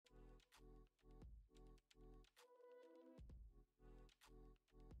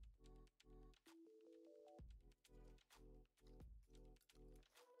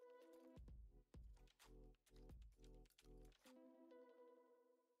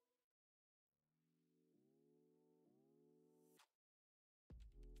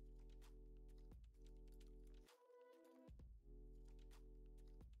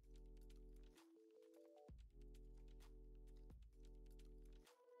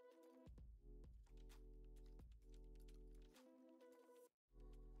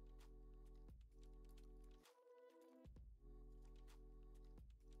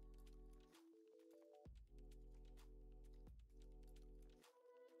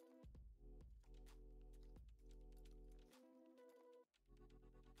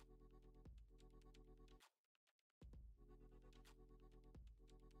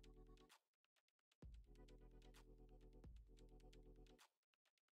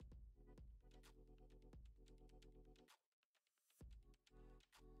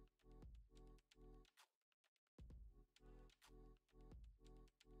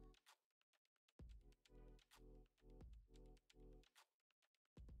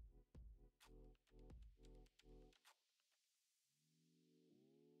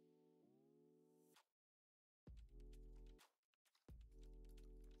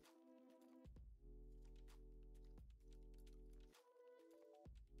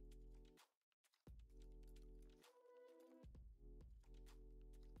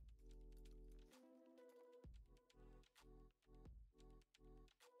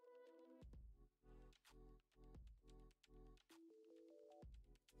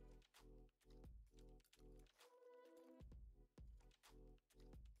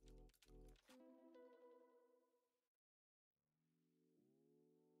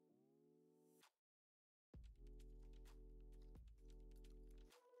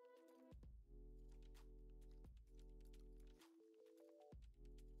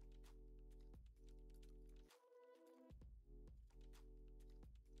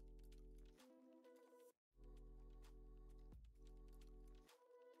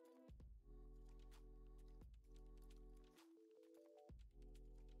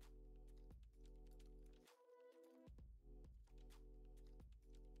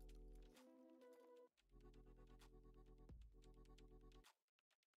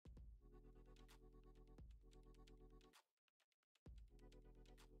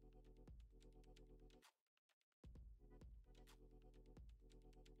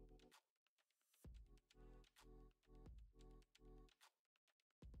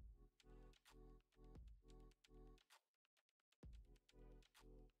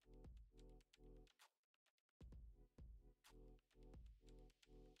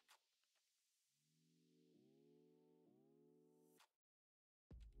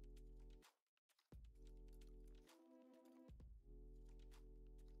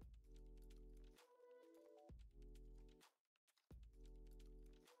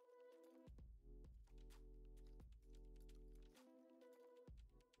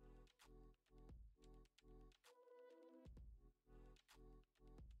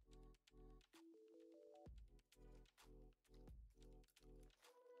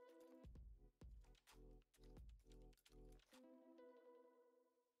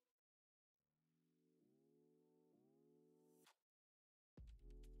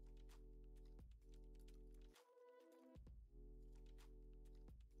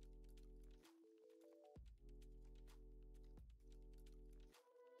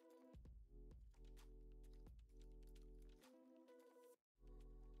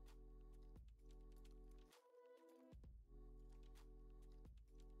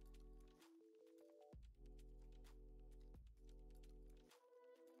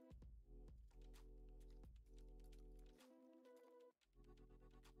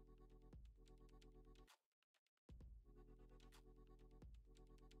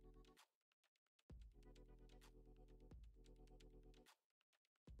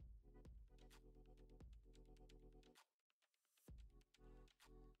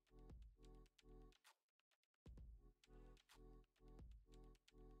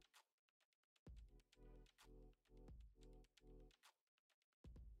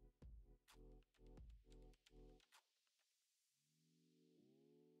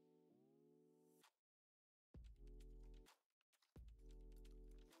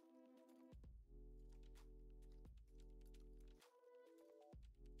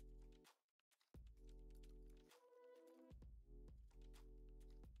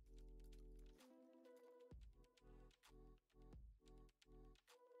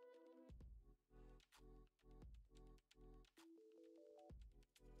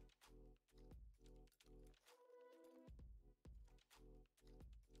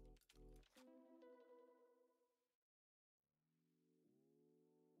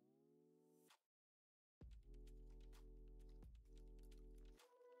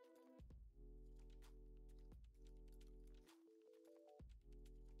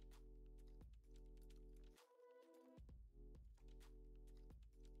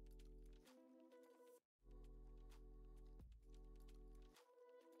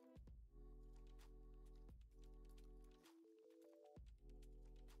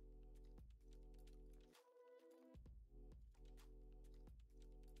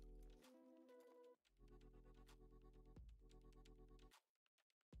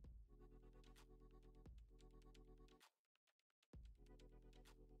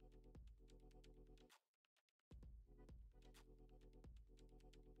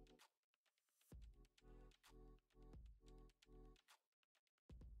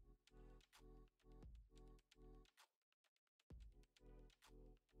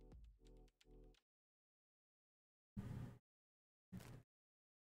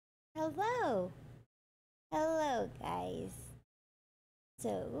Hello! Hello, guys.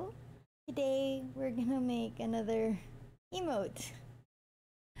 So, today we're gonna make another emote.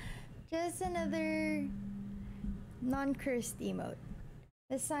 Just another non-cursed emote.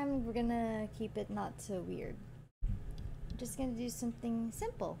 This time we're gonna keep it not so weird. Just gonna do something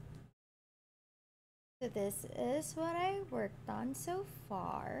simple. So this is what I worked on so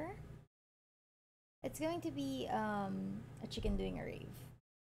far. It's going to be a chicken doing a rave.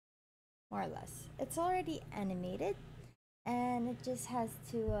 More or less. It's already animated and it just has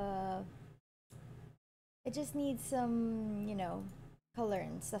to it just needs some, color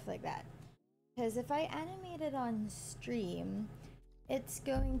and stuff like that. Because if I animate it on stream, it's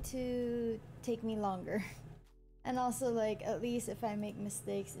going to take me longer. And also, like, at least if I make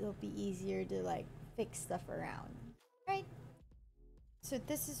mistakes, it'll be easier to, like, fix stuff around. Right? So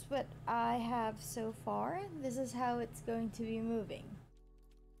this is what I have so far. This is how it's going to be moving.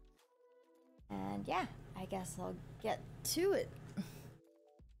 And yeah, I guess I'll get to it.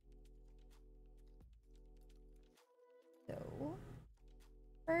 So,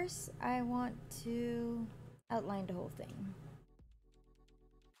 first I want to outline the whole thing.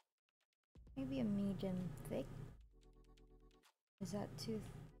 Maybe a medium thick. Is that too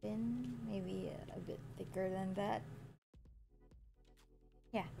thin? Maybe a bit thicker than that.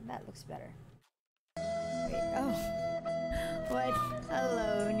 Yeah, that looks better. Wait, oh. What?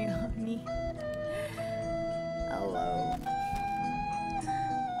 Hello, Nyoni. Hello.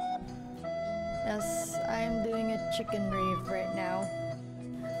 Yes, I am doing a chicken rave right now.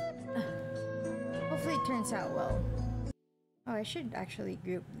 Hopefully it turns out well. Oh, I should actually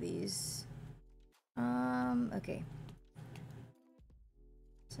group these. Okay.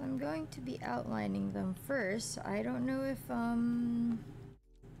 So I'm going to be outlining them first. I don't know if I'm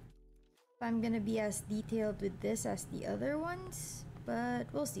gonna be as detailed with this as the other ones, but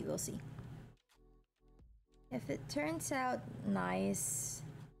we'll see, we'll see. If it turns out nice,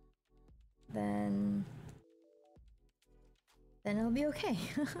 then it'll be okay.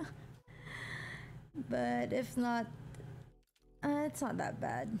 But if not, it's not that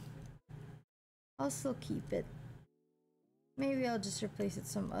bad. I'll still keep it. Maybe I'll just replace it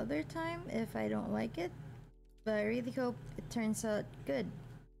some other time if I don't like it. But I really hope it turns out good.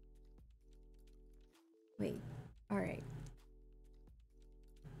 Wait, alright.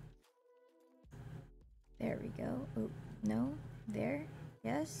 There we go. Oh, no, there,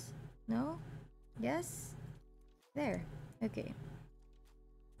 yes, no, yes, there, okay.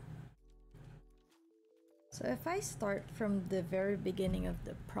 So if I start from the very beginning of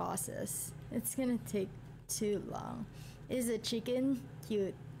the process, it's gonna take too long. Is a chicken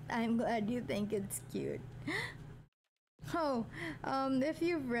cute? I'm glad you think it's cute. Oh, if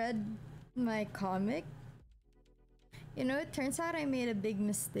you've read my comic, it turns out I made a big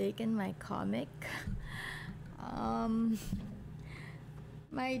mistake in my comic.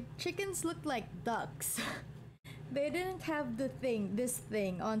 My chickens look like ducks. They didn't have this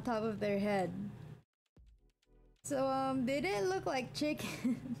thing on top of their head. So, they didn't look like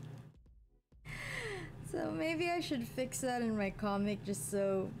chicken. So maybe I should fix that in my comic just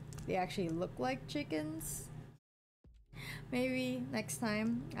so they actually look like chickens. Maybe next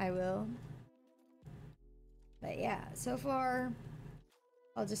time I will. But yeah, so far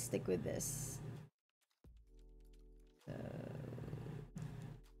I'll just stick with this. So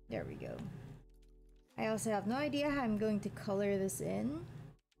there we go. I also have no idea how I'm going to color this in.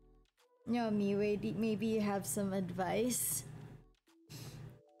 Maybe you have some advice.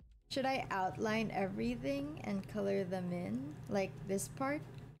 Should I outline everything and color them in? Like this part?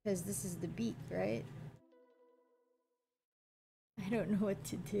 Because this is the beak, right? I don't know what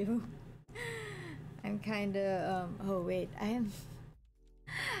to do. I'm kinda, oh wait, I'm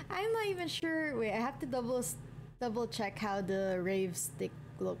not even sure. Wait, I have to double check how the Rave stick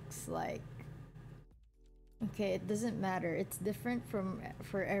looks like. Okay, it doesn't matter. It's different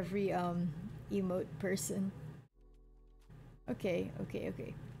for every emote person. Okay.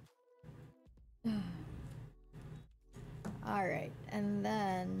 Alright, and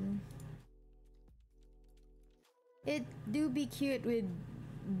then it do be cute with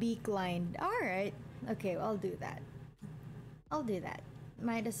beak lined. Alright, okay, well, I'll do that.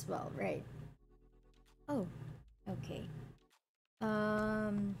 Might as well, right? Oh, okay.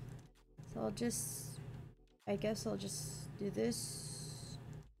 So I guess I'll just do this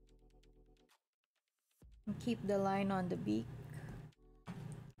and keep the line on the beak.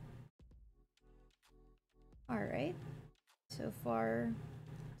 Alright, so far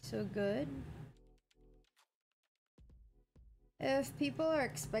so good. If people are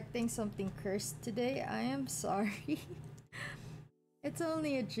expecting something cursed today, I am sorry. It's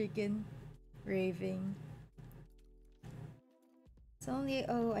only a chicken raving. It's only,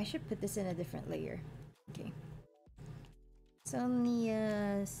 oh, I should put this in a different layer. Okay. It's only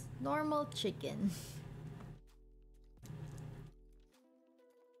a normal chicken.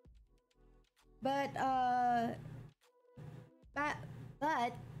 But,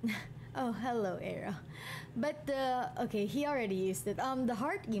 but, oh, hello, Era. But okay, he already used it. The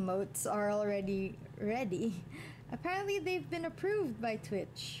heart emotes are already ready. Apparently, they've been approved by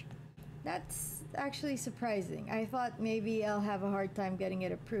Twitch. That's actually surprising. I thought maybe I'll have a hard time getting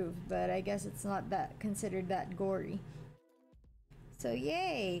it approved, but I guess it's not that considered that gory. So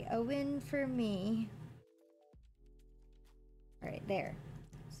yay, a win for me. Alright, there.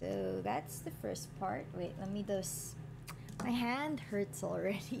 So that's the first part. Wait, let me just... My hand hurts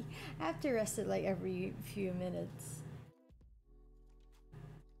already. I have to rest it like every few minutes.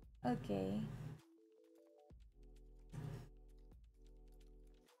 Okay.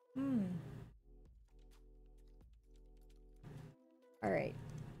 Alright.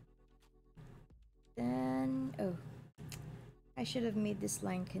 Then... Oh. I should have made this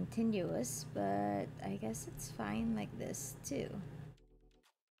line continuous, but I guess it's fine like this too.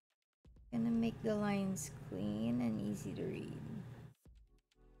 Gonna make the lines clean and easy to read.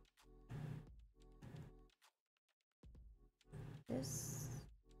 This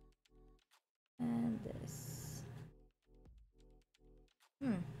and this.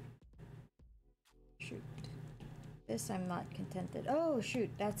 Shoot. This I'm not contented. Oh shoot,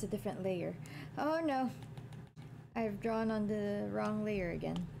 that's a different layer. Oh no. I've drawn on the wrong layer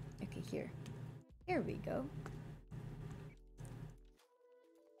again. Okay, here. Here we go.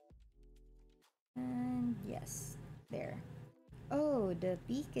 And yes, there. Oh, the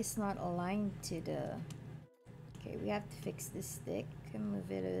beak is not aligned to the... Okay, we have to fix this stick and move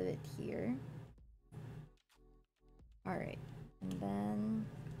it a bit here. Alright, and then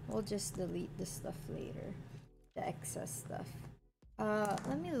we'll just delete the stuff later. The excess stuff.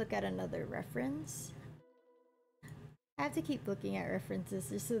 Let me look at another reference. I have to keep looking at references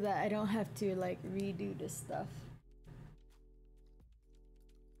just so that I don't have to like redo this stuff.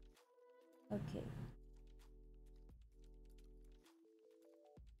 Okay.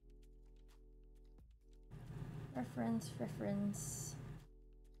 Reference.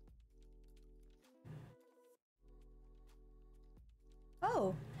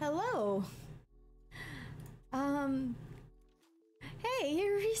 Oh, hello. Hey,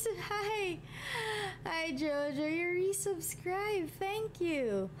 you're hi. Hi Jojo, you're resubscribed. Thank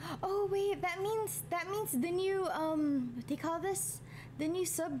you. Oh wait, that means the new what do you call this? The new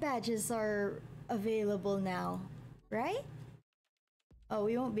sub badges are available now, right? Oh,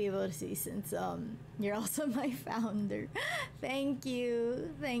 we won't be able to see since you're also my founder. Thank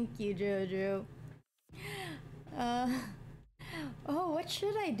you, Jojo. Oh, what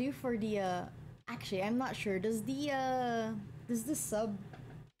should I do for the actually, I'm not sure. Does the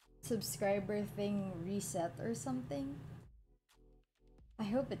subscriber thing reset or something? I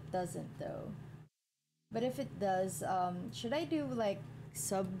hope it doesn't though. But if it does, should I do like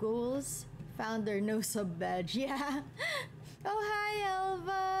sub goals? Founder no sub badge. Yeah. Oh hi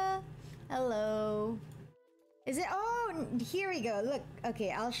Elva. Hello. Is it? Oh, here we go. Look.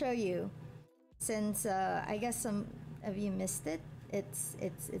 Okay, I'll show you. Since I guess some of you missed it.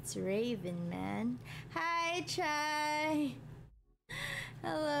 It's Raven, man. Hi Chai.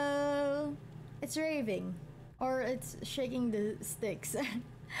 Hello. It's raving, or it's shaking the sticks.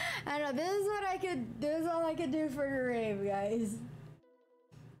 I don't know. This is all I could do for the rave, guys.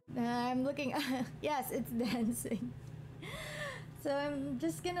 I'm looking. Yes, it's dancing. So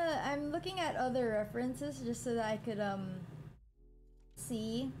I'm looking at other references just so that I could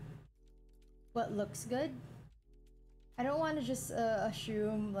see what looks good. I don't want to just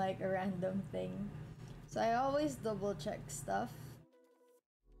assume like a random thing. So I always double check stuff.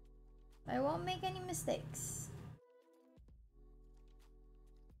 I won't make any mistakes.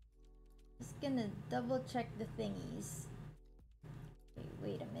 Just gonna double check the thingies.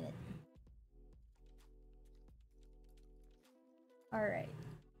 Wait a minute. Alright.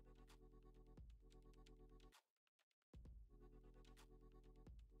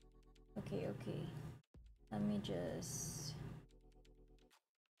 Okay. Let me just...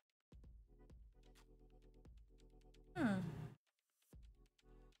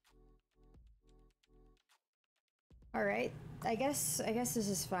 Alright. I guess this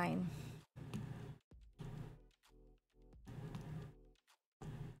is fine.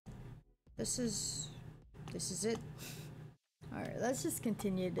 This is it. Alright, let's just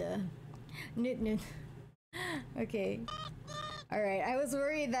continue to... Newt. Okay. Alright, I was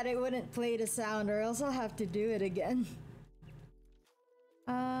worried that it wouldn't play the sound or else I'll have to do it again.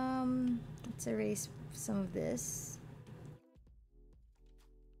 Let's erase some of this.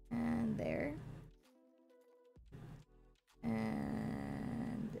 And there.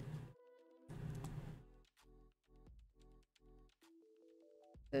 And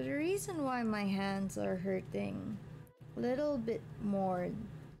so the reason why my hands are hurting a little bit more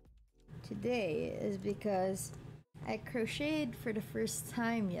today is because I crocheted for the first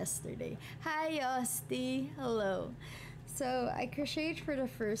time yesterday. Hi, Yosti. Hello. So I crocheted for the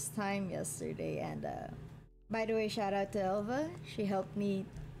first time yesterday, and by the way, shout out to Elva. She helped me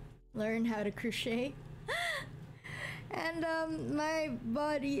learn how to crochet. And my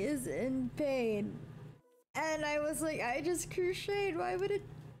body is in pain. And I was like, I just crocheted. Why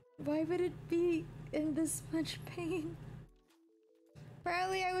would it be in this much pain?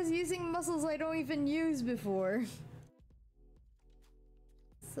 Apparently I was using muscles I don't even use before.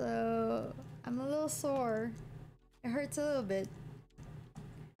 So I'm a little sore. It hurts a little bit.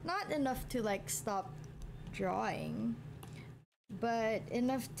 Not enough to like stop drawing, but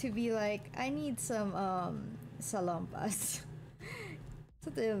enough to be like, I need some salampas.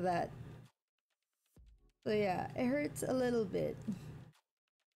 Something like that. So yeah, it hurts a little bit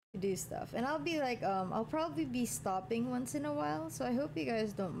to do stuff. And I'll be like, I'll probably be stopping once in a while, so I hope you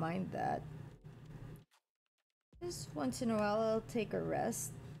guys don't mind that. Just once in a while I'll take a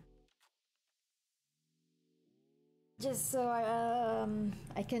rest. Just so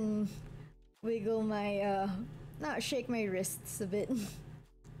I can wiggle my not shake my wrists a bit.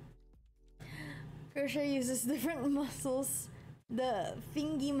 Crochet uses different muscles. The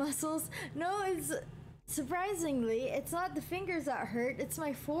fingy muscles. No, it's surprisingly, it's not the fingers that hurt, it's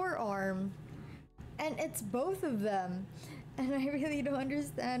my forearm. And it's both of them. And I really don't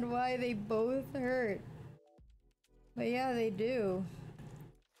understand why they both hurt. But yeah, they do.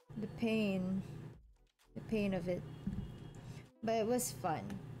 The pain of it. But it was fun.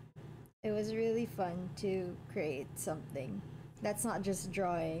 It was really fun to create something that's not just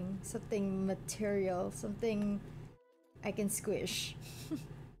drawing, something material, something I can squish.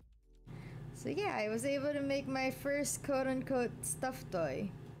 So yeah, I was able to make my first quote-unquote stuffed toy.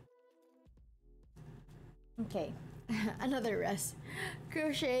 Okay, another rest.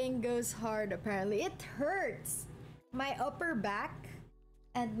 Crocheting goes hard apparently. It hurts! My upper back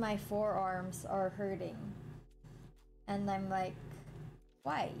and my forearms are hurting. And I'm like,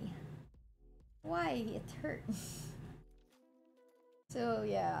 why? Why? It hurts. So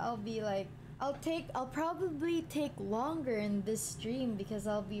yeah, I'll be like, I'll probably take longer in this stream because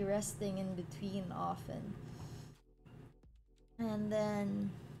I'll be resting in between often. And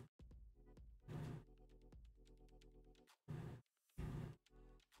then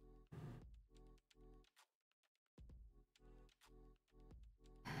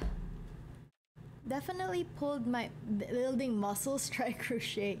definitely pulled my building muscles. Try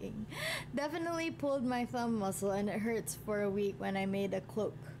crocheting. Definitely pulled my thumb muscle and it hurts for a week when I made a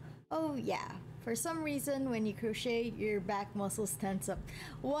cloak. Oh yeah, for some reason when you crochet your back muscles tense up.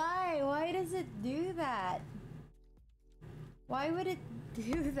 Why does it do that? Why would it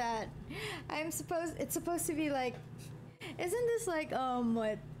do that? It's supposed to be like, isn't this like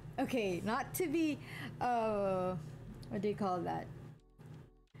what, okay, not to be what do you call that?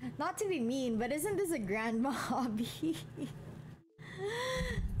 Not to be mean, but isn't this a grandma hobby?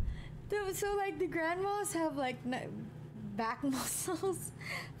 So like the grandmas have like back muscles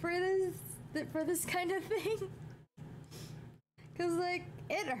for this kind of thing. Cause like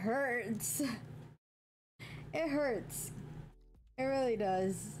it hurts. It hurts. It really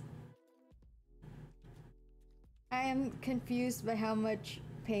does. I am confused by how much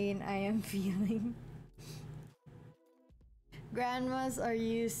pain I am feeling. Grandmas are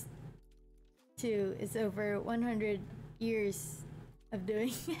used to, it's over 100 years of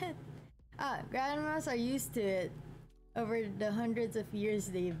doing it. Grandmas are used to it over the hundreds of years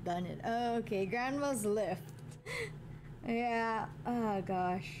they've done it. Oh, okay, grandmas lift. Yeah, oh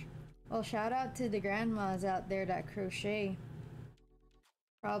gosh. Well, shout out to the grandmas out there that crochet.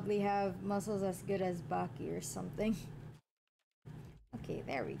 Probably have muscles as good as Baki or something. Okay,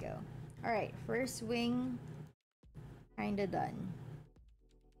 there we go. Alright, first wing. Kinda done.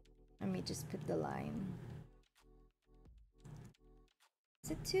 Let me just put the line.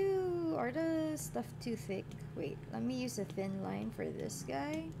 Is it too... or the stuff too thick? Wait, let me use a thin line for this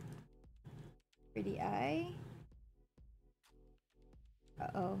guy. For the eye.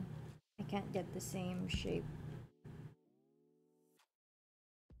 Uh-oh. I can't get the same shape.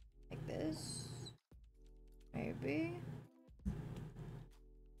 Like this. Maybe.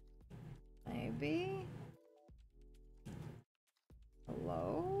 Maybe.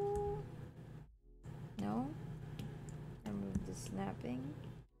 Hello? No? Remove this snapping.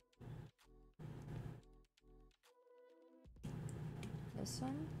 This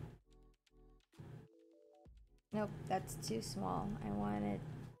one? Nope, that's too small. I want it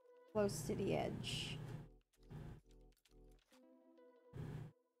close to the edge.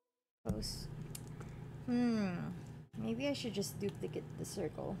 Close. Maybe I should just duplicate the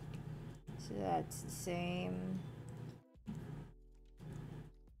circle. So that's the same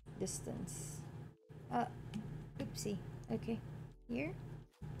distance. Oopsie. Okay. Here.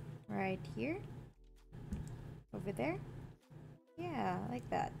 Right here. Over there. Yeah, like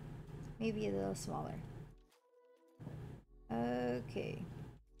that. Maybe a little smaller. Okay.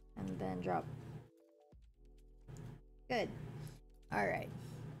 And then drop. Good. Alright.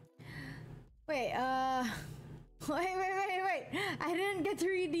 Wait, wait. I didn't get to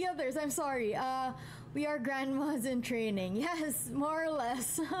read the others. I'm sorry. We are grandmas in training. Yes, more or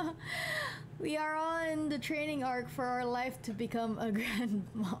less. We are all in the training arc for our life to become a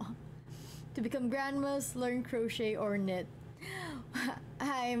grandma. To become grandmas, learn crochet or knit.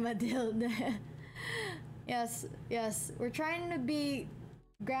 Hi, Matilda. Yes. We're trying to be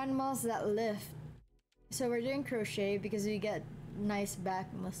grandmas that lift. So we're doing crochet because we get nice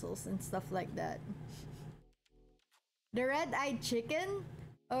back muscles and stuff like that. The red-eyed chicken?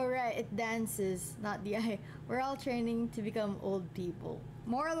 Oh right, it dances, not the eye. We're all training to become old people.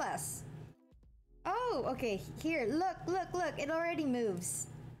 More or less. Oh, okay. Here, look. It already moves.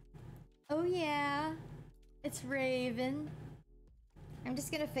 Oh yeah. It's Raven. I'm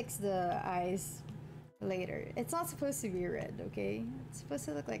just gonna fix the eyes later. It's not supposed to be red, okay? It's supposed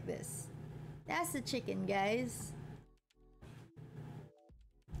to look like this. That's the chicken, guys.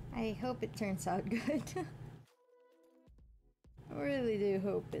 I hope it turns out good. I really do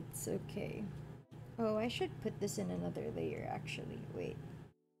hope it's okay. Oh, I should put this in another layer, actually. Wait.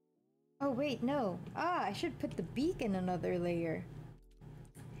 Oh, wait, no. I should put the beak in another layer.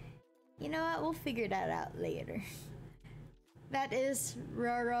 You know what? We'll figure that out later. That is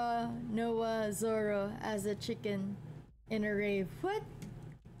Rara Noah Zoro as a chicken in a rave. What?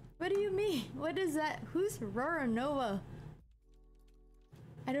 What do you mean? What is that? Who's Rara Noah?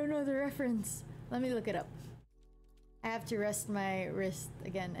 I don't know the reference. Let me look it up. I have to rest my wrist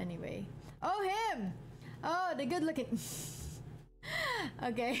again anyway. Oh, him! Oh, the good looking.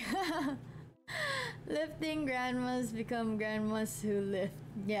 Okay. Lifting grandmas become grandmas who lift.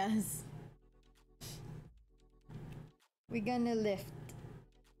 Yes. We're gonna lift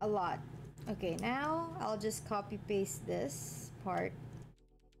a lot. Okay, now I'll just copy paste this part.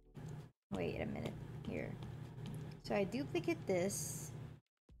 Wait a minute. Here. So I duplicate this.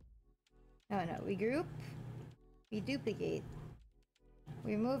 No, we group. We duplicate.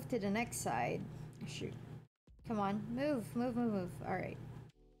 We move to the next side. Shoot. Come on. Move. Alright.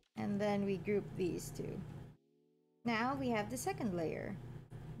 And then we group these two. Now we have the second layer.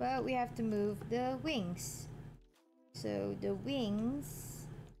 But we have to move the wings. So the wings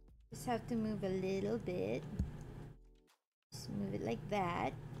just have to move a little bit. Just move it like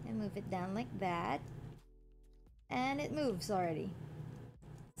that. And move it down like that. And it moves already.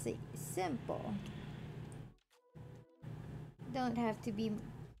 See, simple. Don't have to be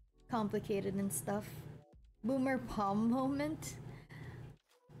complicated and stuff. Boomer palm moment.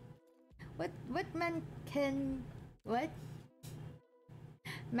 What man can what?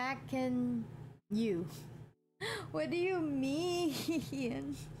 Mac can you? What do you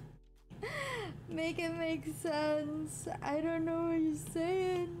mean? Make it make sense. I don't know what you're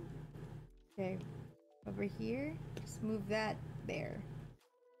saying. Okay, over here, just move that there.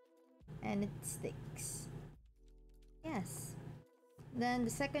 And it sticks. Yes. Then the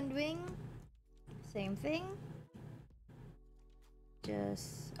second wing, same thing.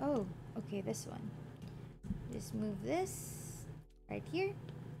 Just, oh, okay, this one. Just move this right here,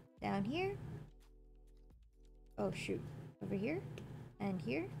 down here. Oh shoot, over here and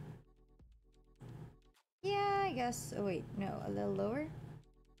here. Yeah, I guess. Oh wait, no, a little lower.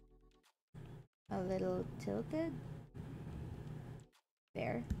 A little tilted.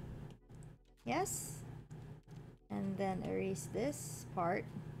 There. Yes. And then erase this part.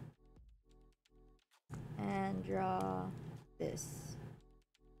 And draw this.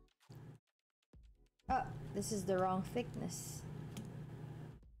 Oh, this is the wrong thickness.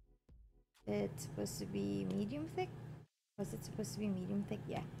 It's supposed to be medium thick? Was it supposed to be medium thick?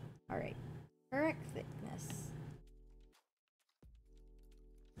 Yeah. Alright. Correct thickness.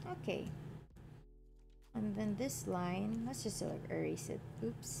 Okay. And then this line, let's just erase it.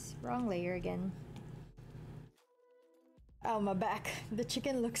 Oops, wrong layer again. Oh, my back. The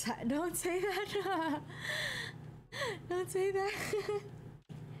chicken looks hot. Don't say that. Don't say that.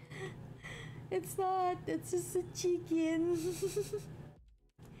 It's not. It's just a chicken.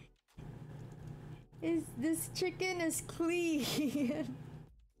 This chicken is clean.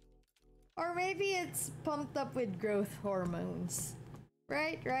 Or maybe it's pumped up with growth hormones.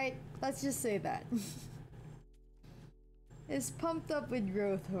 Right? Let's just say that. It's pumped up with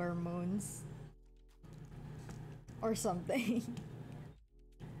growth hormones. Or something.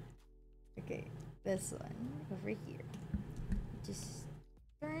 Okay, this one over here. Just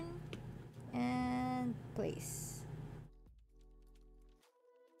turn and place.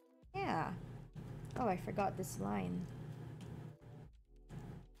 Yeah. Oh, I forgot this line.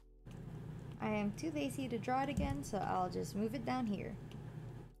 I am too lazy to draw it again, so I'll just move it down here.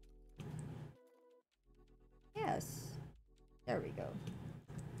 Yes. There we go.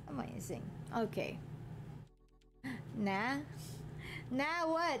 Amazing. Okay. Nah. Nah,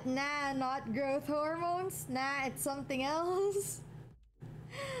 what? Nah, not growth hormones? Nah, it's something else?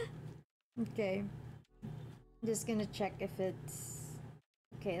 Okay. I'm just gonna check if it's...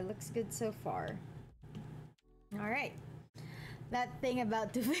 Okay, it looks good so far. Alright. That thing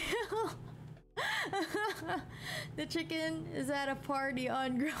about to fail. The chicken is at a party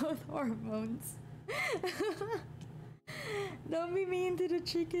on growth hormones. Don't be mean to the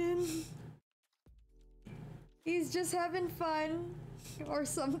chicken. He's just having fun. Or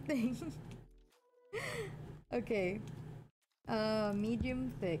something. Okay.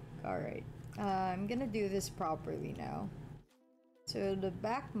 Medium thick. Alright. I'm gonna do this properly now. So the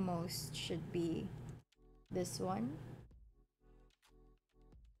backmost should be this one.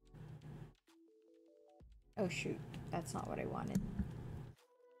 Oh shoot, that's not what I wanted.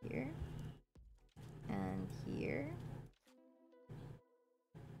 Here. And here.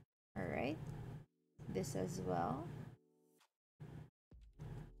 Alright. This as well.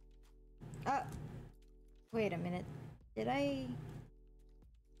 Wait a minute. Did I...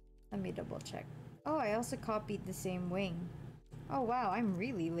 Let me double check. Oh, I also copied the same wing. Oh wow, I'm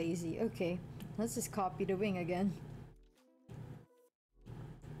really lazy. Okay, let's just copy the wing again.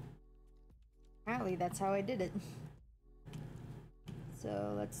 Apparently that's how I did it.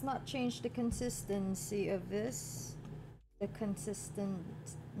 So let's not change the consistency of this. The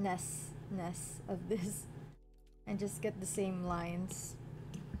consistentness of this. And just get the same lines.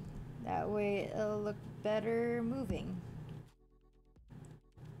 That way it'll look better moving.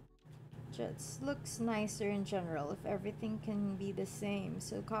 Just looks nicer in general if everything can be the same.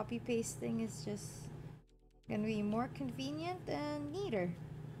 So copy pasting is just gonna be more convenient and neater.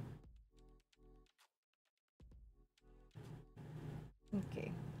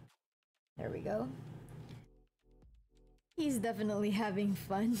 Okay, there we go. He's definitely having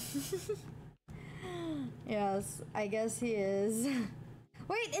fun. Yes, I guess he is.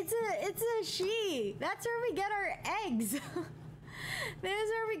 Wait, it's a she. That's where we get our eggs. There's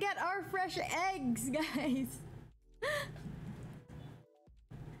where we get our fresh eggs, guys.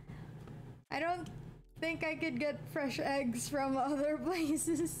 I don't think I could get fresh eggs from other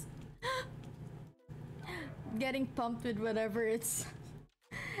places. Getting pumped with whatever it's...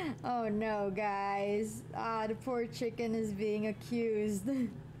 Oh no, guys. The poor chicken is being accused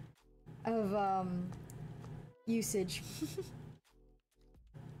of, usage.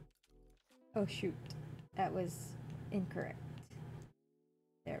 Oh shoot. That was incorrect.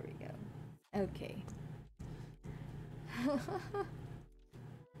 There we go. Okay.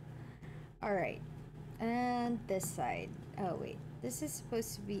 Alright. And this side. Oh wait. This is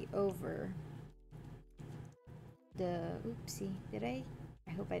supposed to be over the... Oopsie. Did I?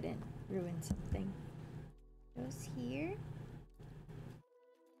 I hope I didn't ruin something. Goes here.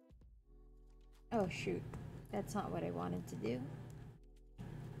 Oh shoot. That's not what I wanted to do.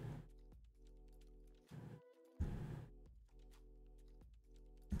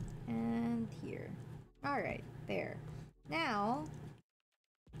 And here. Alright, there. Now,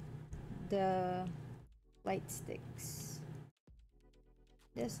 the light sticks.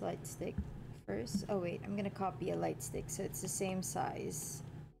 This light stick first. Oh wait, I'm gonna copy a light stick so it's the same size.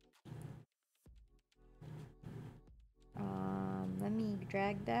 Let me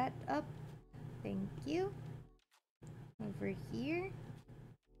drag that up. Thank you. Over here.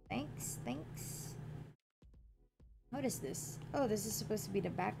 Thanks. What is this? Oh, this is supposed to be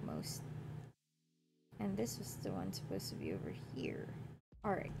the backmost. And this was the one supposed to be over here.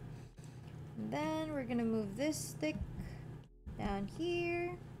 Alright. Then we're gonna move this stick down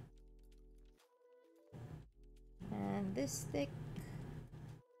here. And this stick.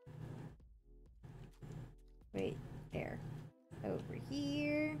 Wait, there. Over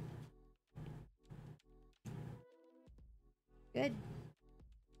here. Good.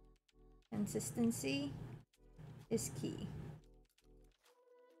 Consistency is key.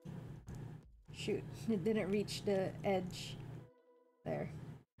 Shoot, it didn't reach the edge. There.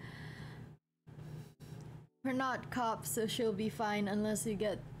 We're not cops, so she'll be fine unless you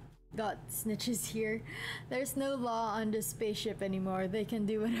got snitches here. There's no law on the spaceship anymore. They can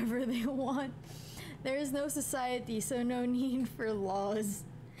do whatever they want. There is no society, so no need for laws.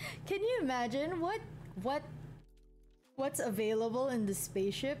 Can you imagine what's available in the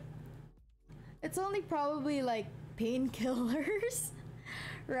spaceship? It's only probably like painkillers,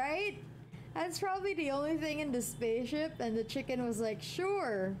 right? That's probably the only thing in the spaceship, and the chicken was like,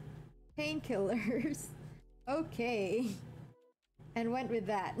 sure, painkillers. Okay. And went with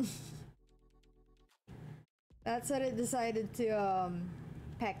that. That's what it decided to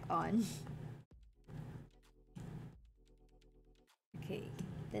peck on. Okay,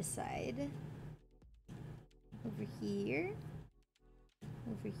 this side. Over here.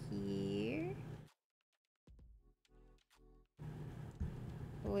 Over here.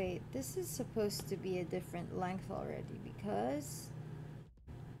 Wait, this is supposed to be a different length already because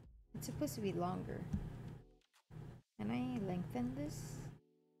it's supposed to be longer. Can I lengthen this?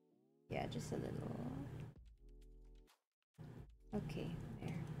 Yeah, just a little. Okay,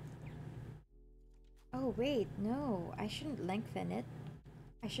 there. Oh wait, no, I shouldn't lengthen it.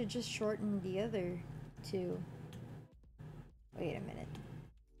 I should just shorten the other two. Wait a minute.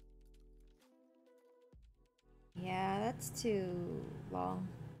 Yeah, that's too long.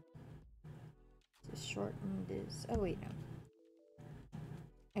 Just shorten this. Oh wait, no.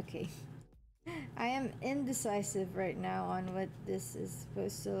 Okay. I am indecisive right now on what this is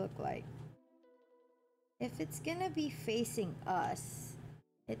supposed to look like. If it's gonna be facing us,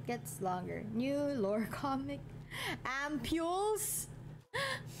 it gets longer. New lore comic? Ampules?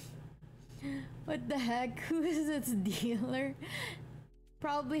 What the heck? Who is its dealer?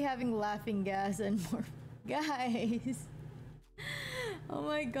 Probably having laughing gas and more. Guys! Oh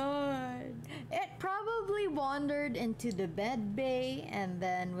my god. It probably wandered into the med bay and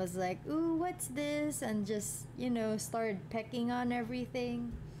then was like, ooh, what's this? And just, you know, started pecking on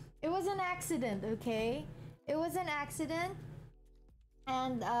everything. It was an accident, okay? It was an accident.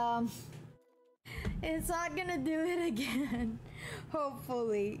 And, it's not gonna do it again.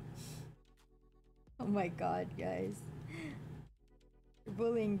 Hopefully. Oh my god, guys. You're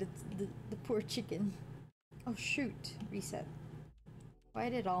bullying the poor chicken. Oh shoot, reset. Why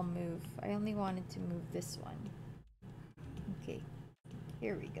did it all move? I only wanted to move this one. Okay,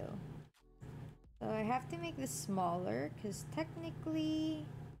 here we go. So I have to make this smaller because technically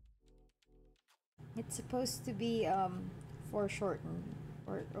it's supposed to be foreshortened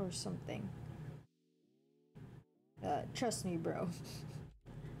or something. Trust me, bro.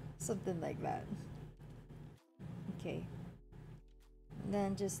 Something like that. Okay. And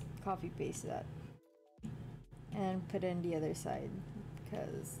then just copy paste that. And put in the other side.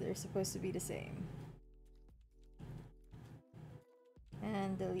 Because they're supposed to be the same.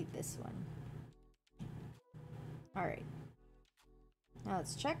 And delete this one. Alright. Now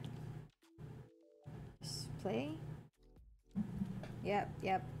let's check. Just play. Yep.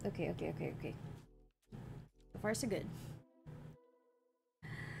 Okay. So far so good.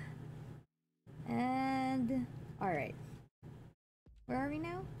 And alright. Where are we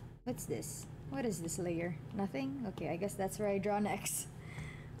now? What's this? What is this layer? Nothing? Okay, I guess that's where I draw next.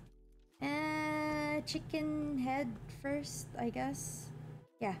 Chicken head first, I guess.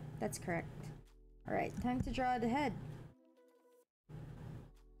 Yeah, that's correct. Alright, time to draw the head.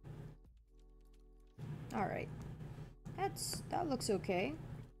 Alright. That looks okay.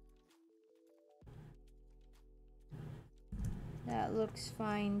 That looks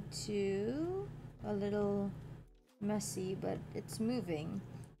fine too. A little messy, but it's moving.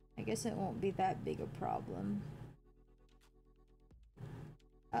 I guess it won't be that big a problem.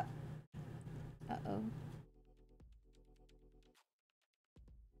 Uh-oh.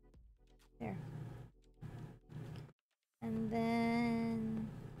 There. And then,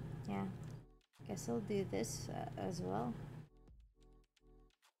 yeah, guess I'll do this as well.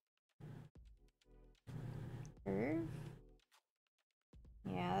 Curve.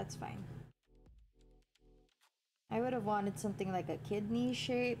 Yeah, that's fine. I would have wanted something like a kidney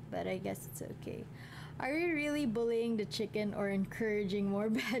shape, but I guess it's okay. Are you really bullying the chicken or encouraging more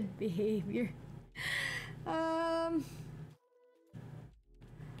bad behavior?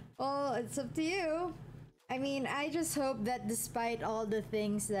 Well, it's up to you. I mean, I just hope that despite all the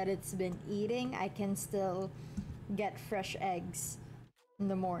things that it's been eating, I can still get fresh eggs in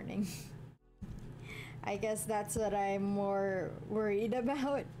the morning. I guess that's what I'm more worried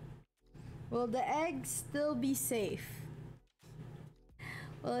about. Will the eggs still be safe?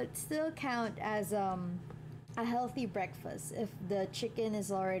 Will it still count as a healthy breakfast if the chicken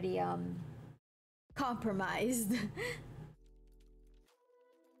is already compromised?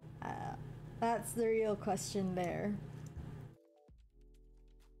 uh, that's the real question there.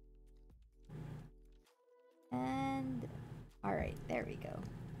 And alright, there we go.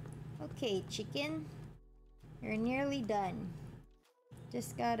 Okay, chicken. You're nearly done.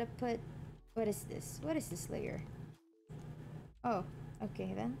 Just gotta put... What is this? What is this layer? Oh,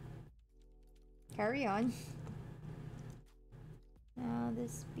 okay then. Carry on. Now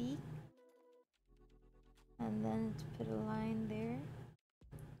this beak. And then to put a line there.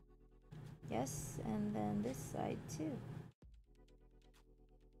 Yes, and then this side too.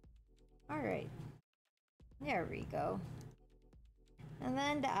 Alright. There we go. And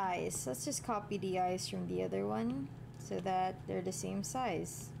then the eyes. Let's just copy the eyes from the other one so that they're the same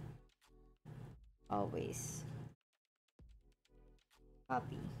size. Always.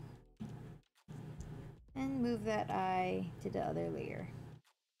 Copy. And move that eye to the other layer.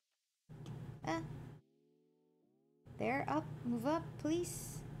 There, up, move up,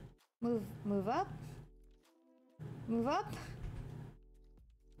 please. Move up. Move up.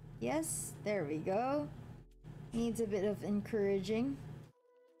 Yes, there we go. Needs a bit of encouraging.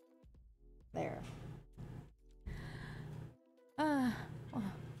 There.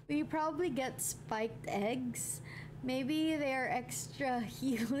 We probably get spiked eggs. Maybe they're extra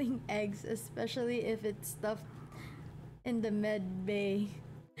healing eggs, especially if it's stuffed in the med bay.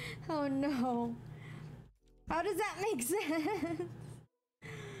 Oh no. How does that make sense?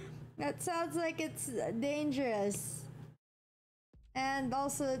 That sounds like it's dangerous. And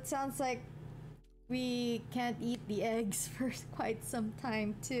also it sounds like we can't eat the eggs for quite some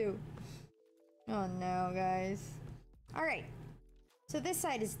time too. Oh no, guys. Alright. So this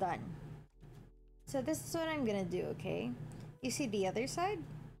side is done. So this is what I'm gonna do, okay? You see the other side?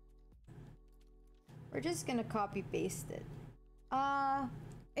 We're just gonna copy paste it.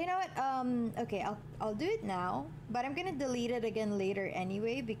 You know what? Okay, I'll do it now, but I'm gonna delete it again later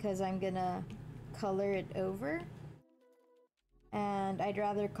anyway because I'm gonna color it over. And I'd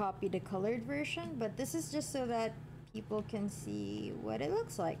rather copy the colored version, but this is just so that people can see what it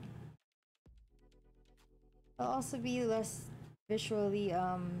looks like. It'll also be less visually,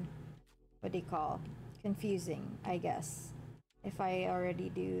 what do you call? Confusing, I guess. If I already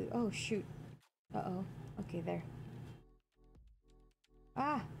do... Oh, shoot. Uh-oh. Okay, there.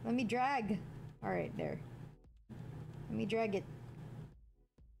 Ah, let me drag. Alright, there. Let me drag it.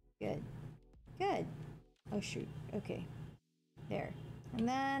 Good. Good. Oh, shoot. Okay. There. And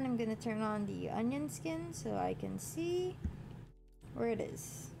then I'm gonna turn on the onion skin so I can see where it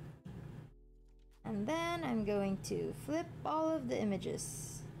is. And then I'm going to flip all of the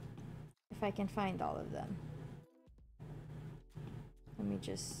images. If I can find all of them. Let me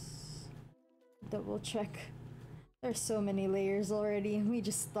just double check. There's so many layers already and we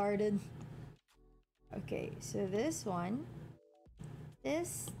just started. Okay, so this one.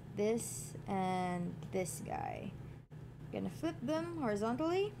 This, and this guy. Gonna flip them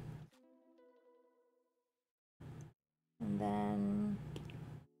horizontally. And then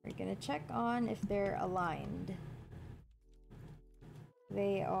we're gonna check on if they're aligned.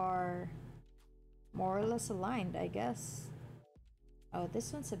 They are more or less aligned, I guess. Oh,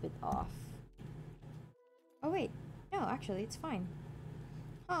 this one's a bit off. Oh wait, no, actually it's fine.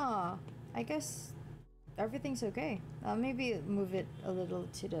 Huh, I guess everything's okay. Maybe move it a little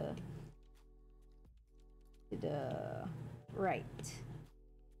to the right.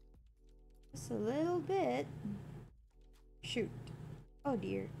 Just a little bit. Shoot. Oh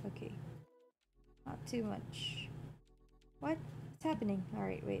dear, okay. Not too much. What? What's happening?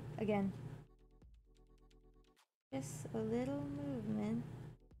 Alright, wait, again. Just a little movement.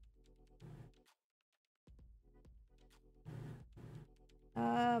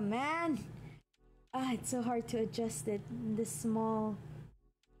 Man! Ah, it's so hard to adjust it in this small...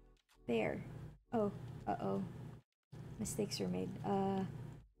 There. Oh, uh-oh. Mistakes were made.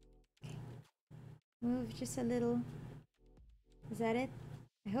 Okay. Move just a little. Is that it?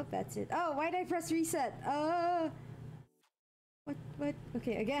 I hope that's it. Oh, why did I press reset? What?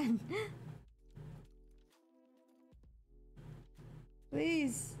 Okay, again.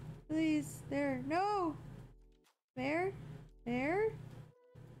 Please. Please. There. No! There? There?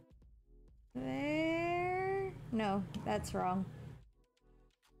 There? No, that's wrong.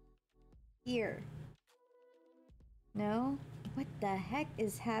 Here. No? What the heck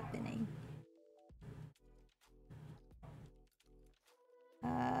is happening?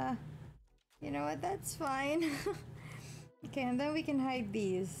 You know what? That's fine. Okay, and then we can hide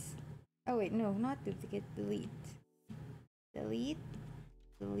these. Oh wait, no, not duplicate. Delete. Delete.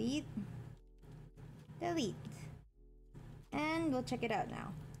 Delete. Delete. And we'll check it out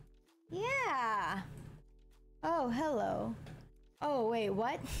now. Yeah. Oh, hello. Oh, wait,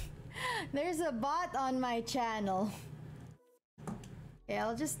 what? There's a bot on my channel. Okay,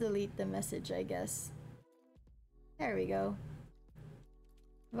 I'll just delete the message, I guess. There we go.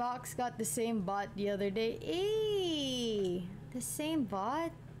 Vox got the same bot the other day. Eee! The same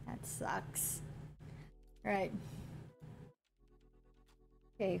bot? That sucks. Right.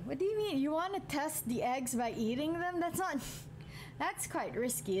 Okay, what do you mean? You want to test the eggs by eating them? That's not... That's quite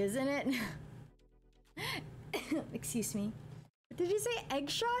risky, isn't it? Excuse me. Did you say egg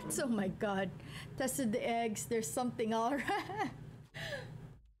shots? Oh my god. Tested the eggs. There's something alright.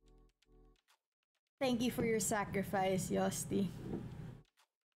 Thank you for your sacrifice, Yosti.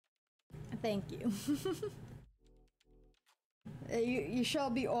 Thank you. You shall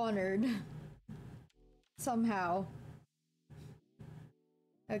be honored. Somehow.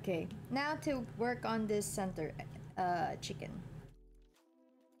 Okay, now to work on this center chicken.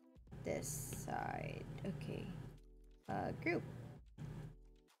 This side. Okay. Group.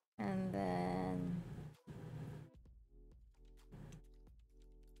 And then...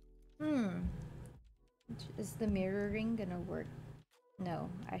 Is the mirroring gonna work? No,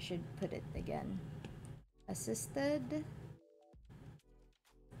 I should put it again. Assisted.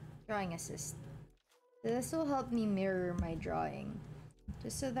 Drawing assist. This will help me mirror my drawing.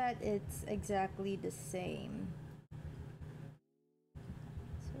 Just so that it's exactly the same.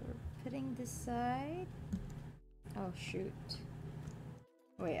 So we're putting this side. Oh shoot.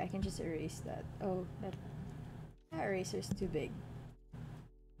 Wait, I can just erase that. Oh, that eraser's too big.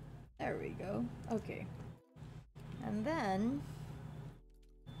 There we go. Okay. And then...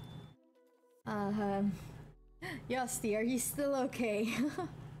 Yosti, are you still okay?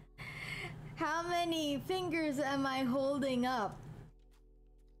 How many fingers am I holding up?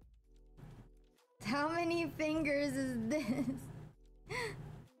 How many fingers is this?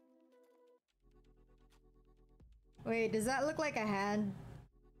 Wait, does that look like a hand?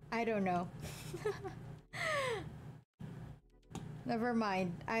 I don't know. Never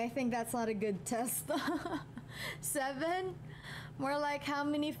mind. I think that's not a good test. 7? More like how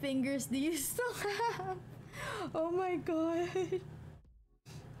many fingers do you still have? Oh my god.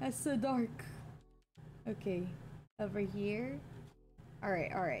 That's so dark. Okay. Over here.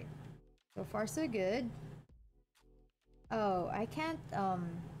 Alright, alright. So far so good. Oh, I can't,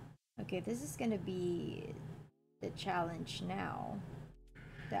 okay, this is gonna be the challenge now.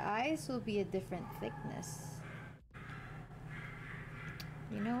 The eyes will be a different thickness.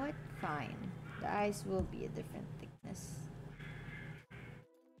 You know what? Fine. The eyes will be a different thickness.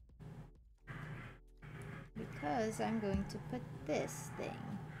 Because I'm going to put this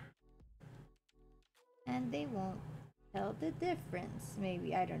thing. And they won't tell the difference.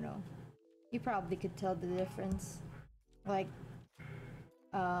 Maybe, I don't know. You probably could tell the difference. Like,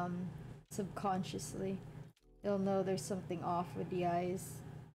 subconsciously. They'll know there's something off with the eyes.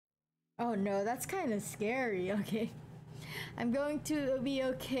 Oh no, that's kind of scary. Okay. I'm going to be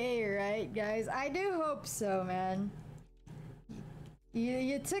okay, right, guys? I do hope so, man.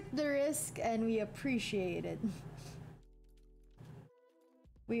 You took the risk and we appreciate it.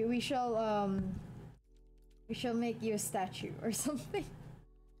 We shall make you a statue or something.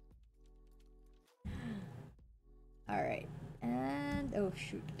 Alright. And oh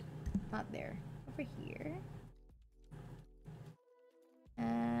shoot. Not there. Over here.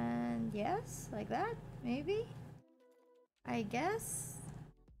 And yes, like that, maybe? I guess?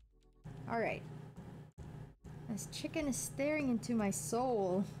 Alright. This chicken is staring into my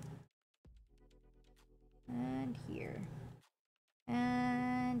soul. And here.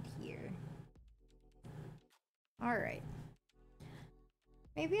 And here. Alright.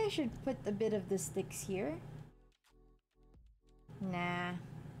 Maybe I should put a bit of the sticks here. Nah.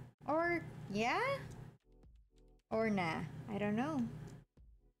 Or, yeah? Or nah. I don't know.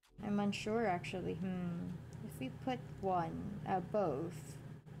 I'm unsure actually. If we put both,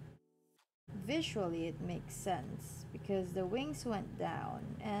 visually it makes sense because the wings went down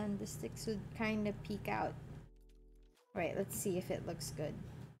and the sticks would kind of peek out. Right, let's see if it looks good.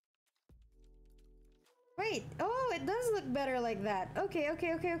 Wait, oh, it does look better like that. Okay.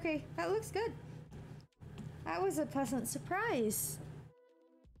 That looks good. That was a pleasant surprise.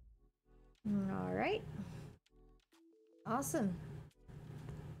 Alright. Awesome.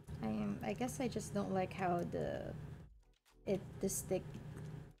 I guess I just don't like how the stick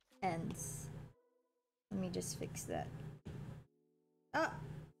ends. Let me just fix that. Oh,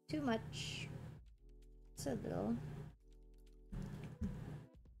 too much. It's a little.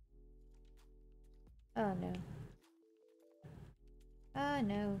 Oh no. Oh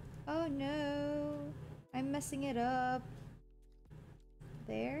no. Oh no. I'm messing it up.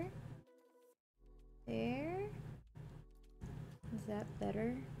 There. There. Is that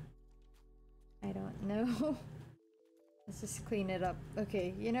better? I don't know. Let's just clean it up.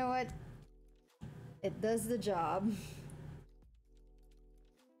 Okay, you know what? It does the job.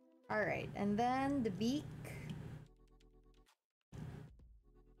 Alright, and then the beak.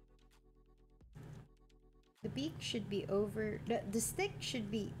 The beak should be over... The stick should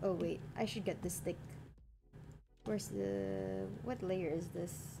be... Oh wait, I should get the stick. Where's the... What layer is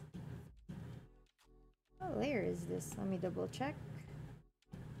this? What layer is this? Let me double check.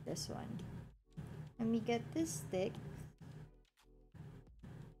 This one. Let me get this stick.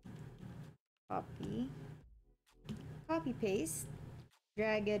 Copy. Copy paste.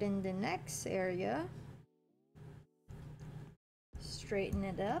 Drag it in the next area. Straighten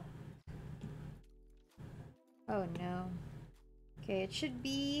it up. Oh no. Okay, it should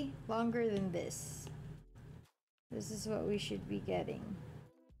be longer than this. This is what we should be getting.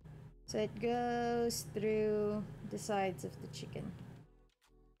 So it goes through the sides of the chicken.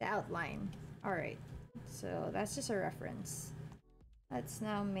 The outline. Alright. So that's just a reference. Let's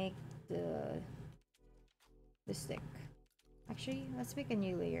now make the stick. Actually, let's make a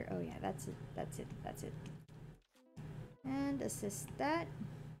new layer. Oh yeah, that's it. That's it. That's it. And assist that.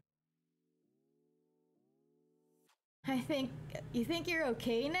 You think you're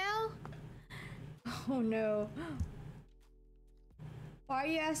okay now? Oh no. Why are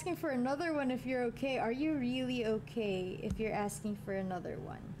you asking for another one if you're okay? Are you really okay if you're asking for another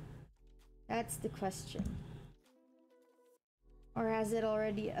one? That's the question. Or has it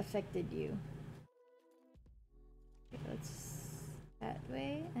already affected you? Okay, let's... that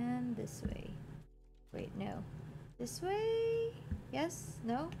way and this way. Wait, no. This way? Yes?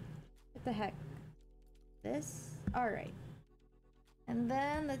 No? What the heck? This? Alright. And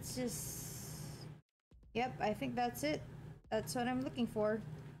then let's just... Yep, I think that's it. That's what I'm looking for.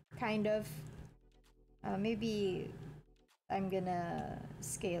 Kind of. Maybe I'm gonna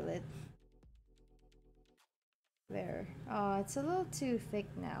scale it. There. Oh, it's a little too thick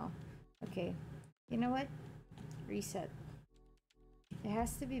now. Okay. You know what? Reset. It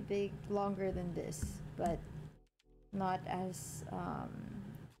has to be big, longer than this, but not as,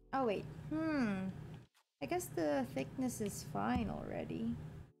 Oh, wait. I guess the thickness is fine already.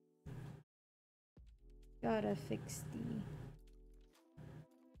 Gotta fix the...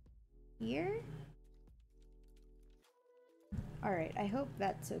 Here? Alright, I hope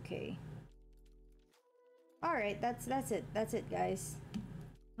that's okay. Alright, that's it. That's it, guys.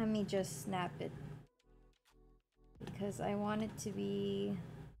 Let me just snap it. Because I want it to be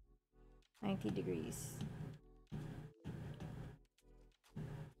 90 degrees.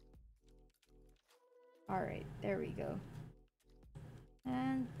 Alright, there we go.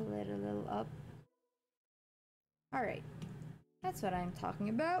 And pull it a little up. Alright, that's what I'm talking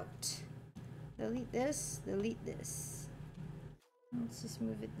about. Delete this, delete this. Let's just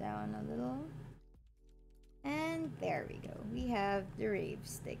move it down a little. And there we go. We have the Rave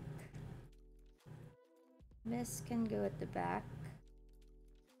stick. This can go at the back.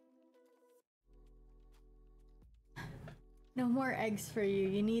 No more eggs for you.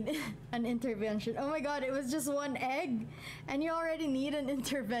 You need an intervention. Oh my god, it was just one egg and you already need an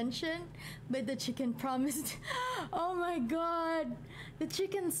intervention? But the chicken promised. Oh my god. The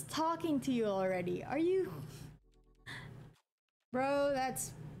chicken's talking to you already. Are you... Bro,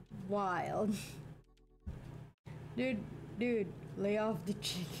 that's wild. Dude, lay off the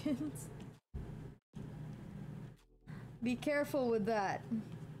chickens. Be careful with that.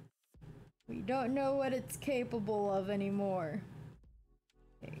 We don't know what it's capable of anymore.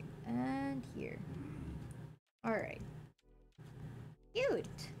 Okay, and here. Alright. Cute!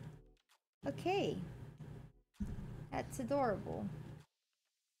 Okay. That's adorable.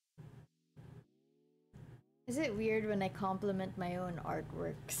 Is it weird when I compliment my own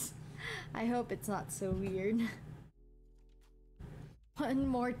artworks? I hope it's not so weird. One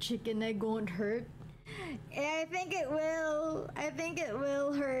more chicken egg won't hurt. I think it will. I think it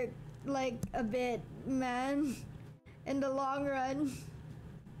will hurt, like, a bit, man. In the long run.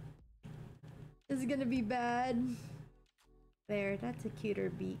 It's gonna be bad. There, that's a cuter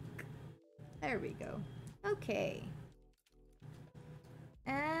beak. There we go. Okay.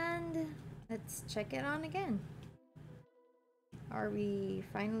 And let's check it on again. Are we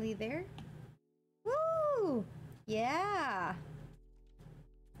finally there? Woo! Yeah!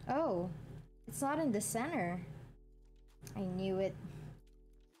 Oh, it's not in the center. I knew it.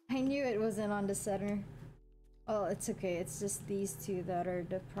 I knew it wasn't on the center. Oh, it's okay. It's just these two that are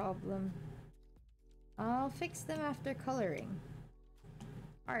the problem. I'll fix them after coloring.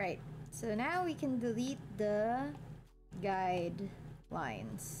 Alright, so now we can delete the guide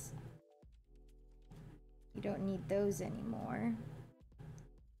lines. You don't need those anymore.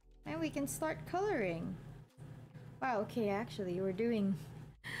 And we can start coloring. Wow, okay, actually, we're doing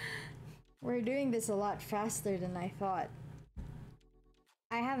this a lot faster than I thought.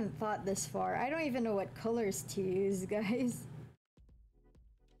 I haven't thought this far. I don't even know what colors to use, guys.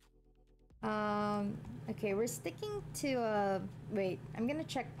 Okay, we're sticking to wait, I'm gonna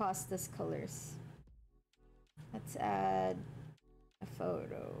check pasta's colors. Let's add a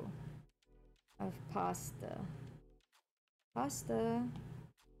photo of pasta. Pasta.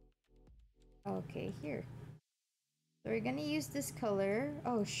 Okay, here. So we're gonna use this color.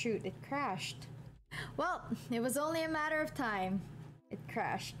 Oh shoot, it crashed. Well, it was only a matter of time. It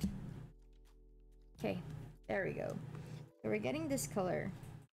crashed. Okay, there we go. So we're getting this color.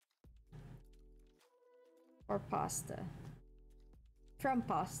 Or pasta. From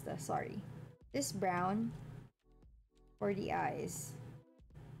pasta, sorry. This brown for the eyes.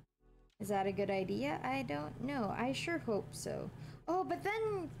 Is that a good idea? I don't know. I sure hope so. Oh, but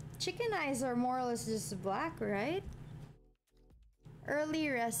then chicken eyes are more or less just black, right? Early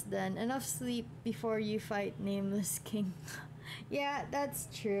rest then. Enough sleep before you fight Nameless King. Yeah, that's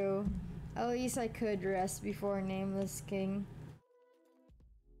true. At least I could rest before Nameless King.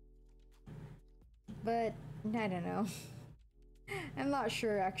 But, I don't know. I'm not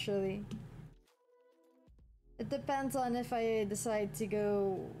sure actually. It depends on if I decide to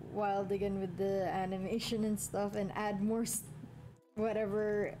go wild again with the animation and stuff and add more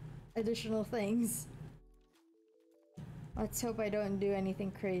whatever additional things. Let's hope I don't do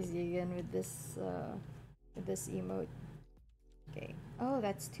anything crazy again with this emote. Okay. Oh,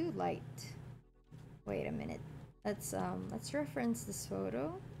 that's too light. Wait a minute. Let's reference this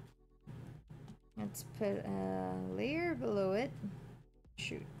photo. Let's put a layer below it.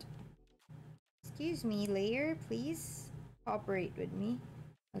 Shoot. Excuse me, layer, please. Cooperate with me.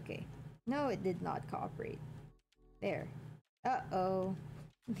 Okay. No, it did not cooperate. There. Uh-oh.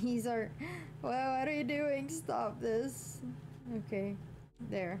 These are... Well, what are you doing? Stop this. Okay.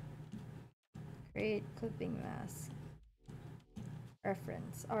 There. Create clipping mask.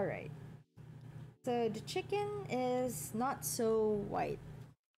 Reference. Alright. So the chicken is not so white.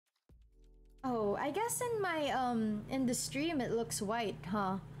 Oh, I guess in my, in the stream it looks white,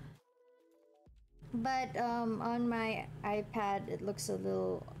 huh? But, on my iPad it looks a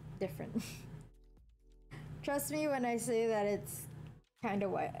little different. Trust me when I say that it's kinda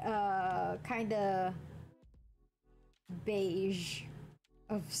white, kinda beige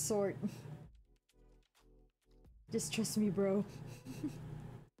of sort. Just trust me, bro.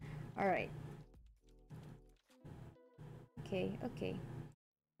 Alright. Okay, okay.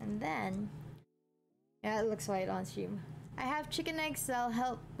 And then... Yeah, it looks white on stream. I have chicken eggs that'll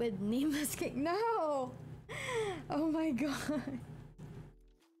help with Nameless King. No! Oh my god.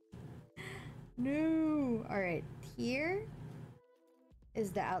 No! Alright, here is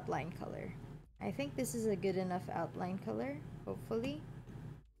the outline color. I think this is a good enough outline color, hopefully.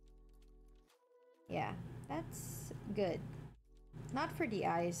 Yeah, that's good. Not for the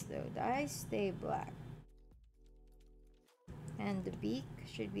eyes though. The eyes stay black. And the beak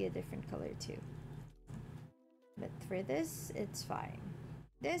should be a different color too. But for this, it's fine.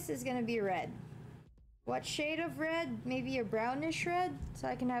 This is gonna be red. What shade of red? Maybe a brownish red? So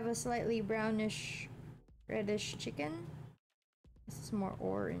I can have a slightly brownish, reddish chicken. This is more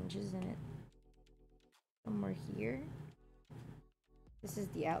orange, isn't it? Somewhere here. This is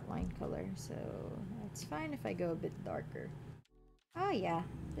the outline color, so it's fine if I go a bit darker. Oh yeah,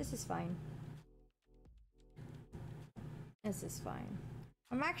 this is fine. This is fine.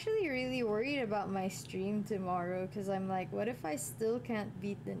 I'm actually really worried about my stream tomorrow because I'm like, what if I still can't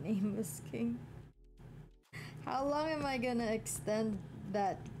beat the Nameless King? How long am I gonna extend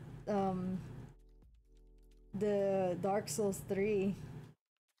that, the Dark Souls 3?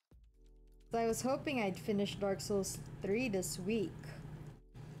 So I was hoping I'd finish Dark Souls 3 this week.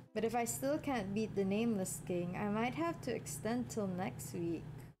 But if I still can't beat the Nameless King, I might have to extend till next week.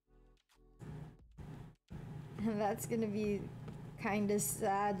 And that's gonna be kinda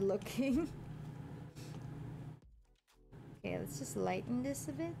sad looking. Okay, let's just lighten this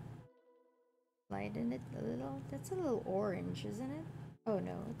a bit. Lighten it a little. That's a little orange, isn't it? Oh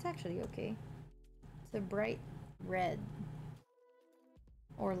no, it's actually okay. It's a bright red.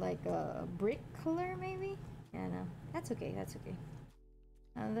 Or like a brick color, maybe? Yeah, no. That's okay, that's okay.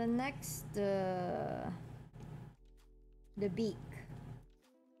 And then next, the beak.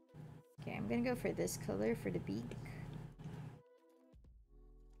 Okay, I'm gonna go for this color for the beak.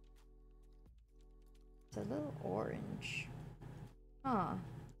 It's a little orange. Huh.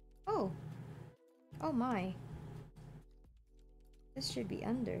 Oh. Oh my. This should be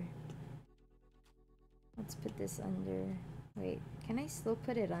under. Let's put this under. Wait, can I still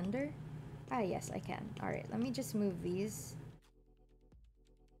put it under? Ah, yes, I can. Alright, let me just move these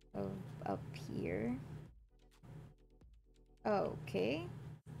up here. Okay.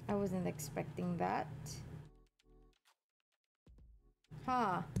 I wasn't expecting that.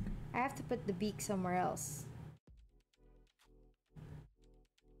 Huh. I have to put the beak somewhere else.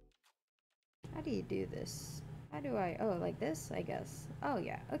 How do you do this? How do I... Oh, like this, I guess. Oh,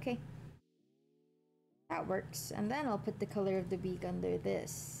 yeah. Okay. That works. And then I'll put the color of the beak under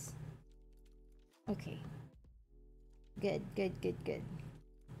this. Okay. Good, good, good, good.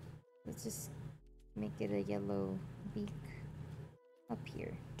 Let's just make it a yellow beak up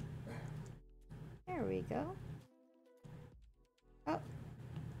here. There we go. Oh.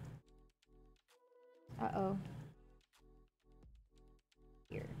 Uh-oh.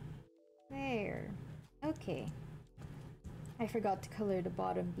 Here. There. Okay. I forgot to color the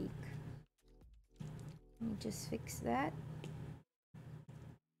bottom beak. Let me just fix that.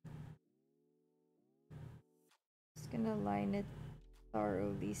 Just gonna line it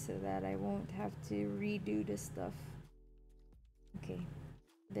thoroughly so that I won't have to redo the stuff. Okay.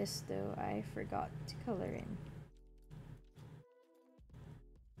 This though, I forgot to color in.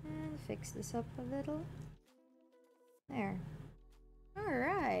 And fix this up a little. There.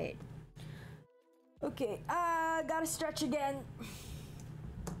 Alright. Okay, gotta stretch again.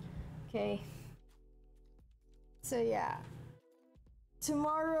 Okay. So yeah.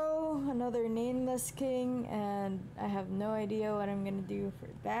 Tomorrow, another Nameless King, and I have no idea what I'm gonna do for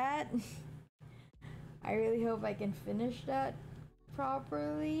that. I really hope I can finish that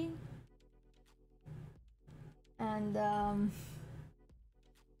properly. And,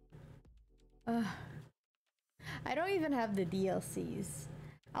 I don't even have the DLCs.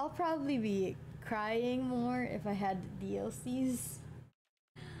 I'll probably be crying more if I had the DLCs.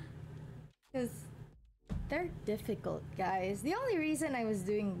 Because they're difficult, guys. The only reason I was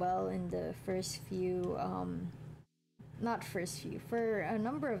doing well in the first few, not first few, for a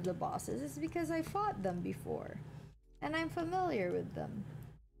number of the bosses is because I fought them before. And I'm familiar with them.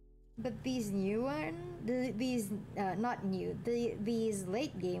 But these new not new, these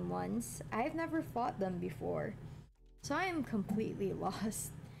late game ones, I've never fought them before. So I am completely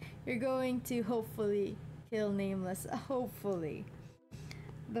lost. You're going to hopefully kill Nameless, hopefully.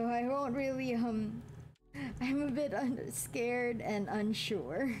 Though I won't really, I'm a bit scared and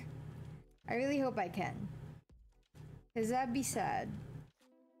unsure. I really hope I can. Because that'd be sad.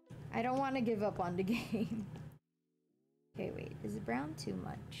 I don't want to give up on the game. Okay, wait. Is brown too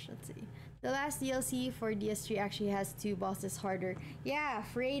much? Let's see. The last DLC for DS3 actually has 2 bosses harder. Yeah,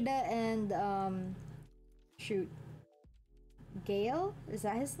 Freda and, shoot. Gale? Is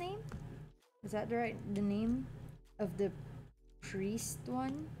that his name? Is that the name of the priest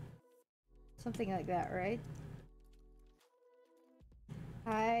one? Something like that, right?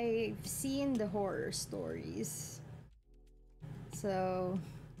 I've seen the horror stories. So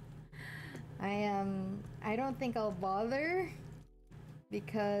I don't think I'll bother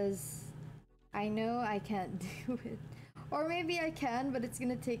because I know I can't do it. Or maybe I can, but it's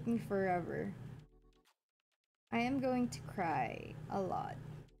gonna take me forever. I am going to cry a lot.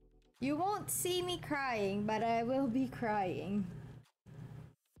 You won't see me crying, but I will be crying.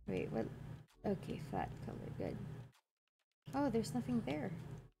 Wait, what? Okay, flat color, good. Oh, there's nothing there.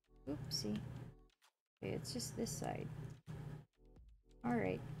 Oopsie. Okay, it's just this side.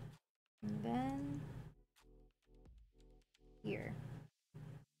 Alright. And then... here.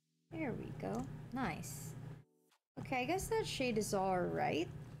 There we go. Nice. Okay, I guess that shade is alright.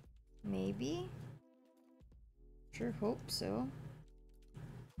 Maybe. Sure hope so.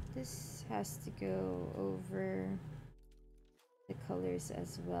 This has to go over the colors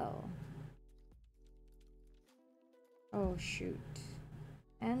as well. Oh shoot.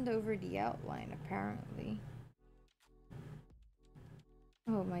 And over the outline apparently.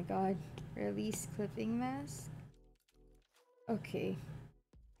 Oh my god. Release clipping mask? Okay.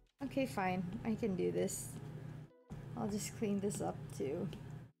 Okay, fine. I can do this. I'll just clean this up too.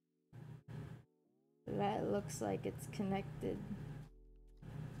 That looks like it's connected.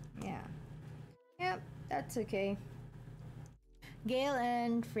 Yeah. Yep, that's okay. Gale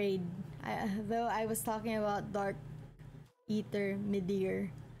and Frade. Though I was talking about Dark Eater Midir.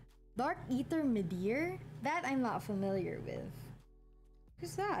 Dark Eater Midir? That I'm not familiar with.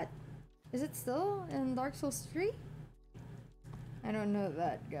 Who's that? Is it still in Dark Souls 3? I don't know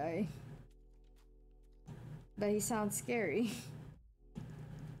that guy. But he sounds scary.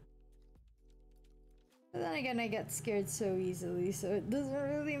 But then again, I get scared so easily, so it doesn't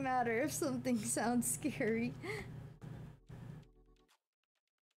really matter if something sounds scary.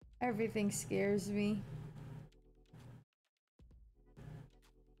 Everything scares me.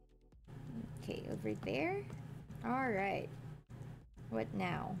 Okay, over there. Alright. What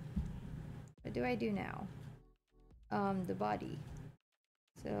now? What do I do now? The body.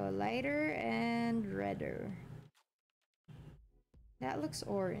 So lighter and redder. That looks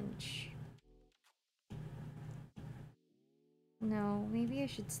orange. No, maybe I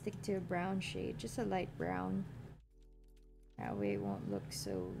should stick to a brown shade. Just a light brown. That way it won't look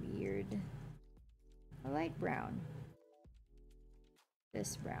so weird. A light brown.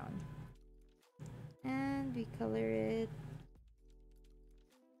 This brown. And we color it.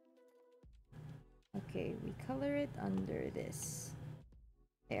 Okay, we color it under this.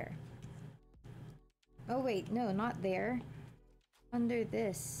 There. Oh wait, no, not there. Under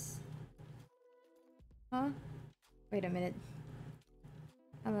this. Huh? Wait a minute.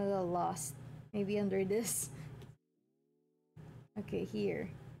 I'm a little lost. Maybe under this. Okay, here.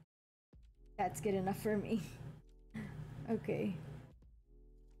 That's good enough for me. Okay.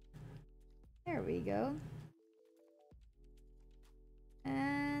 There we go.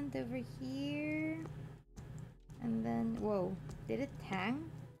 And over here. And then, whoa. Did it hang?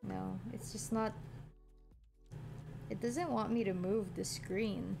 No, it's just not. It doesn't want me to move the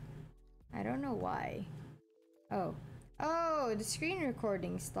screen. I don't know why. Oh. Oh, the screen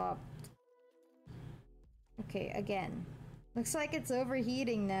recording stopped. Okay, again. Looks like it's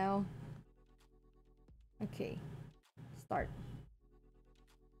overheating now. Okay. Start.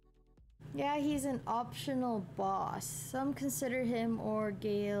 Yeah, he's an optional boss. Some consider him or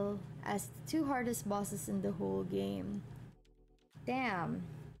Gale as the two hardest bosses in the whole game. Damn.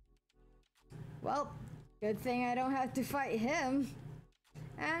 Well, good thing I don't have to fight him.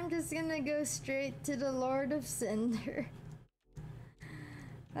 I'm just gonna go straight to the Lord of Cinder.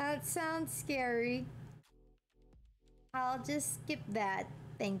 That sounds scary. I'll just skip that.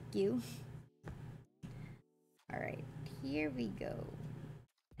 Thank you. Alright, here we go.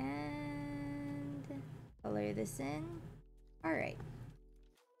 And color this in. Alright.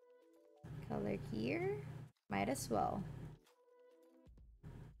 Color here. Might as well.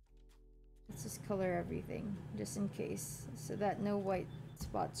 Let's just color everything, just in case, so that no white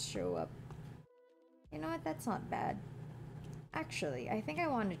spots show up. You know what? That's not bad. Actually, I think I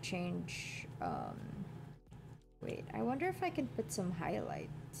want to change, wait, I wonder if I can put some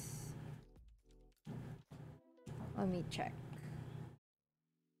highlights. Let me check.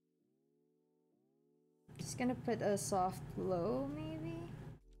 Just gonna put a soft glow, maybe?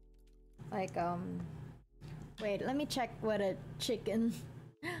 Like, wait, let me check what a chicken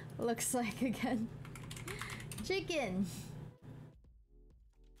looks like again. Chicken!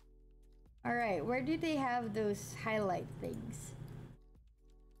 Alright, where do they have those highlight things?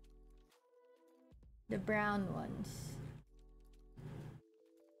 The brown ones.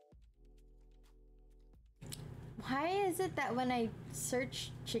 Why is it that when I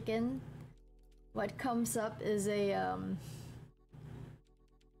search chicken, what comes up is a,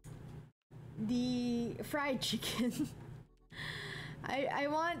 the fried chicken? I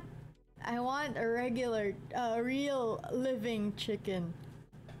want a regular, real living chicken.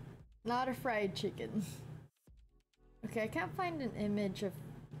 Not a fried chicken. Okay, I can't find an image of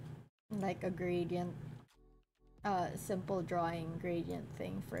like a gradient, simple drawing gradient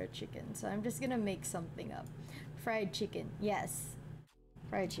thing for a chicken. So I'm just gonna make something up. Fried chicken, yes.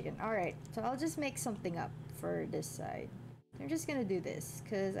 Fried chicken, alright. So I'll just make something up for this side. I'm just gonna do this,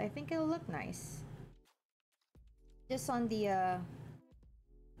 because I think it'll look nice. Just on the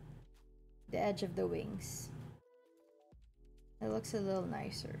edge of the wings. It looks a little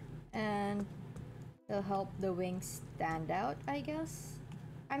nicer. And it'll help the wings stand out, I guess.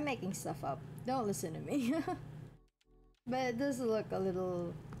 I'm making stuff up. Don't listen to me. But it does look a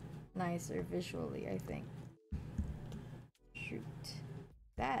little nicer visually, I think. Shoot.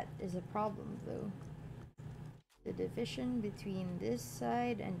 That is a problem, though. The division between this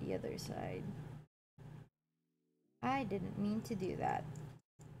side and the other side. I didn't mean to do that.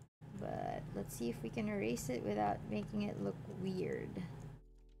 But let's see if we can erase it without making it look weird.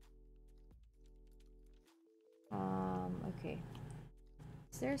 Okay.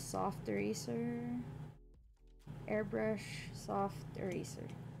 Is there a soft eraser? Airbrush soft eraser.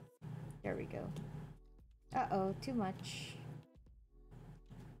 There we go. Uh-oh, too much.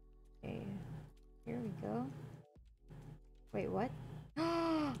 Okay, here we go. Wait, what?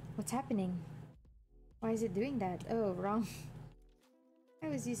 What's happening? Why is it doing that? Oh, wrong. I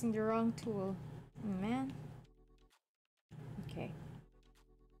was using the wrong tool. Oh, man. Okay.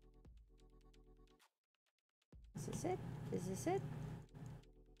 Is this it? Is this it?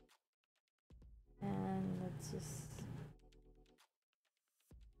 And let's just...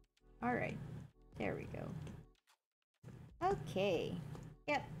 Alright. There we go. Okay.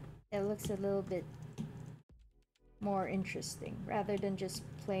 Yep. it looks a little bit more interesting rather than just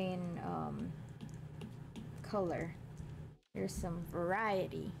plain color. There's some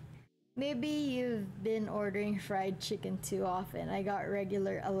variety. Maybe you've been ordering fried chicken too often. I got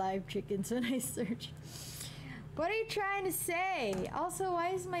regular alive chickens when I search. What are you trying to say? Also, why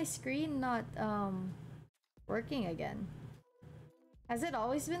is my screen not working again? Has it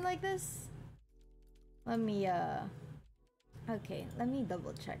always been like this? Let me okay, let me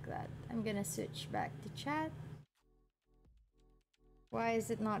double check that. I'm gonna switch back to chat. Why is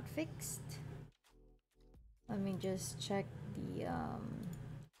it not fixed? Let me just check the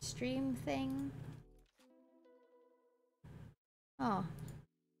stream thing. Oh.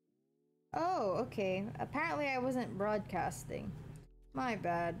 Oh, okay. Apparently I wasn't broadcasting. My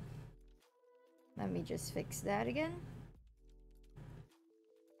bad. Let me just fix that again.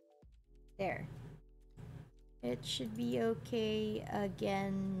 There. It should be okay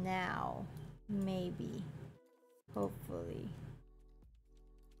again now. Maybe. Hopefully.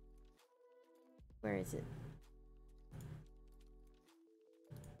 Where is it?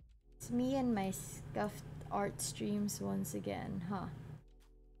 It's me and my scuffed art streams once again, huh?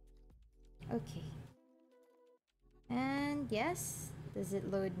 Okay. And yes, does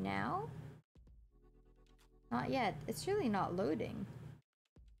it load now? Not yet. It's really not loading.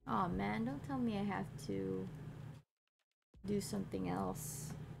 Aw, man, don't tell me I have to do something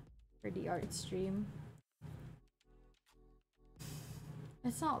else for the art stream.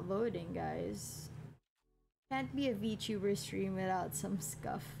 It's not loading, guys. Can't be a VTuber stream without some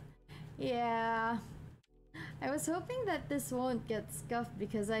scuff. Yeah. I was hoping that this won't get scuffed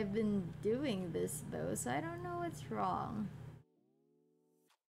because I've been doing this though, so I don't know what's wrong.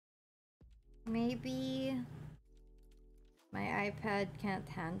 Maybe my iPad can't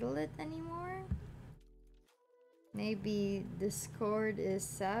handle it anymore? Maybe Discord is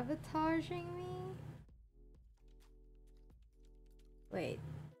sabotaging me? Wait.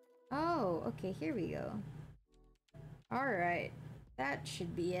 Oh, okay, here we go. Alright. That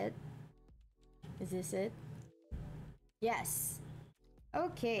should be it. Is this it? Yes.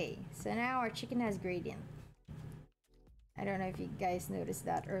 Okay, so now our chicken has gradient. I don't know if you guys noticed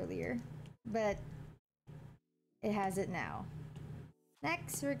that earlier, but it has it now.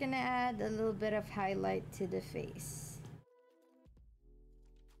 Next, we're gonna add a little bit of highlight to the face.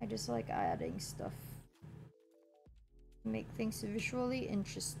 I just like adding stuff to make things visually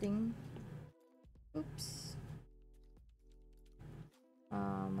interesting. Oops.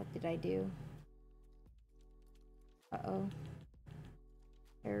 What did I do? Uh-oh.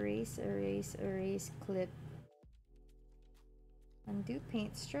 Erase, erase, erase, clip. Undo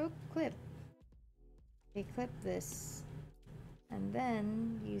paint stroke, clip. Okay, clip this. And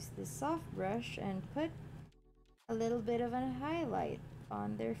then use the soft brush and put a little bit of a highlight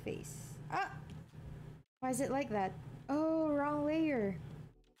on their face. Ah! Why is it like that? Oh, wrong layer.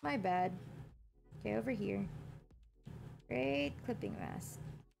 My bad. Okay, over here. Great clipping mask.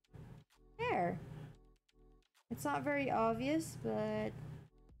 There. It's not very obvious, but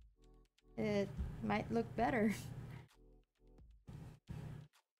it might look better.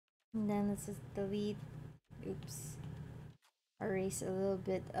 And then let's just delete. Oops. Erase a little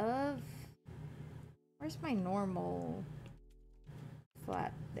bit of. Where's my normal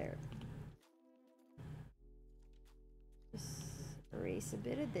flat? There. Just erase a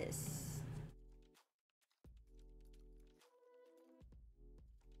bit of this.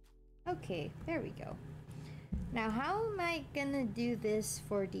 Okay, there we go. Now, how am I gonna do this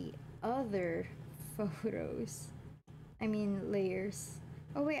for the other photos? I mean, layers.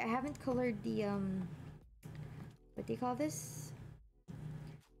 Oh wait, I haven't colored the what do you call this?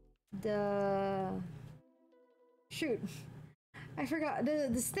 The shoot. I forgot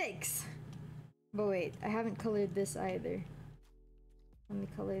the sticks. But wait, I haven't colored this either. Let me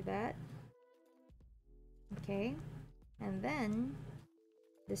color that. Okay. And then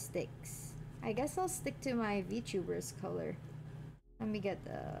the sticks. I guess I'll stick to my VTuber's color. Let me get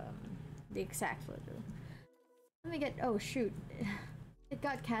the exact photo. Let me get, oh shoot. It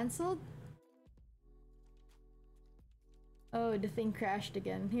got cancelled? Oh, the thing crashed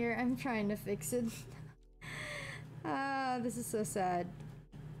again. Here, I'm trying to fix it. This is so sad.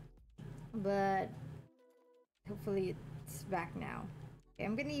 But hopefully it's back now. Okay,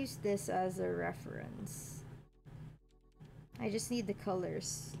 I'm gonna use this as a reference. I just need the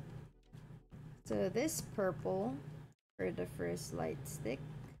colors. So this purple for the first light stick.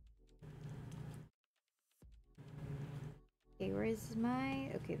 Okay, where is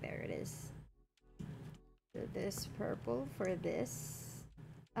my... Okay, there it is. So this purple for this.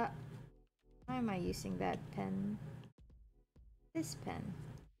 Why am I using that pen? This pen.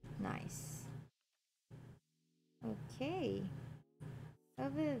 Nice. Okay.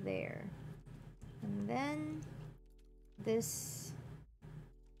 Over there. And then this...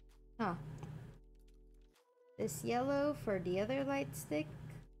 Huh. This yellow for the other light stick.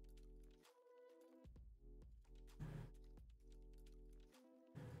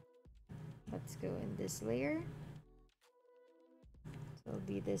 Let's go in this layer. So it'll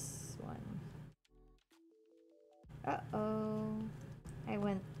be this one. Uh-oh. I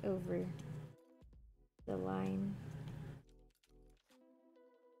went over the line.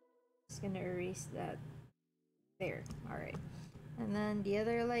 Just gonna erase that. There. Alright. And then the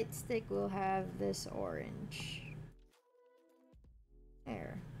other light stick will have this orange.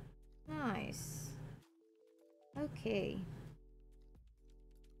 There. Nice. Okay.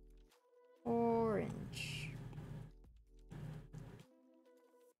 Orange.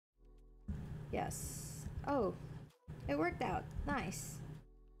 Yes. Oh, it worked out. Nice.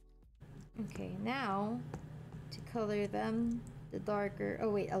 Okay, now to color them the darker... Oh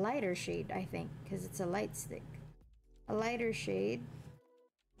wait, a lighter shade, I think, because it's a light stick. A lighter shade.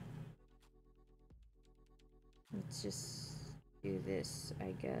 Let's just do this,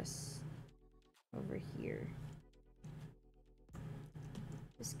 I guess, over here.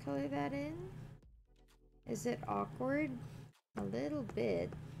 Just color that in. Is it awkward? A little bit.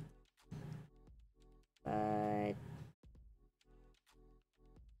 But...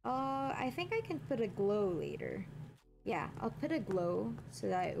 I think I can put a glow later. Yeah, I'll put a glow so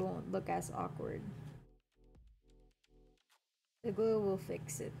that it won't look as awkward. The glow will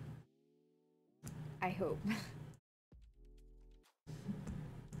fix it. I hope.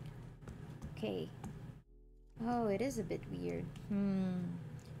 Okay. Oh, it is a bit weird.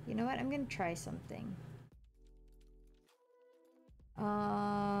 You know what? I'm gonna try something.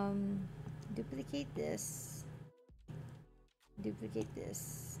 Duplicate this. Duplicate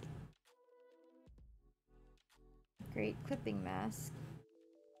this. Great clipping mask.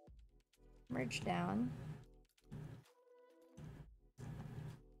 Merge down.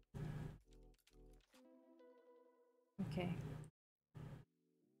 Okay.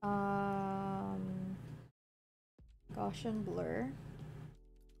 Gaussian blur.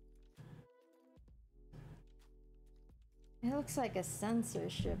 It looks like a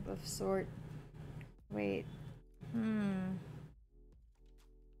censorship of sort. Wait.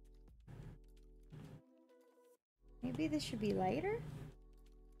 Maybe this should be lighter?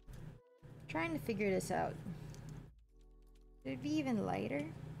 I'm trying to figure this out. Should it be even lighter?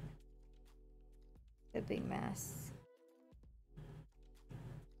 Clipping mask.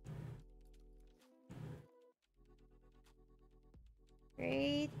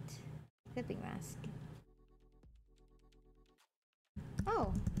 Great. Clipping mask.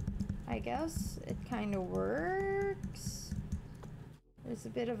 Oh, I guess it kind of works. There's a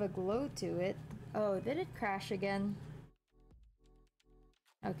bit of a glow to it. Oh, did it crash again?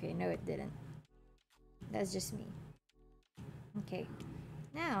 Okay, no it didn't. That's just me. Okay,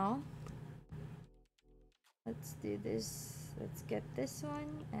 now let's do this. Let's get this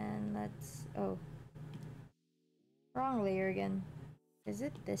one and let's... Oh, wrong layer again. Is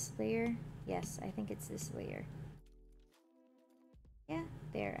it this layer? Yes, I think it's this layer. Yeah,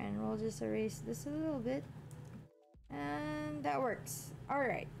 there, and we'll just erase this a little bit. And that works.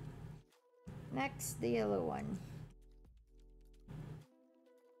 Alright. Next, the yellow one.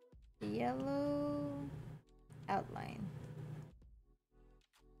 The yellow outline.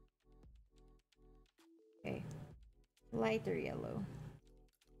 Okay. Lighter yellow.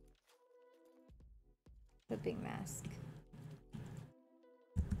 Clipping mask.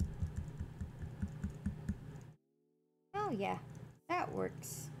 Oh yeah, that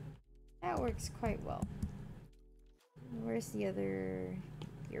works. That works quite well. Where's the other...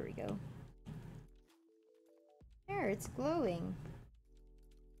 Here we go. There, it's glowing.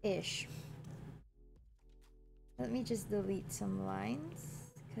 Ish. Let me just delete some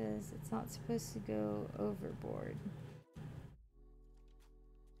lines, because it's not supposed to go overboard.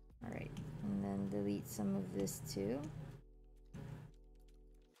 Alright, and then delete some of this too.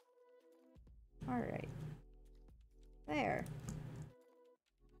 Alright. There.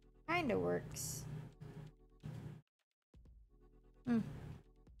 Kinda works.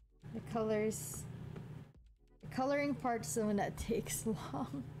 The colors... The coloring part's the one that takes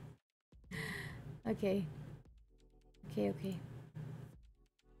long. Okay. Okay.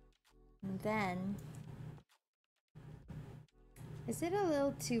 And then... Is it a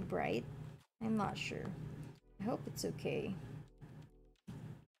little too bright? I'm not sure. I hope it's okay.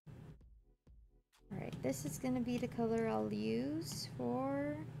 Alright, this is gonna be the color I'll use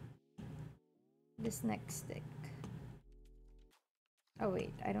for this next stick. Oh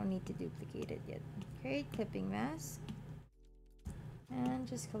wait, I don't need to duplicate it yet. Create clipping mask. And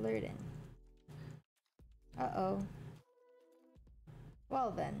just color it in. Uh-oh.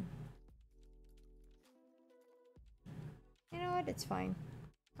 Well then. You know what? It's fine.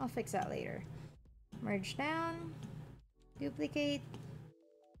 I'll fix that later. Merge down. Duplicate.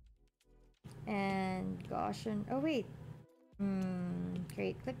 And Gaussian. Oh wait.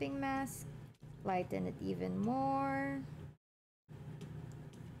 Create clipping mask. Lighten it even more.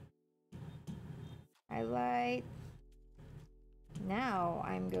 Highlight. Now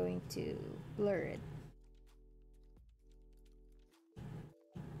I'm going to blur it.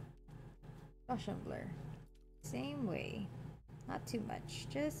 Gaussian blur. Same way. Not too much,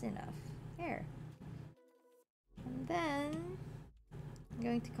 just enough. There. And then I'm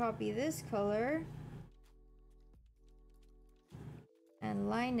going to copy this color and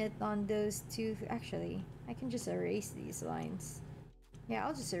line it on those two. Actually, I can just erase these lines. Yeah,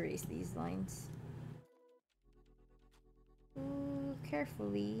 I'll just erase these lines. Ooh,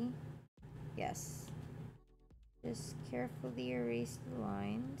 carefully. Yes. Just carefully erase the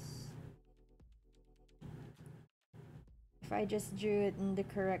lines. If I just drew it in the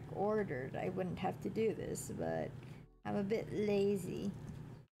correct order, I wouldn't have to do this, but I'm a bit lazy.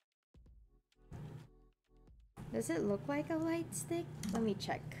 Does it look like a light stick? Let me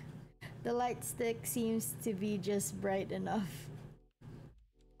check. The light stick seems to be just bright enough.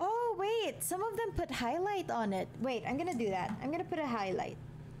 Oh, wait! Some of them put highlight on it. Wait, I'm gonna do that. I'm gonna put a highlight.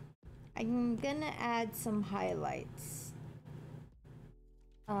 I'm gonna add some highlights.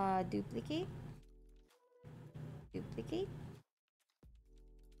 Duplicate. Duplicate.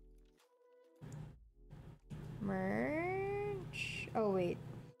 Merge. Oh, wait.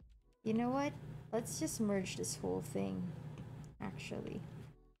 You know what? Let's just merge this whole thing, actually.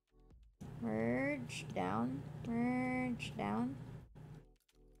 Merge down. Merge down.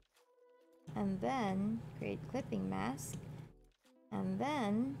 And then create clipping mask. And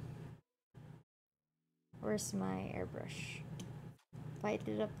then where's my airbrush? Light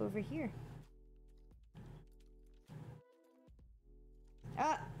it up over here.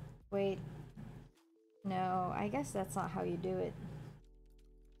 Ah! Wait. No, I guess that's not how you do it.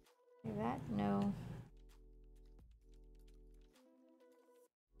 Like that? No.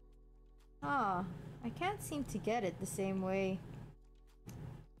 Ah, I can't seem to get it the same way.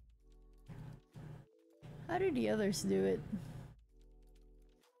 How do the others do it?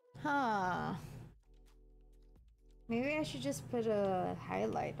 Huh. Maybe I should just put a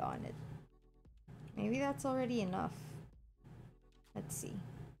highlight on it. Maybe that's already enough. Let's see.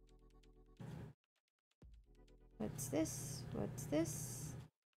 What's this? What's this?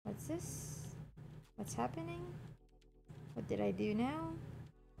 What's this? What's happening? What did I do now?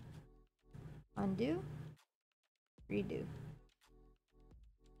 Undo? Redo.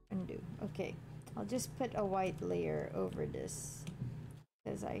 Undo. Okay. I'll just put a white layer over this.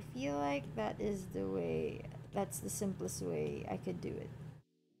 Because I feel like that is the way, that's the simplest way I could do it.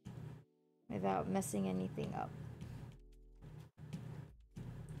 Without messing anything up.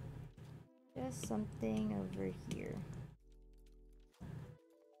 Just something over here.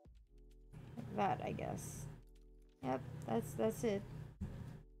 Like that, I guess. Yep, that's it.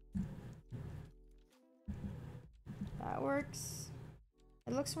 That works.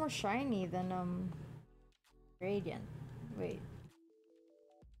 It looks more shiny than gradient. Wait.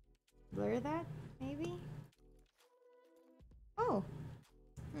 Blur that, maybe? Oh.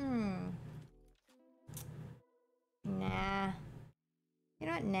 Nah. You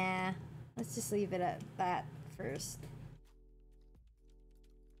know what? Nah. Let's just leave it at that first.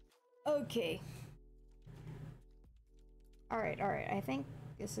 Okay. Alright. I think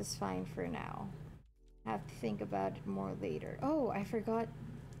this is fine for now. I have to think about it more later. Oh, I forgot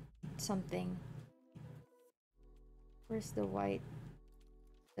something. Where's the white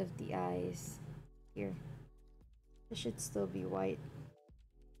of the eyes? Here. It should still be white.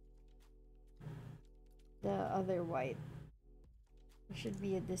 The other white. There should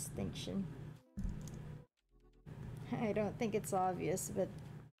be a distinction. I don't think it's obvious, but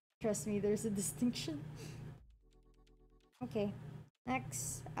trust me, there's a distinction. Okay,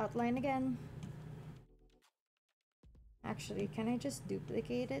 next, outline again. Actually, can I just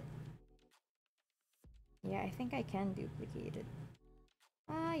duplicate it? Yeah, I think I can duplicate it.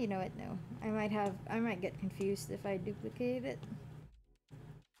 You know what? No. I might get confused if I duplicate it.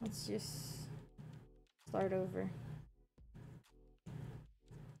 Let's just start over.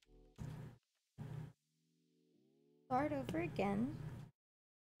 Start over again,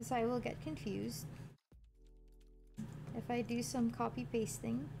 because I will get confused if I do some copy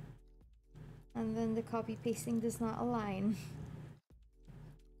pasting and then the copy pasting does not align.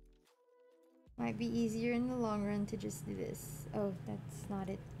 Might be easier in the long run to just do this. Oh, that's not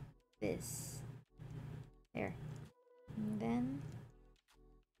it. This. There. And then...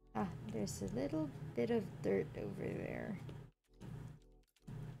 ah, there's a little bit of dirt over there.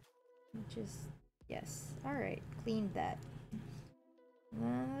 Just... yes. Alright, clean that. And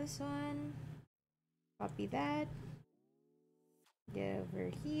then this one. Copy that. Get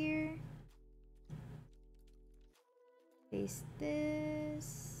over here. Paste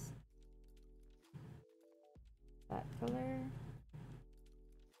this. That color.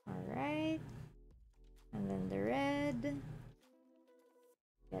 Alright. And then the red.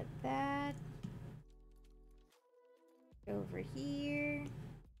 Get that. Over here.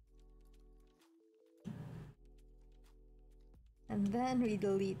 And then we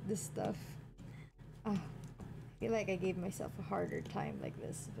delete the stuff. Oh, I feel like I gave myself a harder time like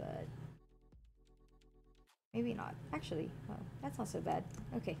this, but maybe not. Actually, oh, that's not so bad.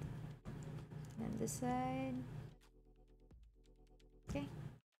 Okay. And this side. Okay.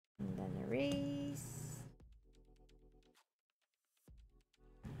 And then erase.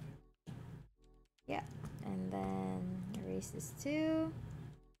 Yeah. And then erase this too.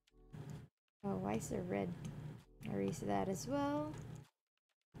 Oh, why is there red? Erase that as well.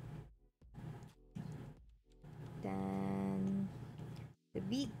 Then the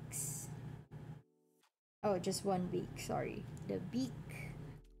beaks. Oh, just one beak, sorry. The beak.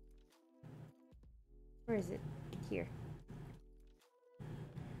 Where is it? Here.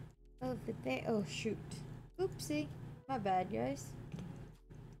 Oh, oh shoot. Oopsie. My bad, guys.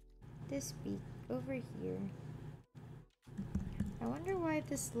 This beak over here. I wonder why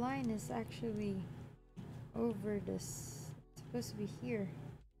this line is actually over this. It's supposed to be here.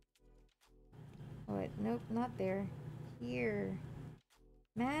 Oh, wait, nope, not there. Here.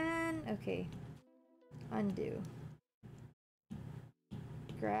 Man, okay. Undo.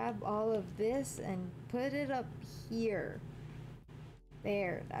 Grab all of this and put it up here.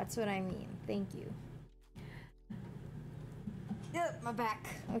 There, that's what I mean. Thank you. Yep, my back.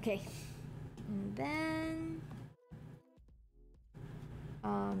 Okay. And then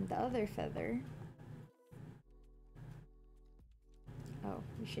the other feather. Oh,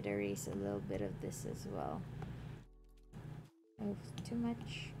 we should erase a little bit of this as well. Oh, too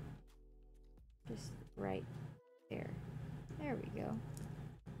much. Just right there. There we go.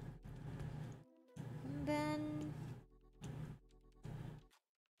 And then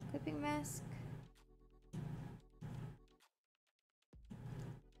clipping mask.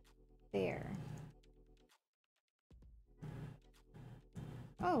 There.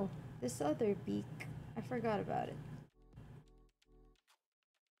 Oh, this other beak. I forgot about it.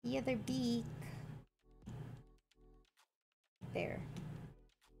 The other beak. There.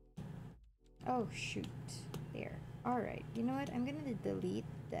 Oh, shoot. There. Alright, you know what? I'm gonna delete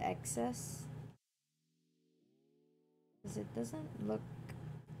the excess. Because it doesn't look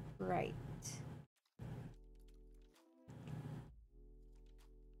right.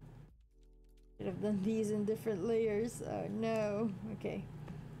 Should have done these in different layers. Oh no. Okay.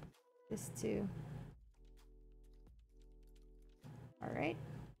 This too. Alright.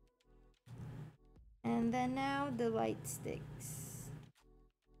 And then now the light sticks.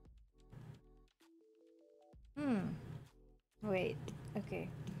 Wait. Okay.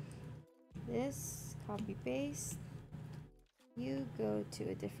 This, copy paste. You go to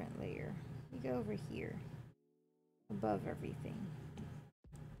a different layer. You go over here. Above everything.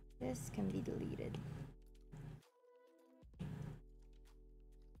 This can be deleted.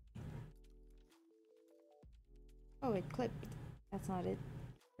 Oh, it clipped. That's not it.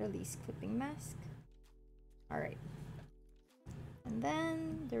 Release clipping mask. Alright. And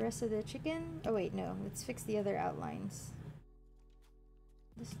then the rest of the chicken. Oh wait, no. Let's fix the other outlines.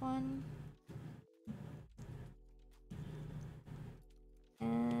 This one.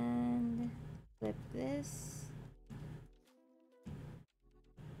 And flip this.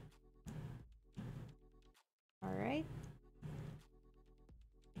 Alright.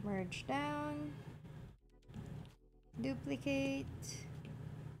 Merge down. Duplicate.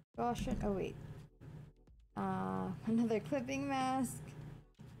 Gaussian. Oh wait. Another clipping mask.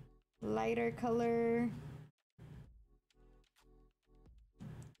 Lighter color.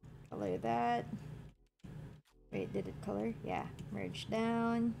 Color that. Wait, did it color? Yeah. Merge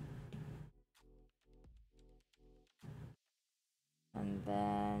down. And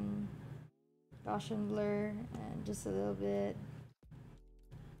then Gaussian blur and just a little bit.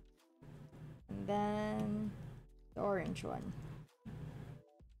 And then the orange one.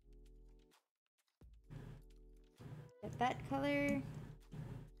 Get that color.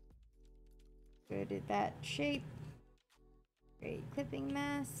 Go to that shape. Great clipping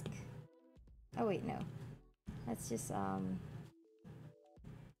mask. Oh wait, no. Let's just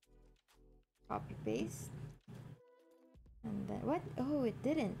copy paste. And then what? Oh, it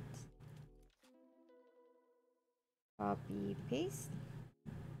didn't. Copy paste.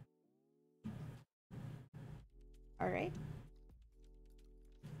 Alright.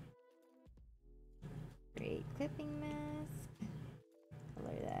 Create clipping mask.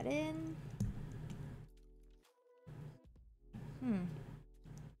 Color that in.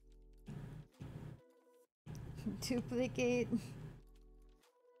 Duplicate.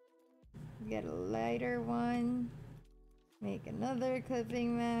 Get a lighter one. Make another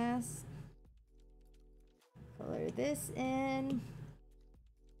clipping mask. Color this in.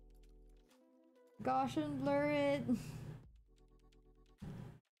 Gaussian blur it.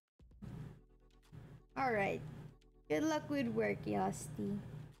 Alright. Good luck with work, Yasti.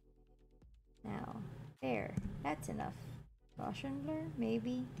 Now, there. That's enough. Gaussian blur?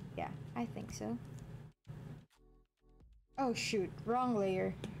 Maybe? Yeah, I think so. Oh shoot, wrong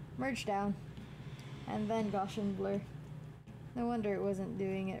layer. Merge down. And then Gaussian blur. No wonder it wasn't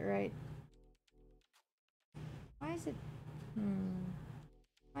doing it right. Why is it...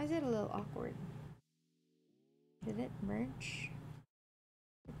 Why is it a little awkward? Did it merge?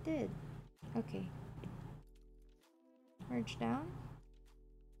 It did. Okay. Merge down?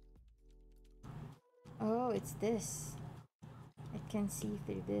 Oh, it's this. It can see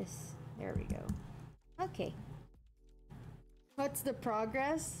through this. There we go. Okay. What's the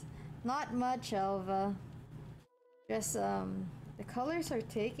progress? Not much, Elva. Just, the colors are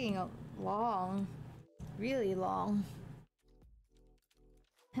taking long. Really long.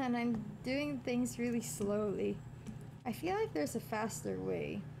 And I'm doing things really slowly. I feel like there's a faster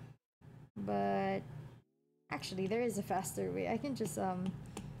way. But... Actually, there is a faster way. I can just,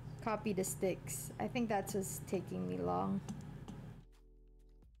 copy the sticks. I think that's what's taking me long.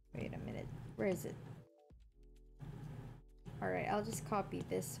 Wait a minute. Where is it? Alright, I'll just copy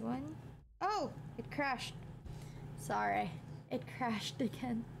this one. Oh! It crashed. Sorry. It crashed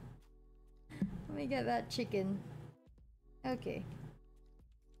again. Let me get that chicken. Okay.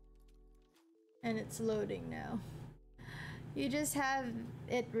 And it's loading now. You just have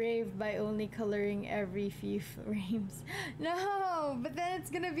it rave by only coloring every few frames. No! But then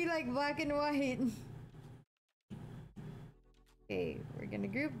it's gonna be like black and white. Okay, we're gonna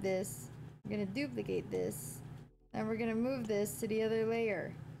group this. We're gonna duplicate this. And we're gonna move this to the other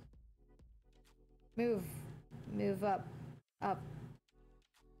layer. Move. Move up. Up.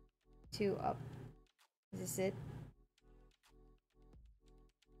 2 up. Is this it?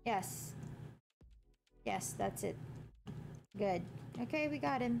 Yes. Yes, that's it. Good. Okay, we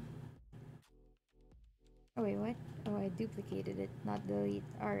got him. Oh wait, what? Oh, I duplicated it, not delete.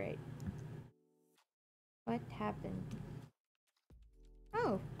 Alright. What happened?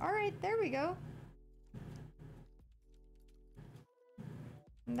 Oh, alright, there we go.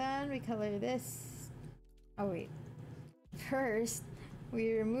 And then we color this. Oh wait. First,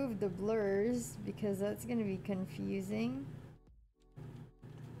 we remove the blurs because that's gonna be confusing.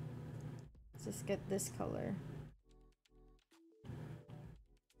 Let's just get this color.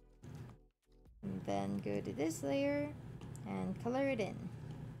 And then go to this layer and color it in.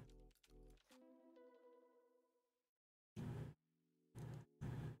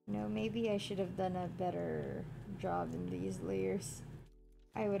 No, maybe I should have done a better job in these layers.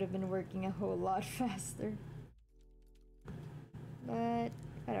 I would have been working a whole lot faster. But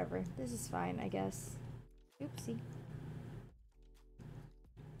whatever, this is fine, I guess. Oopsie.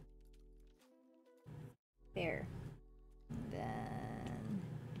 There. Then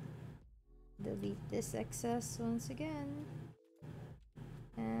delete this excess once again.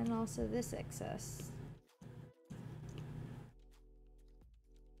 And also this excess.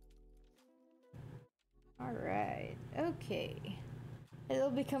 Alright, okay. It'll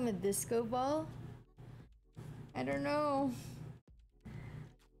become a disco ball. I don't know.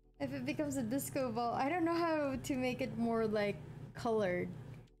 If it becomes a disco ball, I don't know how to make it more like colored.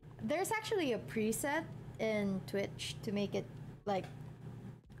 There's actually a preset in Twitch to make it like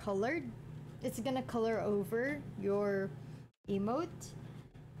colored. It's gonna color over your emote.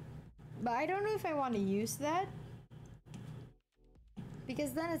 But I don't know if I want to use that.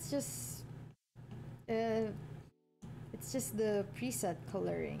 Because then it's just the preset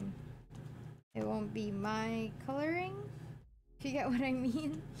coloring. It won't be my coloring, if you get what I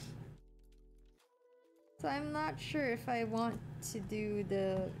mean. So I'm not sure if I want to do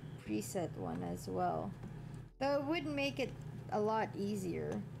the preset one as well. Though it would make it a lot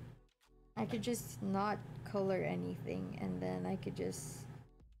easier. I could just not color anything and then I could just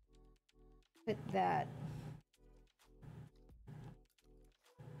put that.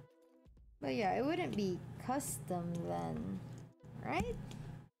 But yeah, it wouldn't be custom then, right?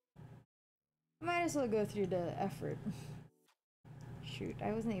 Might as well go through the effort. Shoot,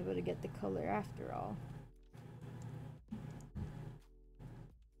 I wasn't able to get the color after all.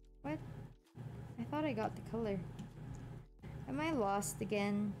 What? I thought I got the color. Am I lost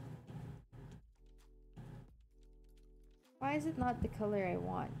again? Why is it not the color I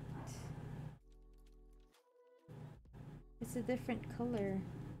want? It's a different color.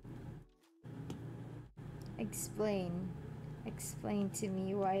 Explain. Explain to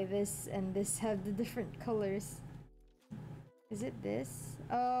me why this and this have the different colors. Is it this?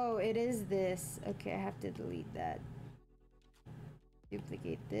 Oh, it is this. Okay, I have to delete that.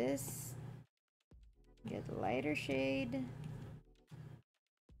 Duplicate this. Get a lighter shade.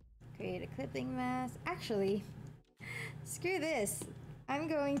 Create a clipping mask. Actually, screw this. I'm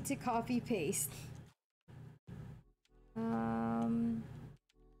going to copy paste.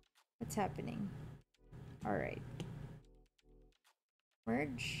 What's happening? Alright.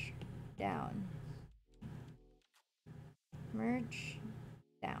 Merge down. Merge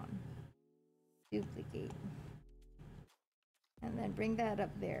down. Duplicate. And then bring that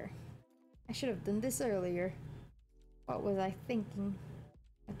up there. I should have done this earlier. What was I thinking?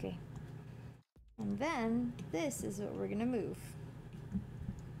 Okay. And then this is what we're gonna move.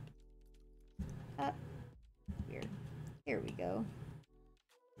 Up. Here. Here we go.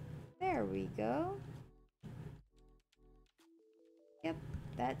 There we go. Yep,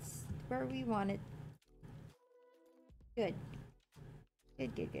 that's where we want it. Good.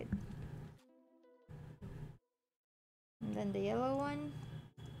 Good, good, good. And then the yellow one.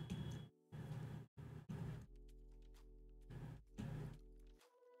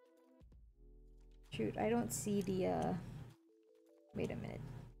 Shoot, I don't see the, wait a minute.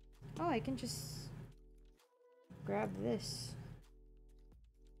 Oh, I can just grab this.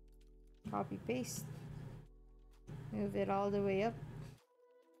 Copy paste. Move it all the way up.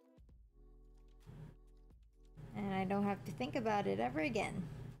 And I don't have to think about it ever again.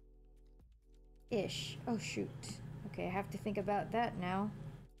 Ish. Oh shoot. Okay, I have to think about that now.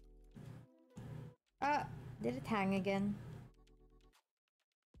 Ah, did it hang again?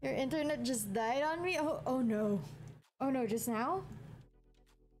 Your internet just died on me? Oh no. Oh no, just now?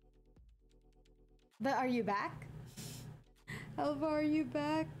 But are you back? Elva, are you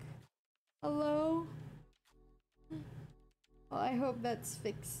back? Hello? Well, I hope that's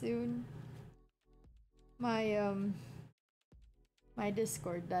fixed soon. My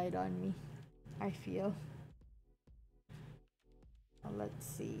Discord died on me, I feel. Well, let's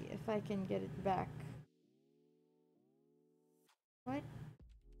see if I can get it back. What?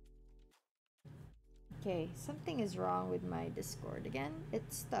 Okay, something is wrong with my Discord again.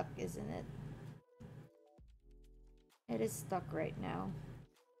 It's stuck, isn't it? It is stuck right now.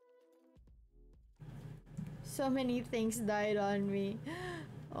 So many things died on me.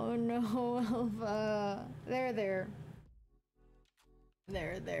 Oh no, Alpha. There.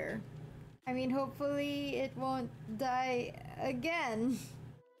 I mean, hopefully it won't die again.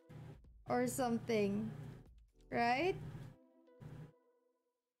 Or something. Right?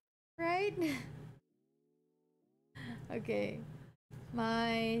 Right? Okay.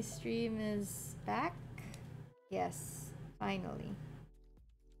 My stream is back. Yes, finally.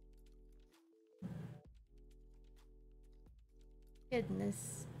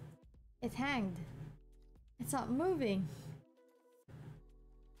 Goodness. It hanged. It's not moving.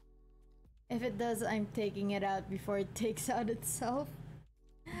 If it does, I'm taking it out before it takes out itself.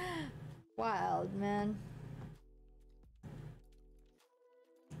 Wild, man.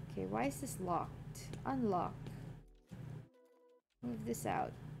 Okay, why is this locked? Unlock. Move this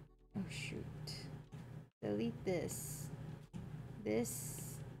out. Oh shoot. Delete this.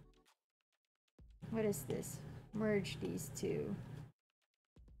 This. What is this? Merge these two.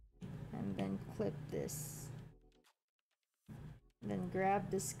 And then clip this. Then grab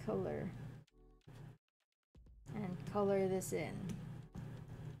this color. And color this in.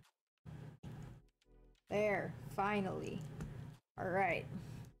 There, finally. Alright.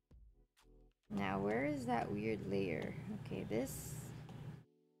 Now, where is that weird layer? Okay, this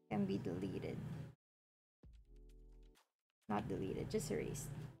can be deleted. Not deleted, just erased.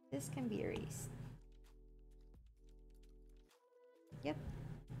 This can be erased. Yep.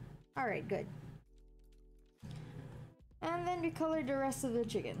 Alright, good. And then we color the rest of the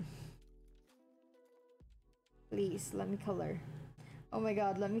chicken. Please, let me color. Oh my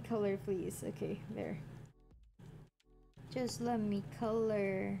god, let me color, please. Okay, there. Just let me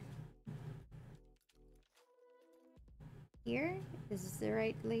color. Here? Is this the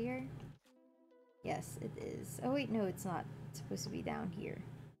right layer? Yes, it is. Oh wait, no, it's not. It's supposed to be down here.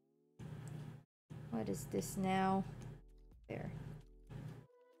 What is this now? There.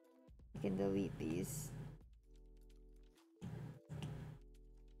 I can delete these.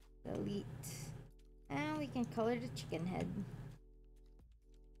 Delete. And we can color the chicken head.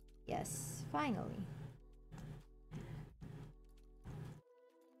 Yes, finally.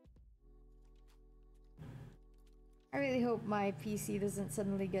 I really hope my PC doesn't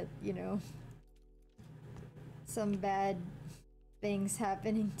suddenly get, you know, some bad things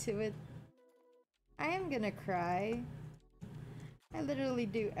happening to it. I am gonna cry. I literally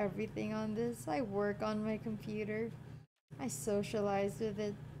do everything on this. I work on my computer. I socialize with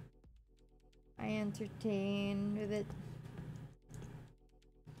it. I entertain with it.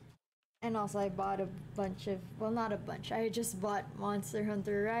 And also I bought a bunch of, well, not a bunch. I just bought Monster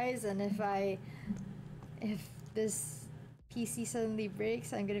Hunter Rise, and if this PC suddenly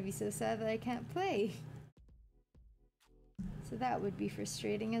breaks, I'm gonna be so sad that I can't play. So that would be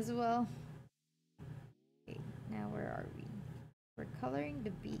frustrating as well. Okay, now where are we? We're coloring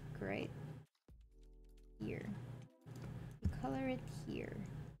the beak, right? Here. We color it here.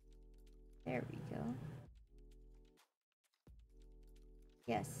 There we go.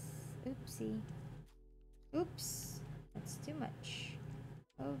 Yes. Oopsie. Oops. That's too much.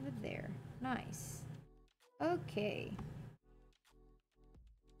 Over there. Nice. Okay.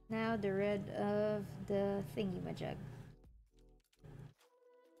 Now the red of the thingy-majig.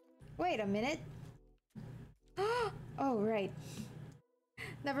 Wait a minute. Oh, right.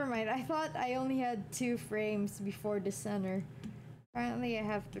 Never mind. I thought I only had 2 frames before the center. Apparently I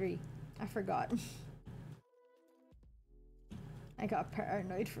have 3. I forgot. I got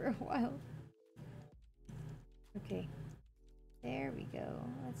paranoid for a while. Okay. There we go.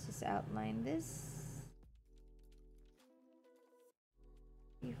 Let's just outline this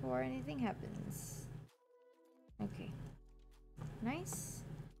before anything happens. Okay. Nice.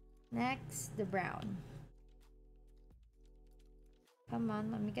 Next, the brown. Come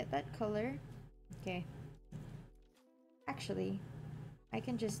on, let me get that color. Okay. Actually, I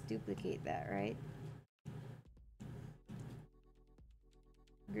can just duplicate that, right?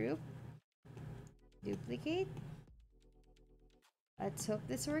 Group. Duplicate. Let's hope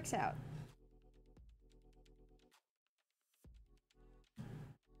this works out.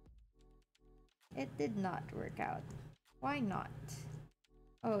 It did not work out. Why not?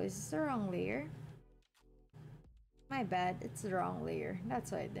 Oh, is this the wrong layer? My bad, it's the wrong layer.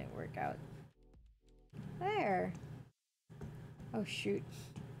 That's why it didn't work out. There. Oh shoot.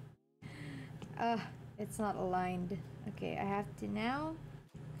 It's not aligned. Okay, I have to now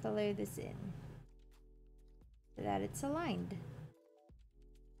color this in so that it's aligned.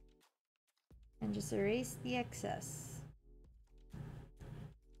 And just erase the excess.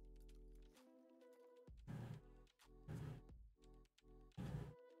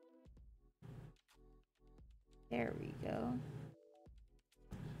 There we go.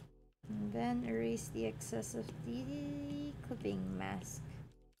 And then erase the excess of the clipping mask.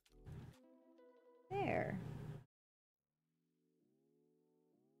 There.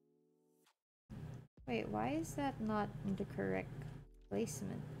 Wait, why is that not in the correct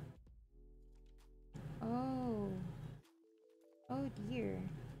placement? Oh. Oh dear.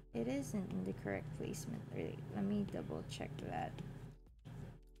 It isn't in the correct placement. Really, let me double check that.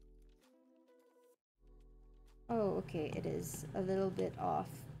 Oh, okay, it is a little bit off.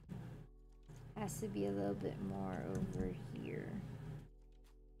 Has to be a little bit more over here.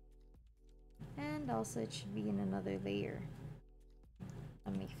 And also it should be in another layer.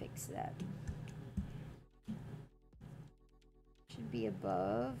 Let me fix that. Should be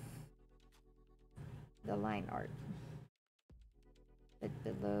above the line art. But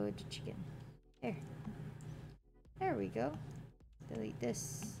below the chicken. There. There we go. Delete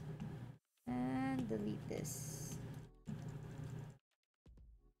this. And delete this.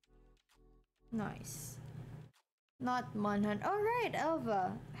 Nice. Not Monhan. Oh right,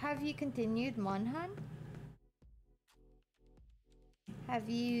 Elva. Have you continued Monhan? Have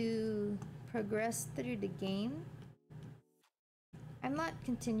you progressed through the game? I'm not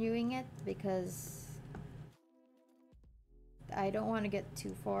continuing it because I don't want to get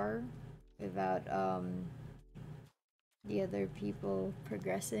too far without the other people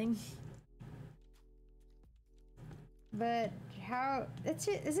progressing. But how is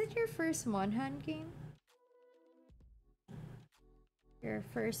it your first Monhan game? Your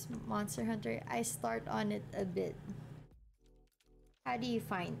first Monster Hunter? I start on it a bit. How do you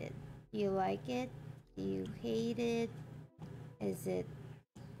find it? Do you like it? Do you hate it? Is it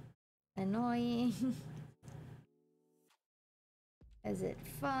annoying? Is it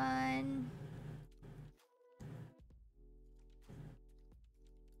fun?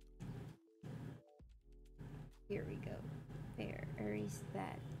 Here we go. There, erase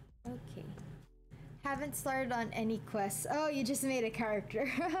that. Okay. Haven't started on any quests. Oh, you just made a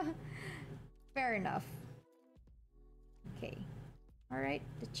character. Fair enough. Okay. Alright,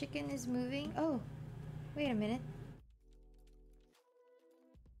 the chicken is moving. Oh, wait a minute.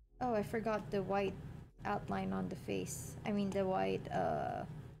 Oh, I forgot the white outline on the face. I mean the white, what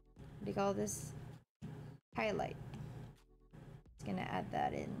do you call this? Highlight. Just gonna add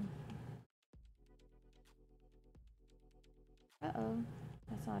that in. Uh-oh,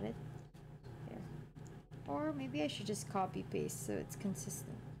 that's not it. There. Or maybe I should just copy paste so it's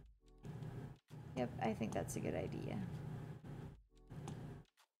consistent. Yep, I think that's a good idea.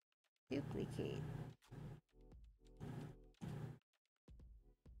 Duplicate.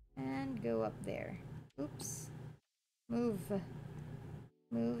 And go up there. Oops. Move.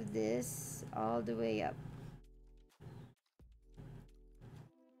 Move this all the way up.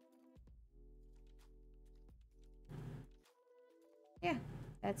 Yeah,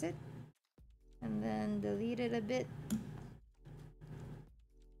 that's it. And then delete it a bit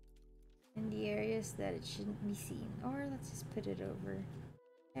in the areas that it shouldn't be seen. Or let's just put it over.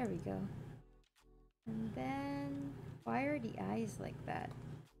 There we go. And then, why are the eyes like that?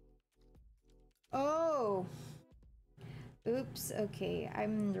 Oh! Oops, okay,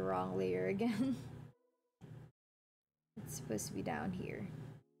 I'm in the wrong layer again. It's supposed to be down here.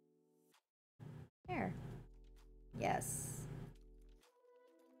 There. Yes.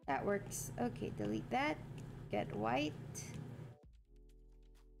 That works. Okay, delete that. Get white.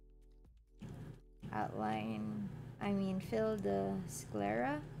 Outline. I mean, fill the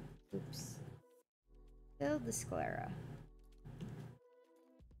sclera. Oops. Fill the sclera.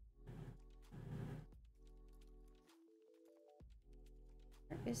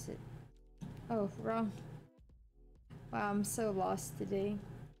 Where is it? Oh, wrong. Wow, I'm so lost today.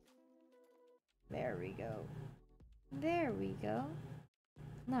 There we go. There we go.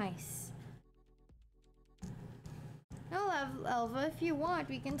 Nice. Well, Elva, if you want,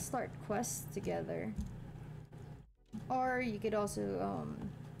 we can start quests together. Or you could also,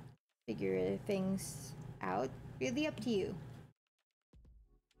 figure things out. Really up to you.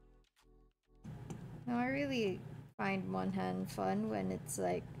 No, I really find one hand fun when it's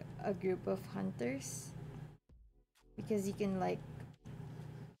like a group of hunters. Because you can like...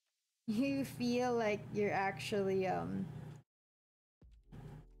 You feel like you're actually,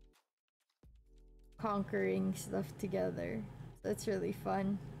 conquering stuff together. So it's really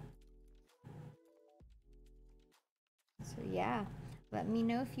fun. So yeah, let me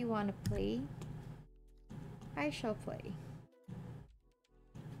know if you want to play. I shall play.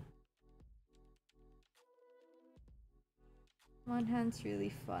 One hand's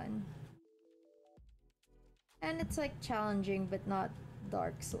really fun. And it's like challenging, but not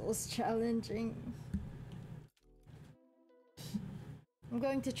Dark Souls challenging. I'm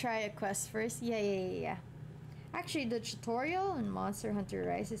going to try a quest first. Yeah. Actually, the tutorial in Monster Hunter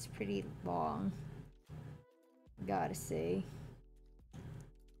Rise is pretty long. Gotta say.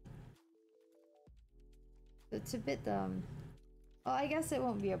 It's a bit, well, I guess it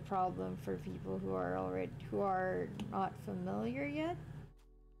won't be a problem for people who are not familiar yet.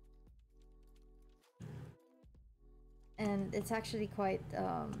 And it's actually quite,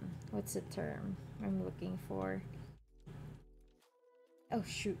 what's the term I'm looking for? Oh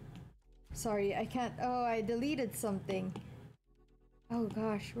shoot. Sorry, I can't. Oh, I deleted something. Oh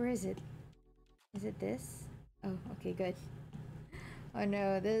gosh, where is it? Is it this? Oh, okay, good. Oh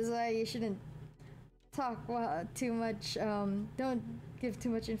no, this is why you shouldn't talk too much. Don't give too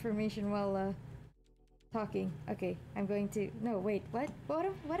much information while talking. Okay, I'm going to. No, wait. What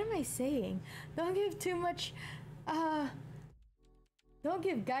am I saying? Don't give too much. Don't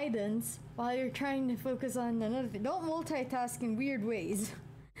give guidance while you're trying to focus on another thing. Don't multitask in weird ways.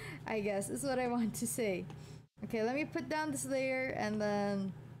 I guess is what I want to say. Okay, let me put down this layer and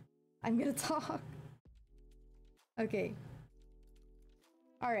then I'm gonna talk. Okay.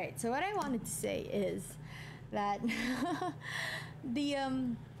 Alright, so what I wanted to say is that the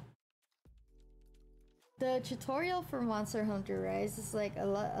tutorial for Monster Hunter Rise is like a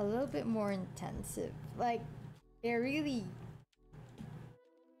little bit more intensive. Like,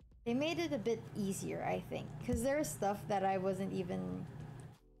 they made it a bit easier, I think, because there's stuff that I wasn't even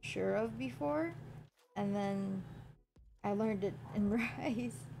sure of before, and then I learned it in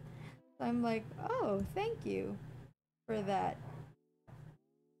Rise. So I'm like, oh, thank you for that.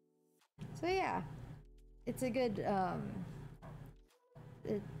 So yeah, it's a good,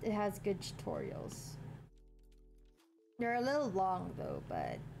 it has good tutorials. They're a little long though,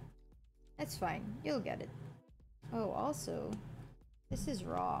 but it's fine. You'll get it. Oh, also, this is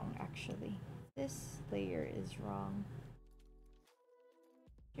wrong, actually. This layer is wrong.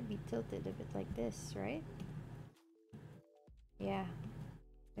 Should be tilted a bit like this, right? Yeah.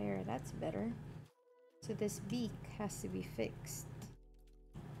 There, that's better. So this beak has to be fixed.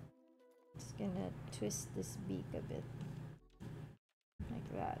 Just gonna twist this beak a bit.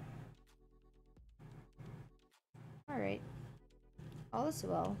 Like that. Alright. All is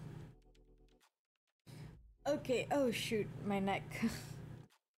well. Okay, oh shoot, my neck.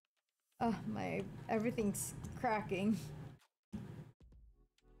 Oh, everything's cracking.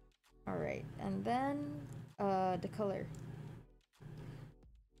 Alright, and then the color.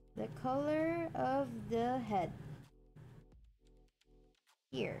 The color of the head.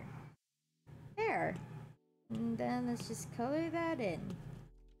 Here. There. And then let's just color that in.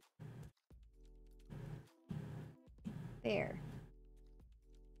 There.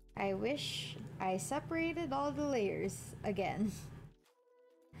 I wish I separated all the layers again.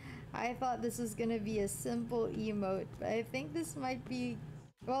 I thought this was gonna be a simple emote, but I think this might be...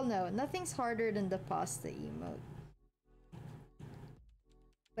 Well, no, nothing's harder than the pasta emote.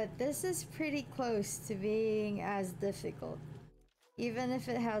 But this is pretty close to being as difficult, even if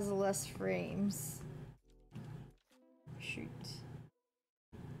it has less frames. Shoot.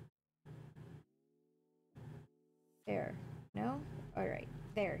 There. No? Alright.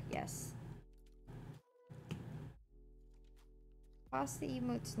 There, yes. Pasta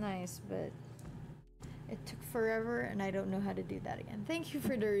emote's nice, but it took forever and I don't know how to do that again. Thank you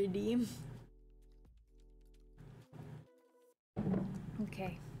for the redeem.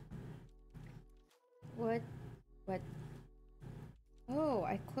 Okay. What? Oh,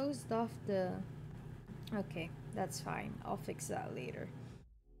 I closed off the... Okay, that's fine. I'll fix that later.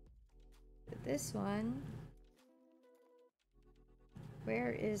 But this one...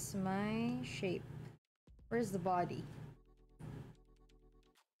 Where is my shape? Where's the body?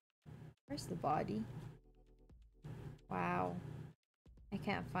 Where's the body? Wow. I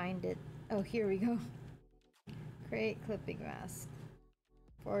can't find it. Oh, here we go. Create clipping mask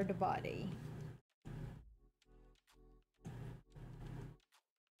for the body.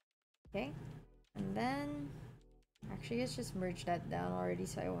 Okay. And then... Actually, let's just merge that down already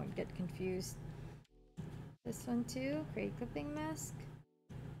so I won't get confused. This one too. Create clipping mask.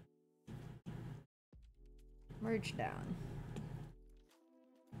 Merge down.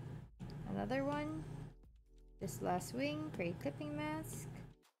 Another one. This last wing. Create clipping mask.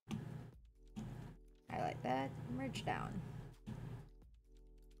 Highlight that. Merge down.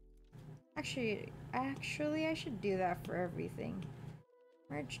 Actually, I should do that for everything.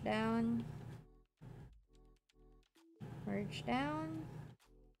 Merge down. Merge down.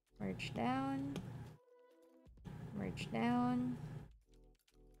 Merge down. Merge down.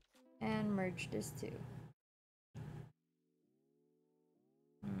 And merge this too.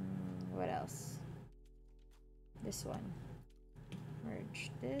 What else? This one. Merge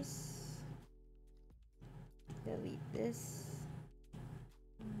this. Delete this.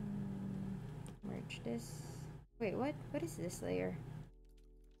 Merge this. Wait, what? What is this layer?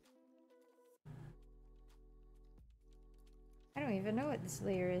 I don't even know what this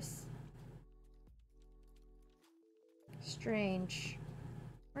layer is. Strange.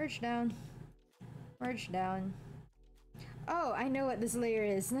 Merge down. Merge down. Oh, I know what this layer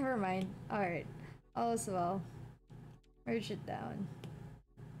is. Never mind. Alright. All is well. Merge it down.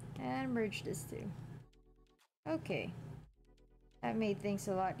 And merge this too. Okay. That made things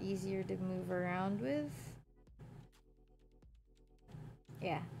a lot easier to move around with.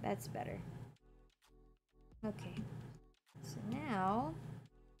 Yeah, that's better. Okay. So now,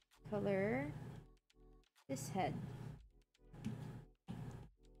 color this head.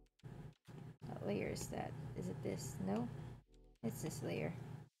 What layer is that? Is it this? No? It's this layer.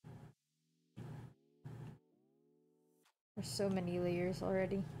 There's so many layers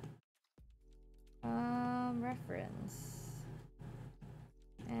already. Reference.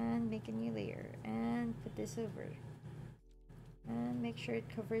 And make a new layer. And put this over. And make sure it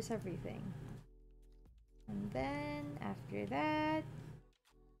covers everything. And then after that,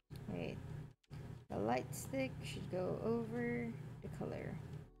 wait, the light stick should go over the color.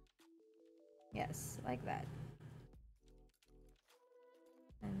 Yes, like that.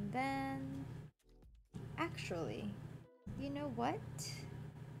 And then, actually, you know what?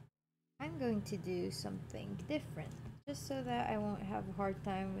 I'm going to do something different, just so that I won't have a hard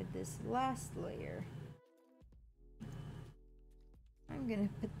time with this last layer. I'm gonna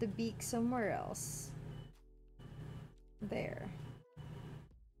put the beak somewhere else. There.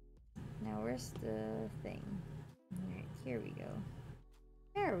 Now where's the thing? Alright, here we go.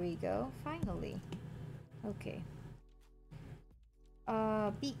 There we go, finally. Okay.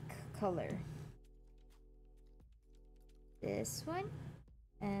 Beak color. this one,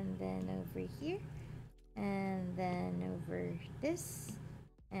 and then over here, and then over this,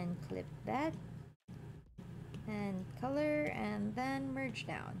 and clip that, and color, and then merge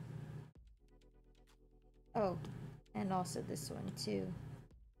down. Oh, and also this one too.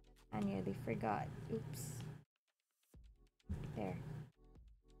 I nearly forgot. Oops. There.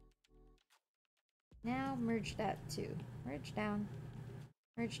 Now merge that too. Merge down.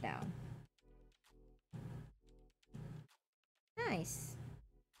 Merge down. Nice.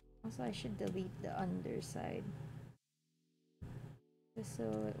 Also, I should delete the underside, just so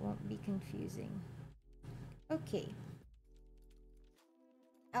it won't be confusing. Okay.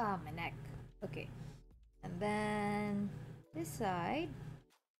 Ah, my neck. Okay. And then this side.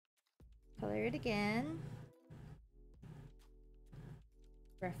 Color it again.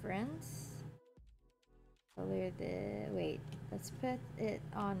 Reference. Color the... Wait. Let's put it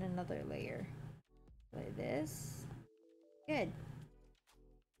on another layer. Like this. Good.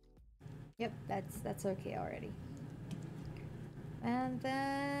 Yep, that's okay already. And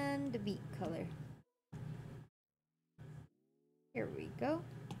then the beak color. Here we go.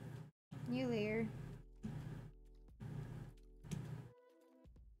 New layer.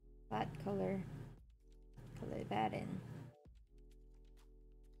 Flat color. Color that in.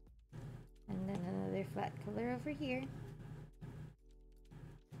 And then another flat color over here.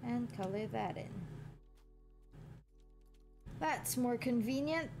 And color that in. That's more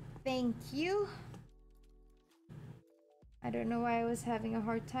convenient. Thank you. I don't know why I was having a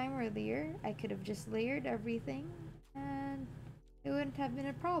hard time earlier. I could have just layered everything and it wouldn't have been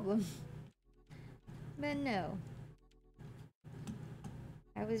a problem. But no.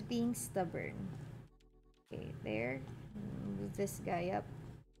 I was being stubborn. Okay, there. Move this guy up.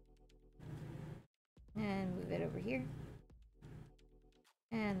 And move it over here.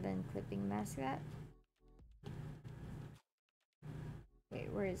 And then clipping mask that. Wait,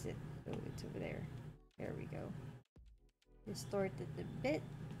 where is it? Oh, it's over there. There we go. Distort it a bit.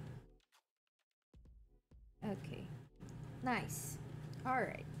 Okay. Nice.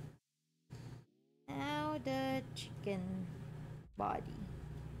 Alright. Now the chicken body.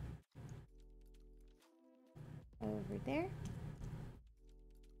 Over there.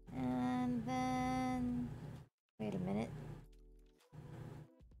 And then... Wait a minute.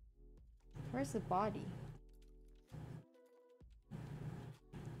 Where's the body?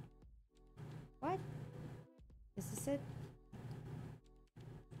 What? Is this it?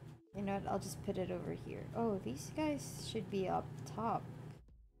 You know what? I'll just put it over here. Oh, these guys should be up top.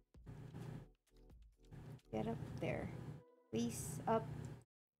 Get up there. Please, up.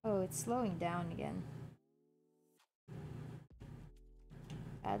 Oh, it's slowing down again.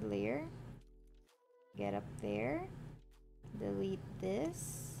 Add layer. Get up there. Delete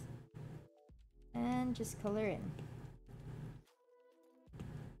this. And just color in.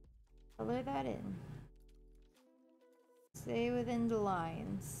 Color that in. Stay within the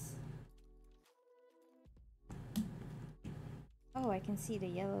lines. Oh, I can see the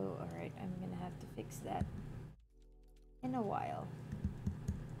yellow. Alright, I'm gonna have to fix that in a while.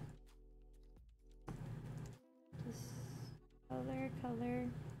 Just color.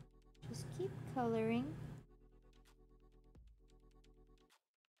 Just keep coloring.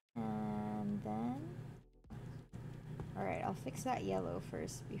 And then... Alright, I'll fix that yellow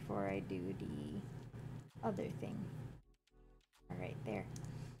first before I do the other thing. Alright, there.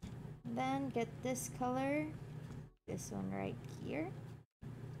 Then get this color. This one right here.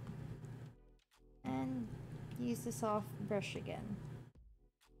 And use the soft brush again.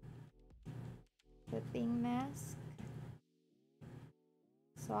 Clipping mask.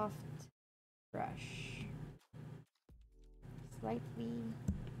 Soft brush. Slightly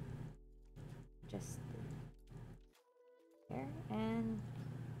just there and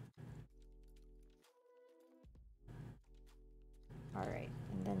alright,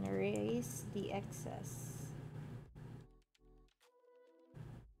 and then erase the excess.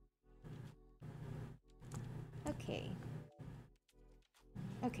 Okay.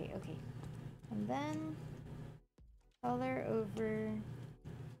 And then color over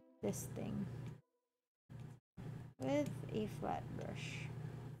this thing with a flat brush.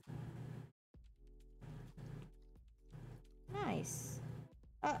 Nice.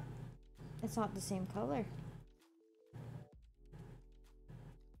 It's not the same color.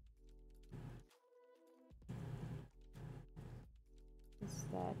 Is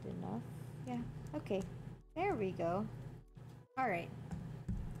that enough? Yeah, okay. There we go. Alright.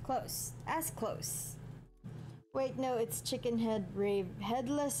 Close. As close. Wait, no, it's chicken head rave.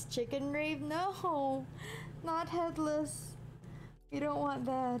 Headless chicken rave? No! Not headless. We don't want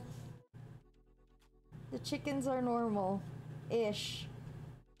that. The chickens are normal. Ish.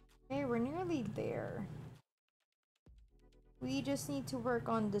 Okay, we're nearly there. We just need to work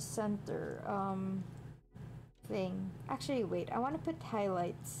on the center thing. Actually, wait, I want to put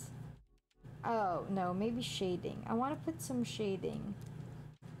highlights. Oh, no, maybe shading. I want to put some shading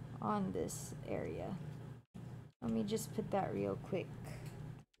on this area. Let me just put that real quick.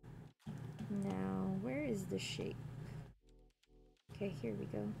 Now, where is the shape? Okay, here we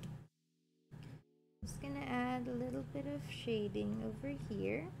go. Just gonna add a little bit of shading over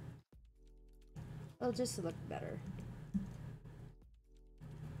here. It'll just look better.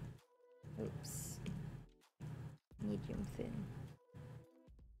 Oops. Medium thin.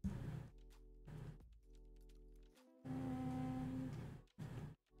 And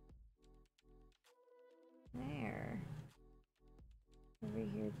there. Over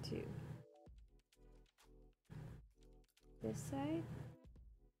here too. This side.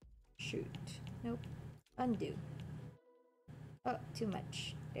 Shoot. Nope. Undo. Oh, too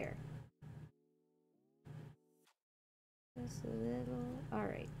much. There. Just a little.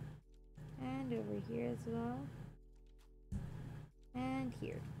 Alright. And over here as well. And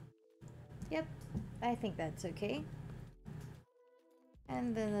here. Yep. I think that's okay.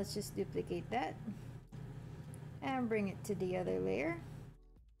 And then let's just duplicate that. And bring it to the other layer.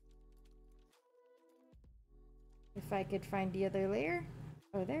 If I could find the other layer.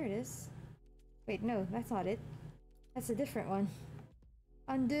 Oh, there it is. Wait, no, that's not it. That's a different one.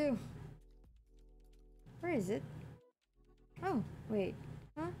 Undo. Where is it? Oh, wait.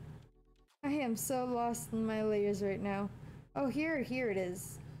 Huh? I am so lost in my layers right now. Oh, here it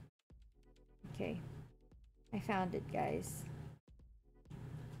is. Okay. I found it, guys.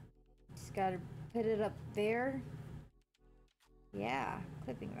 Just gotta put it up there. Yeah,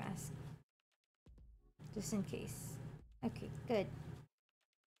 clipping mask. Just in case. Okay, good.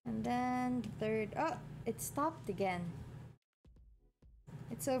 And then the third. Oh, it stopped again.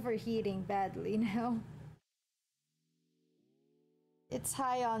 It's overheating badly now. It's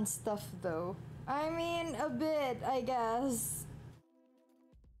high on stuff though. I mean, a bit, I guess.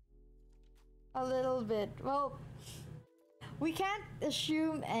 A little bit. Well, we can't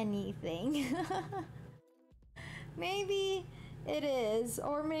assume anything. Maybe it is,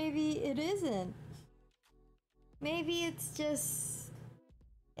 or maybe it isn't. Maybe it's just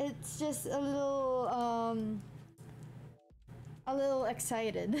a little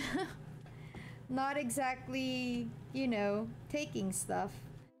excited. Not exactly, you know, taking stuff.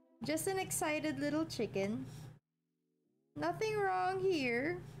 Just an excited little chicken. Nothing wrong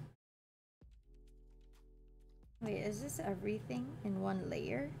here. Wait, is this everything in one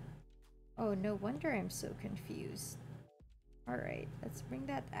layer? Oh, no wonder I'm so confused. Alright, let's bring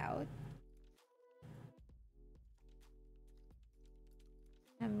that out.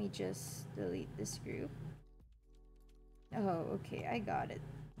 Let me just delete this group. Oh, okay, I got it.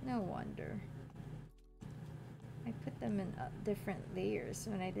 No wonder. I put them in different layers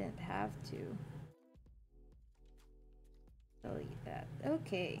when I didn't have to. Delete that.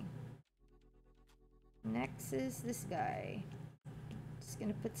 Okay. Next is this guy. Just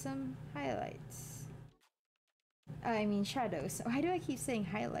gonna put some highlights. I mean shadows. Why do I keep saying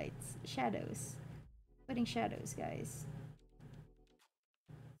highlights? Shadows. Putting shadows, guys.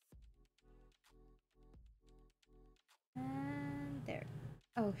 And there.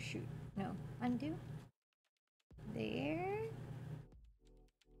 Oh shoot. No. Undo. There.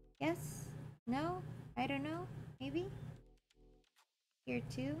 Yes? No? I don't know. Maybe? Here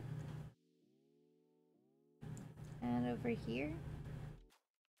too. And over here.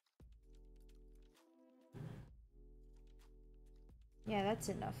 Yeah, that's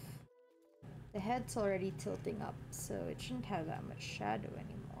enough. The head's already tilting up, so it shouldn't have that much shadow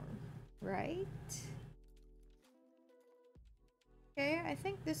anymore, right? Okay, I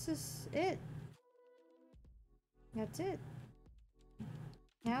think this is it. That's it.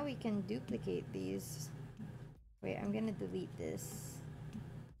 Now we can duplicate these. Wait, I'm gonna delete this.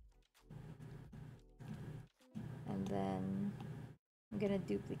 And then I'm gonna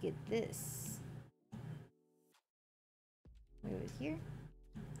duplicate this. Move it here.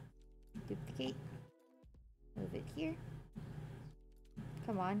 Duplicate. Move it here.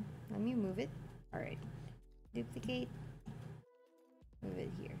 Come on, let me move it. Alright. Duplicate. Move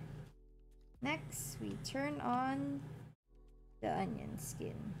it here. Next, we turn on the onion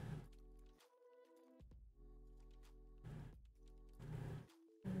skin.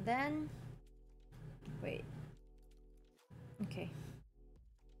 And then, wait. Okay.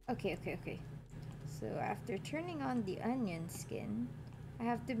 Okay. So after turning on the onion skin, I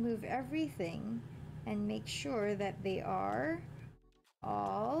have to move everything and make sure that they are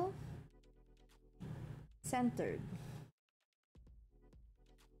all centered.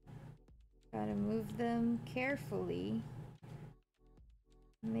 Gotta move them carefully.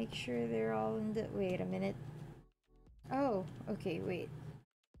 Make sure they're all in the... Wait a minute. Oh, okay, wait.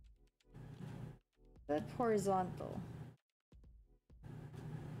 Flip horizontal.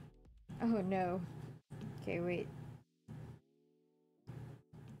 Oh no. Okay, wait.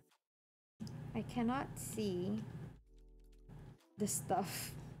 I cannot see the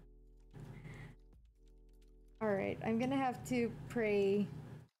stuff. Alright, I'm gonna have to pray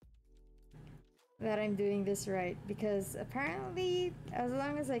that I'm doing this right, because apparently, as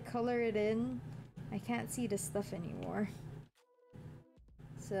long as I color it in, I can't see the stuff anymore.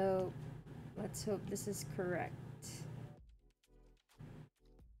 So, let's hope this is correct.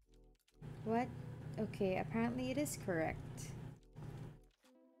 What? Okay, apparently it is correct.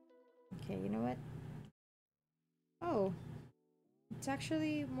 Okay, you know what? Oh, it's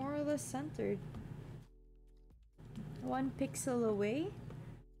actually more or less centered. 1 pixel away?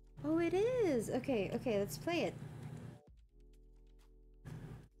 Oh, it is! Okay, okay, let's play it.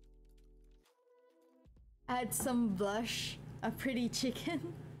 Add some blush. A pretty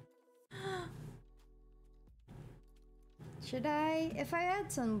chicken. Should I? If I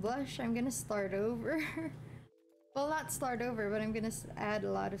add some blush, I'm gonna start over. Well, not start over, but I'm gonna add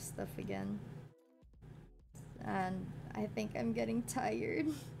a lot of stuff again. And I think I'm getting tired.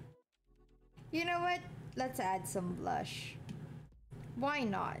 You know what? Let's add some blush. Why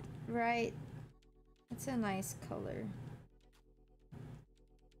not, right? It's a nice color.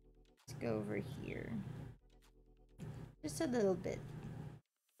 Let's go over here. Just a little bit.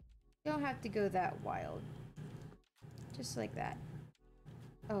 You don't have to go that wild. Just like that.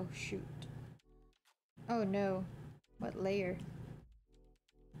 Oh, shoot. Oh no. What layer?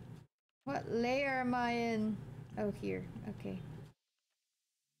 What layer am I in? Oh, here. Okay.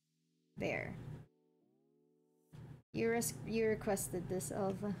 There. You requested this,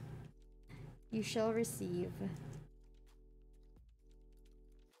 Elva. You shall receive.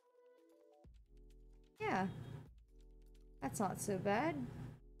 Yeah. That's not so bad.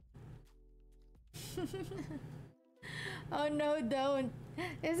 Oh no, don't.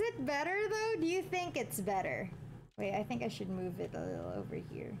 Is it better though? Do you think it's better? Wait, I think I should move it a little over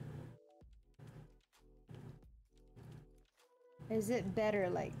here. Is it better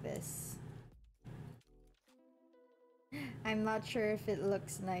like this? I'm not sure if it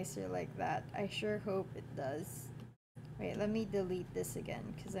looks nicer like that. I sure hope it does. Wait, let me delete this again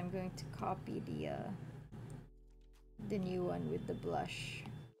because I'm going to copy the new one with the blush.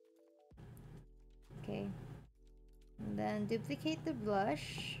 Okay. And then duplicate the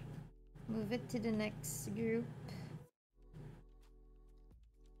blush. Move it to the next group.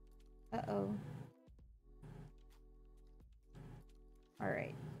 Uh-oh.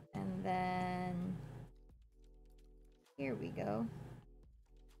 Alright. And then... here we go.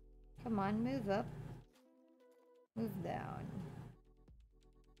 Come on, move up. Move down.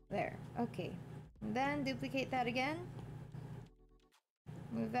 There. Okay. And then duplicate that again.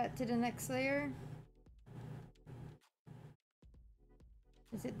 Move that to the next layer.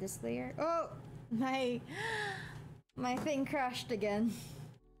 Is it this layer? Oh! My thing crashed again.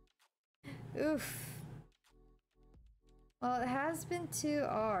 Oof. Well, it has been 2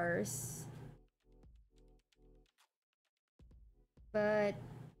 hours. But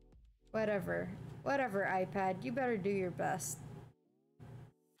whatever. Whatever, iPad. You better do your best.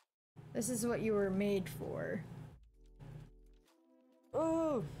 This is what you were made for.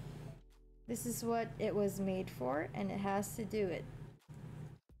 Oh! This is what it was made for, and it has to do it.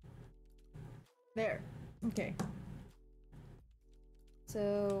 There. Okay.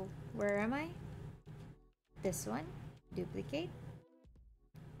 So, where am I? This one. Duplicate.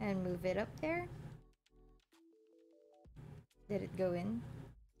 And move it up there. Did it go in?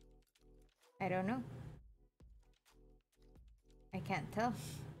 I don't know. I can't tell.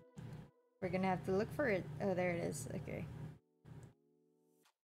 We're gonna have to look for it. Oh, there it is. Okay.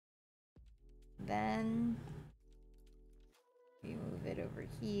 Then we move it over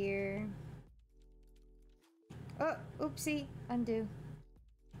here. Oh, oopsie. Undo.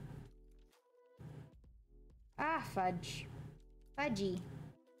 Ah, fudge. Fudgy.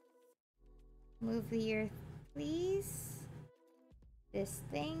 Move the earth, please. This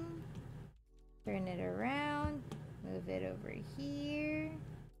thing. Turn it around. Move it over here.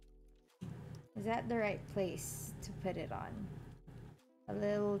 Is that the right place to put it on? A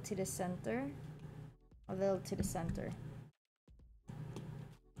little to the center. A little to the center.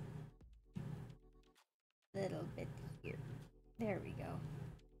 Little bit here. There we go.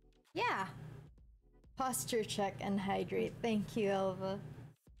 Yeah! Posture check and hydrate. Thank you, Elva.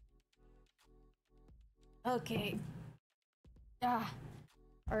 Okay. Ah.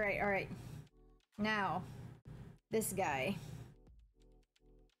 Alright, alright. Now, this guy.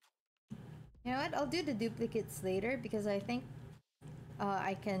 You know what? I'll do the duplicates later because I think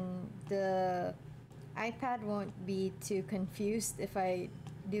the iPad won't be too confused if I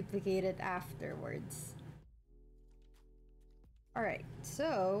duplicate it afterwards. Alright,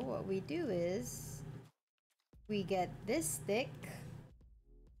 so what we do is we get this stick.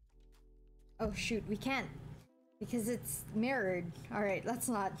 Oh shoot, we can't because it's mirrored. Alright, let's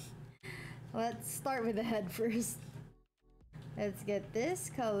not. Let's start with the head first. Let's get this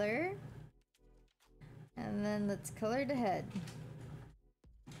color. And then let's color the head.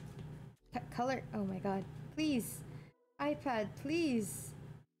 Color. Oh my god. Please. iPad, please.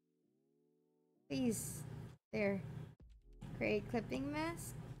 Please. There. Create clipping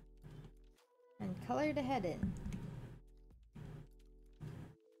mask. And color the head in.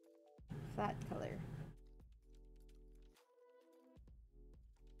 Flat color.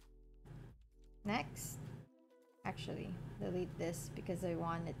 Next. Actually, delete this because I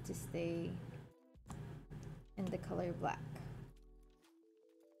want it to stay in the color black.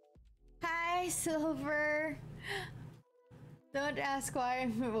 Hi, Silver! Don't ask why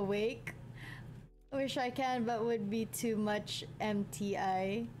I'm awake. Wish I can, but would be too much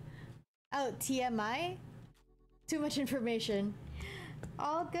MTI. Oh, TMI? Too much information.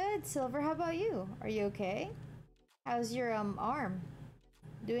 All good, Silver. How about you? Are you okay? How's your arm?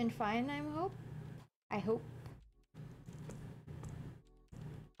 Doing fine, I hope.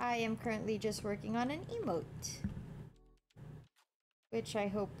 I am currently just working on an emote, which I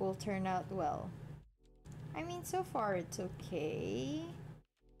hope will turn out well. I mean, so far it's okay.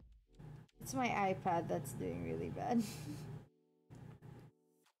 It's my iPad that's doing really bad.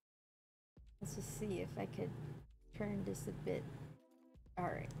 Let's just see if I could turn this a bit.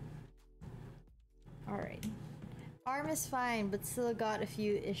 Alright. Alright. Arm is fine, but still got a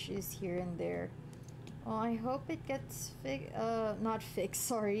few issues here and there. Well, I hope it gets not fixed,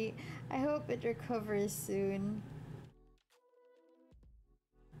 sorry. I hope it recovers soon.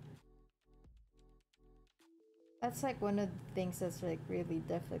 That's like one of the things that's like really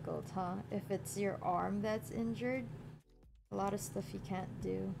difficult, huh? If it's your arm that's injured, a lot of stuff you can't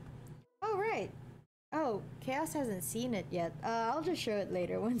do. Oh, right. Oh, Chaos hasn't seen it yet. I'll just show it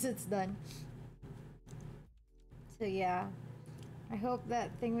later once it's done. So yeah, I hope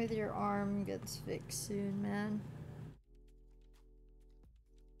that thing with your arm gets fixed soon, man.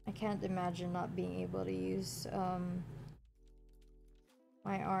 I can't imagine not being able to use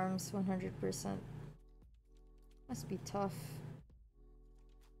my arms 100%. Must be tough.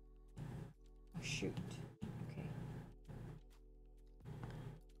 Oh shoot. Okay.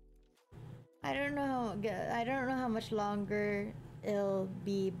 I don't know how much longer it'll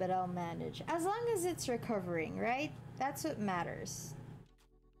be, but I'll manage. As long as it's recovering, right? That's what matters.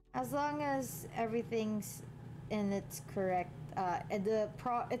 As long as everything's in its correct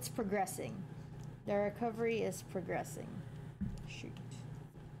it's progressing. The recovery is progressing. Shoot.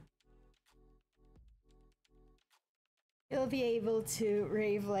 You'll be able to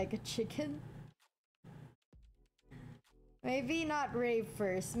rave like a chicken. Maybe not rave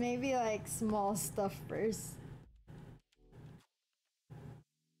first, maybe like small stuff first.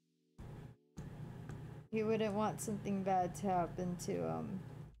 You wouldn't want something bad to happen to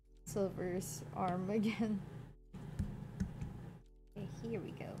Silver's arm again. Okay, here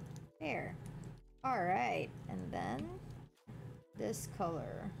we go. There. Alright, and then this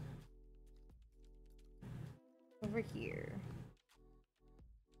color. Over here.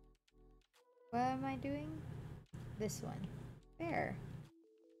 What am I doing? This one. There.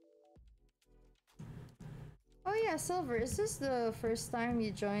 Oh yeah, Silver, is this the first time you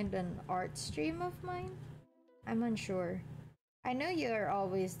joined an art stream of mine? I'm unsure. I know you're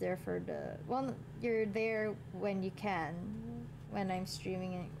always there for the... Well, you're there when you can, when I'm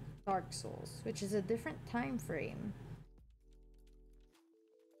streaming Dark Souls, which is a different time frame.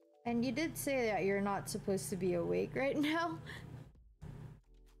 And you did say that you're not supposed to be awake right now.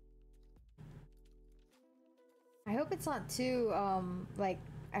 I hope it's not too, like,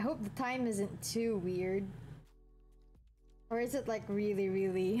 I hope the time isn't too weird. Or is it like really,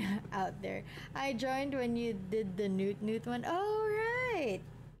 really out there? I joined when you did the Newt one. Oh, right!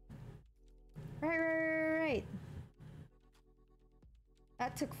 Right.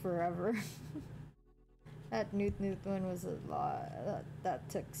 That took forever. That Newt one was a lot. That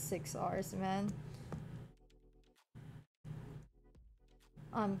took 6 hours, man.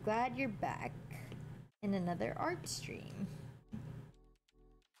 I'm glad you're back in another art stream.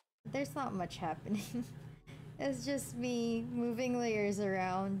 There's not much happening. It's just me moving layers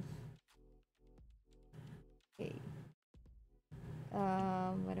around. Okay.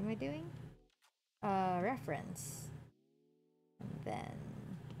 What am I doing? reference. And then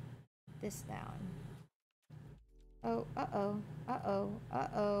this down. Oh, uh-oh, uh-oh,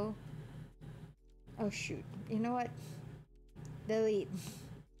 uh-oh. Oh shoot, you know what? Delete.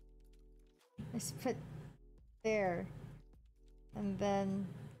 Let's put there. And then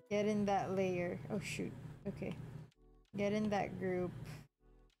get in that layer. Oh shoot, okay. Get in that group.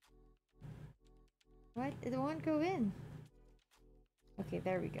 What? It won't go in. Okay,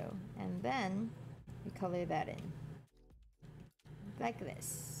 there we go. And then we color that in. Like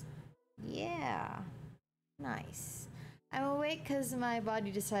this. Yeah. Nice. I'm awake because my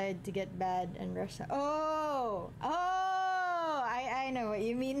body decided to get bad and rush. Oh! Oh! I know what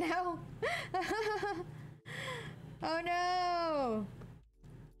you mean now. Oh no!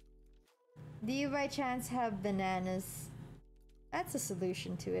 Do you by chance have bananas? That's a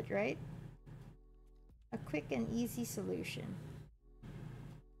solution to it, right? A quick and easy solution.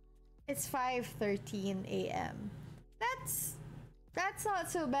 It's 5:13 a.m. That's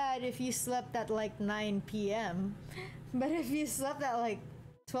not so bad if you slept at like 9 p.m. But if you slept at like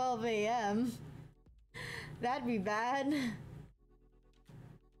 12 a.m., that'd be bad.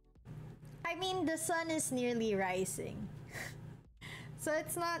 I mean, the sun is nearly rising. So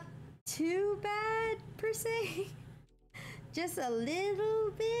it's not too bad per se. Just a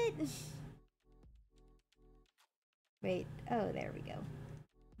little bit. Wait, oh, there we go.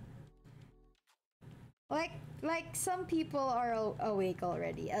 Like some people are awake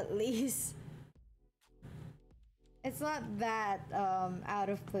already, at least. It's not that out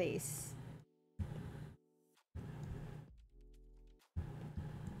of place.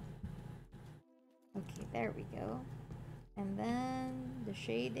 Okay, there we go. And then the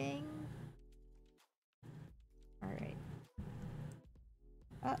shading. Alright.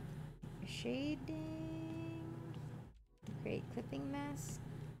 Shading. Create clipping mask.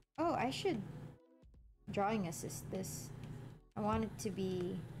 Oh, I should drawing assist this. I want it to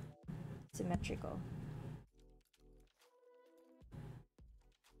be symmetrical.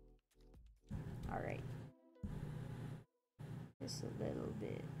 Alright. Just a little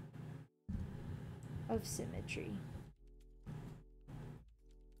bit of symmetry.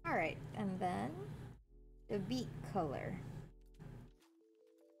 Alright, and then the beak color.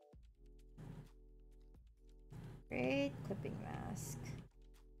 Great clipping mask.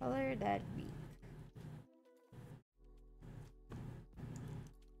 Color that beak.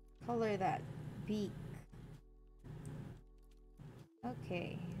 Color that beak.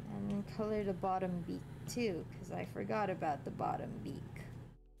 Okay, and then color the bottom beak too, because I forgot about the bottom beak.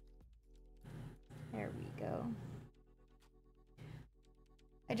 There we go.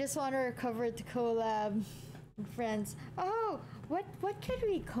 I just want to recover to collab, friends. Oh, what could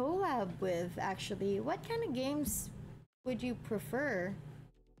we collab with actually? What kind of games would you prefer?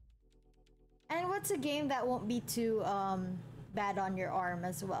 And what's a game that won't be too bad on your arm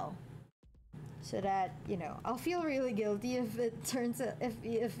as well? So that, you know, I'll feel really guilty if it turns out,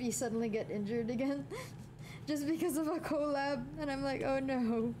 if you suddenly get injured again just because of a collab and I'm like, oh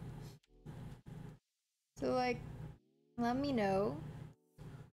no. So like, let me know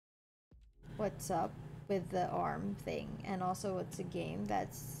what's up with the arm thing, and also what's a game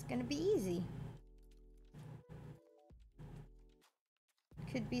that's gonna be easy.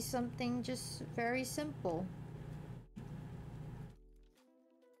 Could be something just very simple.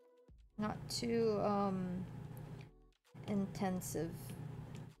 Not too intensive.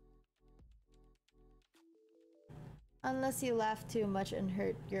 Unless you laugh too much and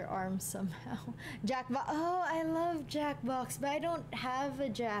hurt your arm somehow. Jackbox. Oh, I love Jackbox, but I don't have a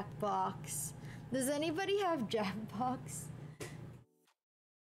Jackbox. Does anybody have Jackbox?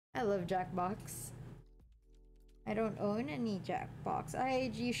 I love Jackbox. I don't own any Jackbox.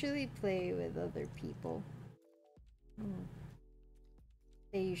 I usually play with other people.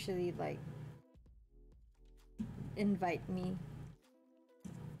 They usually like invite me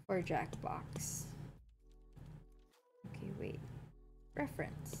for Jackbox. Okay, wait.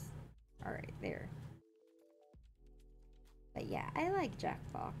 Reference. Alright, there. But yeah, I like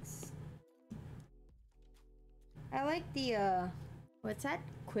Jackbox. I like the what's that?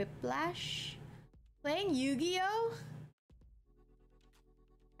 Quiplash? Playing Yu-Gi-Oh?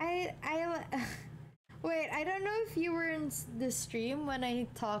 Wait, I don't know if you were in the stream when I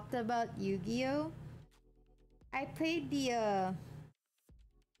talked about Yu-Gi-Oh. I played the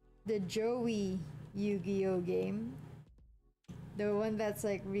Joey Yu-Gi-Oh game. The one that's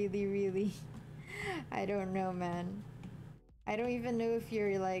like really I don't know, man. I don't even know if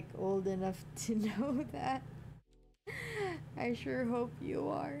you're like old enough to know that. I sure hope you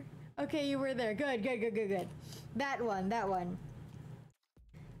are. Okay, you were there. Good. That one.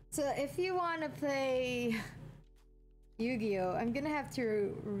 So if you want to play Yu-Gi-Oh, I'm gonna have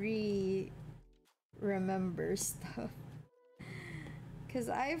to remember stuff. Cause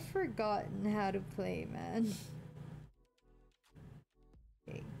I've forgotten how to play, man.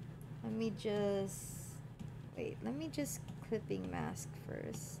 Okay, let me just... Wait, let me just clipping mask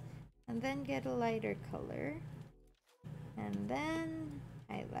first. And then get a lighter color. And then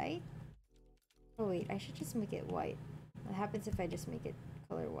highlight. Oh wait, I should just make it white. What happens if I just make it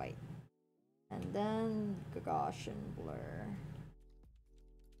color white? And then Gaussian blur.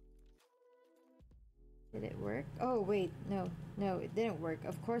 Did it work? Oh wait, no, it didn't work.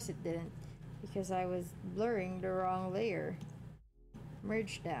 Of course it didn't, because I was blurring the wrong layer.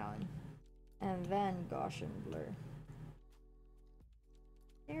 Merge down, and then Gaussian blur.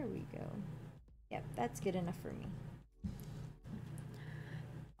 There we go. Yep, that's good enough for me.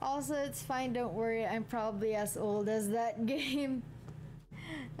 Also, it's fine, don't worry, I'm probably as old as that game.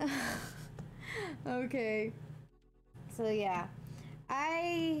 Okay. So yeah,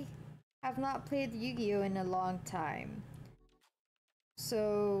 I have not played Yu-Gi-Oh in a long time.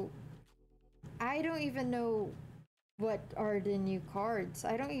 So I don't even know what are the new cards.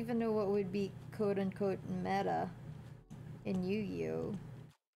 I don't even know what would be quote-unquote meta in Yu-Gi-Oh.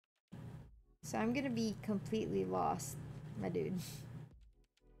 So I'm gonna be completely lost, my dude.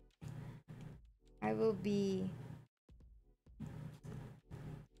 I will be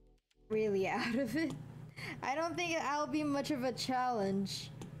really out of it. I don't think I'll be much of a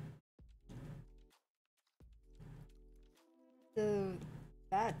challenge. So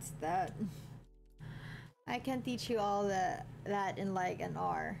that's that. I can teach you all that in like an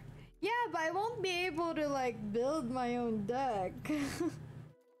hour. Yeah, but I won't be able to like build my own deck.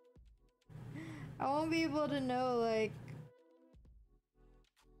 I won't be able to know like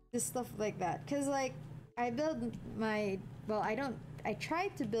this stuff like that. Cause like I build my I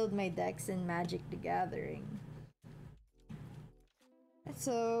tried to build my decks in Magic the Gathering.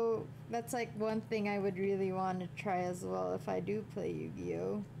 So that's like one thing I would really want to try as well if I do play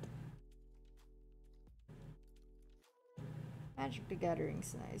Yu-Gi-Oh! Magic the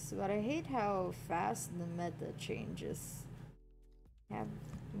Gathering's nice, but I hate how fast the meta changes. I have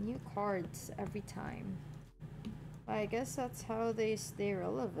new cards every time. But I guess that's how they stay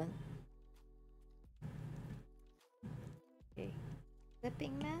relevant. Okay.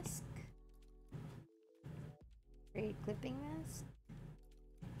 Clipping mask. Great clipping mask.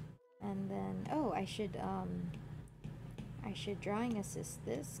 And then I should drawing assist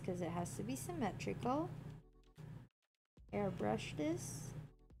this because it has to be symmetrical. Airbrush this.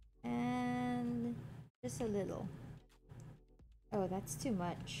 And just a little. Oh, that's too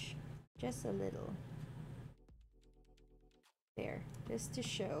much. Just a little. There. Just to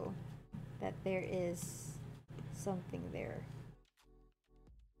show that there is something there.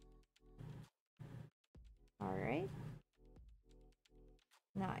 Alright.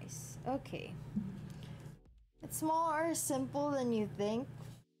 Nice. Okay. It's more simple than you think.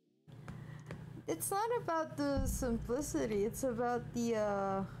 It's not about the simplicity, it's about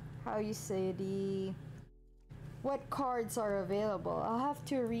the how you say, the what cards are available. I'll have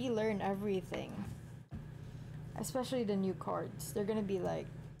to relearn everything. Especially the new cards. They're gonna be like,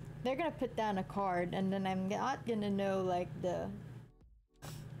 they're gonna put down a card and then I'm not gonna know like the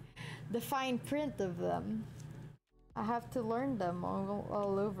fine print of them. I have to learn them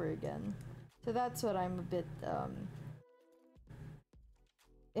all over again. So that's what I'm a bit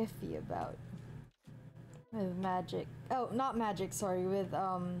iffy about. With Magic. Oh, not Magic, sorry, with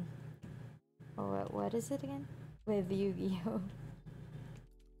what is it again? With Yu-Gi-Oh!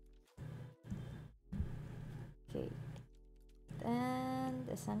 Okay. And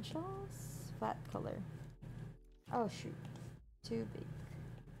essentials? Flat color. Oh shoot. Too big.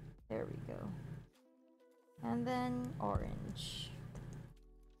 There we go. And then orange.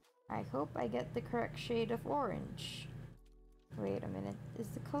 I hope I get the correct shade of orange. Wait a minute. Is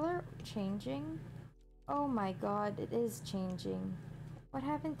the color changing? Oh my god, it is changing. What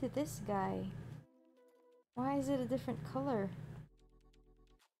happened to this guy? Why is it a different color?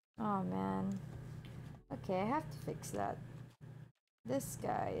 Oh man. Okay, I have to fix that. This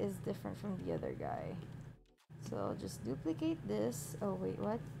guy is different from the other guy. So I'll just duplicate this. Oh wait,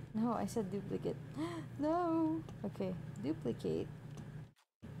 what? No, I said duplicate. No! Okay, duplicate.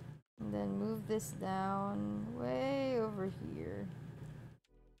 And then move this down way over here.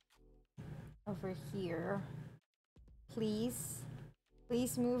 Over here. Please.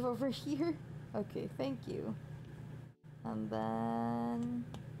 Please move over here. Okay, thank you. And then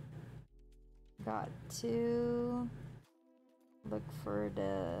got to look for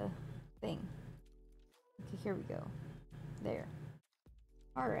the thing. Okay, here we go. There.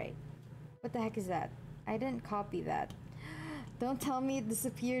 Alright. What the heck is that? I didn't copy that. Don't tell me it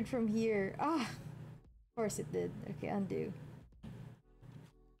disappeared from here. Ah! Of course it did. Okay, undo.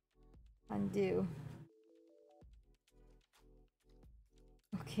 Undo.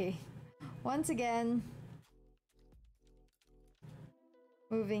 Okay. Once again,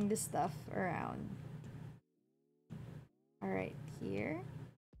 moving the stuff around. Alright, here.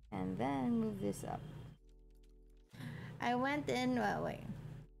 And then move this up. I went in, well, wait.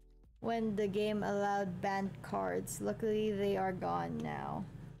 When the game allowed banned cards. Luckily, they are gone now.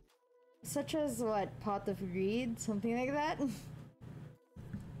 Such as what? Pot of Greed? Something like that?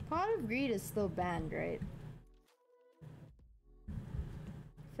 Pot of Greed is still banned, right?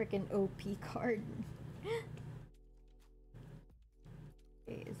 Freaking OP card.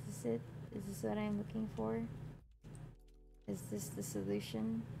 Okay, is this it? Is this what I'm looking for? Is this the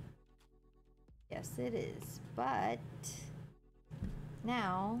solution? Yes, it is. But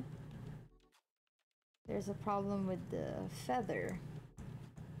now there's a problem with the feather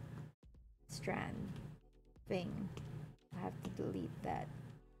strand thing. I have to delete that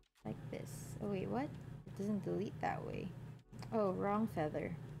like this. Oh wait, what? It doesn't delete that way. Oh, wrong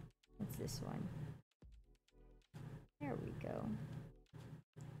feather. It's this one. There we go.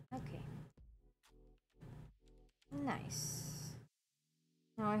 Okay. Nice.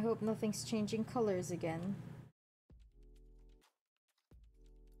 Now I hope nothing's changing colors again.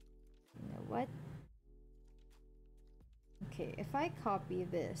 You know what? Okay, if I copy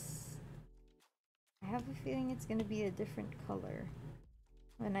this, I have a feeling it's gonna be a different color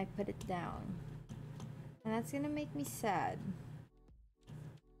when I put it down. And that's gonna make me sad.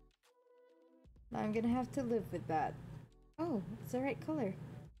 I'm gonna have to live with that. Oh, it's the right color.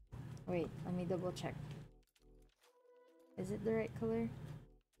 Wait, let me double check. Is it the right color?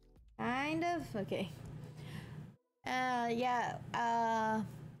 Kind of? Okay. Yeah,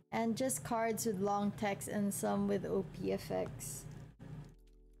 and just cards with long text and some with OP effects.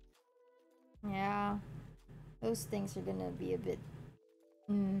 Yeah, those things are gonna be a bit,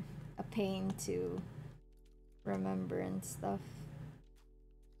 a pain to remember and stuff.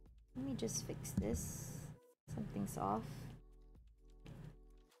 Let me just fix this. Something's off.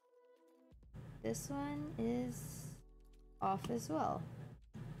 This one is off as well.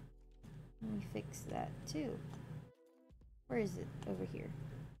 Let me fix that too. Where is it? Over here.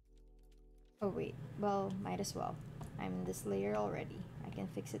 Oh wait, well, might as well. I'm in this layer already. I can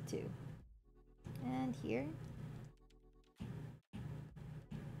fix it too. And here.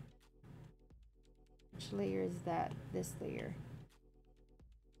 Which layer is that? This layer.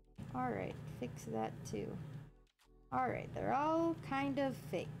 Alright, fix that too. Alright, they're all kind of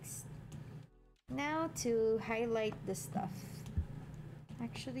fixed. Now to highlight the stuff.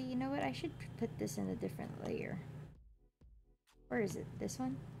 Actually, you know what? I should put this in a different layer. Where is it? This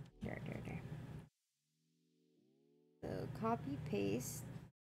one? There. So copy, paste.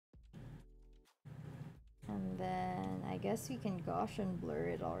 And then I guess we can Gaussian blur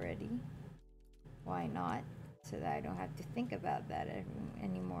it already. Why not? So that I don't have to think about that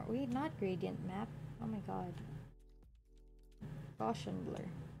anymore. Wait, not gradient map. Oh my god. Gaussian blur.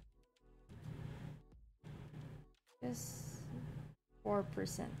 Just 4%.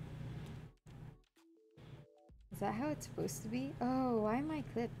 Is that how it's supposed to be? Oh, why am I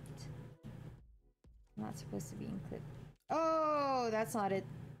clipped? I'm not supposed to be in clip. Oh, that's not it.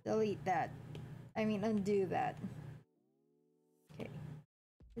 Delete that. I mean, undo that. Okay.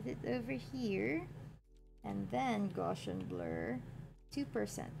 Put it over here. And then Gaussian blur.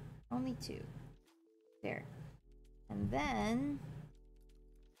 2%. Only 2. There. And then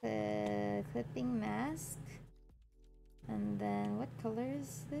the clipping mask. And then what color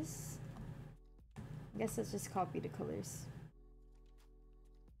is this? I guess let's just copy the colors.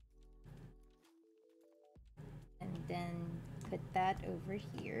 And then put that over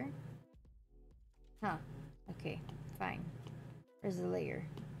here. Huh. Okay, fine. Where's the layer?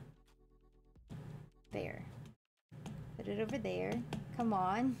 There. Put it over there. Come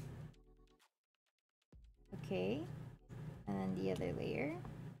on. Okay. And then the other layer.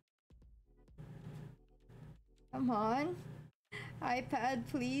 Come on. iPad,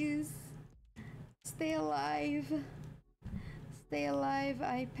 please. Stay alive. Stay alive,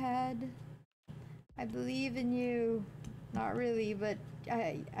 iPad. I believe in you. Not really, but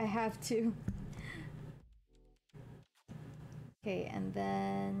I have to. Okay, and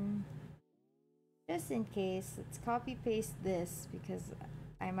then just in case, let's copy paste this because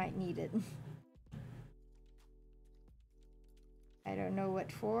I might need it. I don't know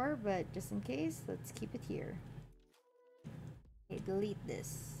what for, but just in case, let's keep it here. Okay, delete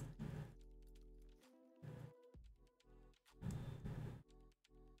this.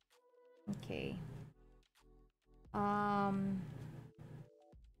 Okay.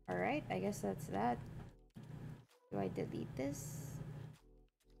 Alright, I guess that's that. Do I delete this?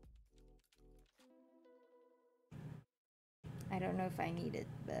 I don't know if I need it,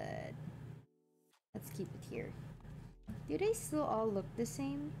 but let's keep it here. Do they still all look the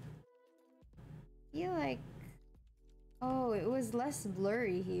same? I feel like... Oh, it was less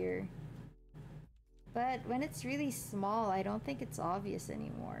blurry here. But when it's really small, I don't think it's obvious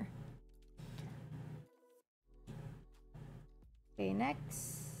anymore. Okay,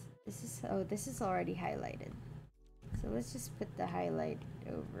 next. This is already highlighted. So let's just put the highlight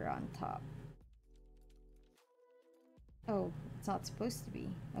over on top. Oh, it's not supposed to be.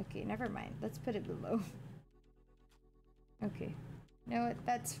 Okay, never mind. Let's put it below. Okay. You know what?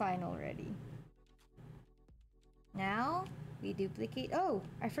 That's fine already. Now, we duplicate... Oh!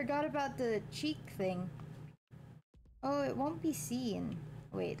 I forgot about the cheek thing. Oh, it won't be seen.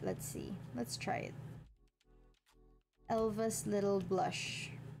 Wait, let's see. Let's try it. Elva's little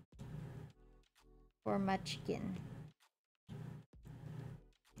blush. For Munchkin.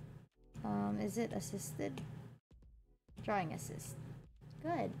 Is it assisted? Drawing assist.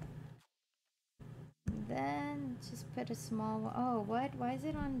 Good. Then just put a small one. Oh, what? Why is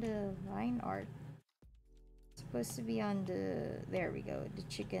it on the line art? It's supposed to be on the... There we go. The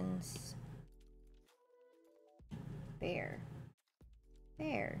chickens. There.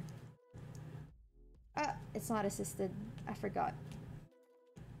 There. Ah, it's not assisted. I forgot.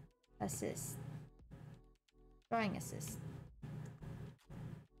 Assist. Drawing assist.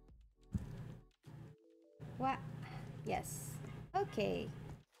 What? Yes. Okay.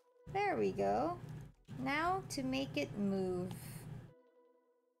 There we go. Now to make it move.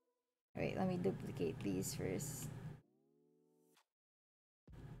 Wait, let me duplicate these first.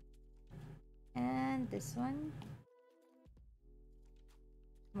 And this one.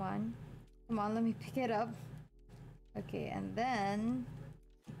 Come on. Come on, let me pick it up. Okay, and then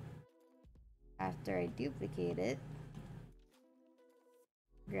after I duplicate it,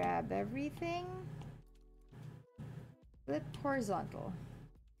 grab everything, flip horizontal.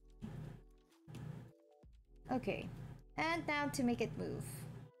 Okay, and now to make it move.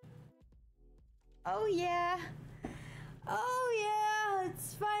 Oh yeah! Oh yeah!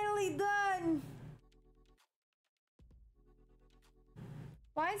 It's finally done!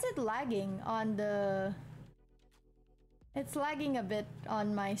 Why is it lagging on the... It's lagging a bit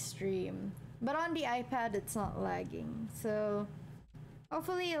on my stream. But on the iPad, it's not lagging. So,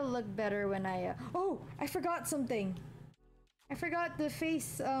 hopefully it'll look better when I... Oh! I forgot something! I forgot the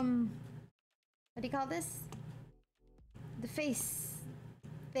face, what do you call this? The face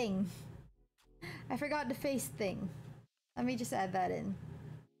thing. I forgot the face thing. Let me just add that in.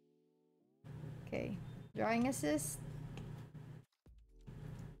 Okay. Drawing assist.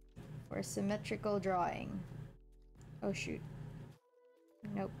 For symmetrical drawing. Oh shoot.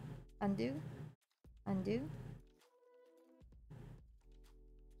 Nope. Undo. Undo.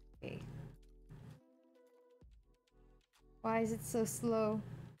 Okay. Why is it so slow?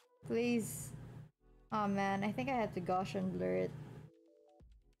 Please. Oh man, I think I have to Gaussian blur it.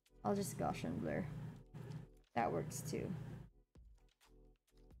 I'll just Gaussian blur. That works too.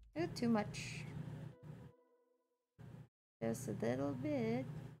 Oh, too much. Just a little bit.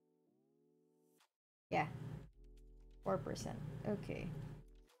 Yeah. 4%. Okay.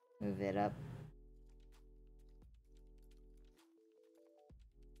 Move it up.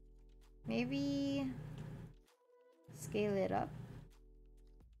 Maybe scale it up.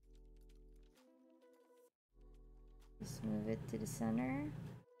 Just move it to the center.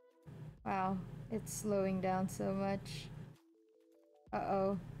 Wow, it's slowing down so much.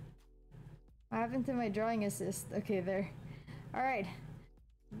 Uh-oh. What happened to my drawing assist? Okay, there. Alright.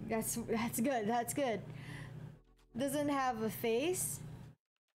 That's good, that's good. Doesn't have a face?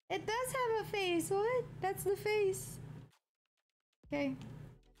 It does have a face! What? That's the face. Okay.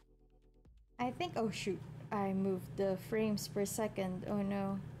 I think... Oh shoot. I moved the frames per second. Oh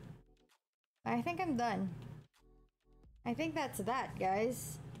no. I think I'm done. I think that's that,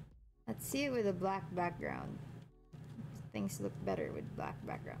 guys. Let's see it with a black background. Things look better with black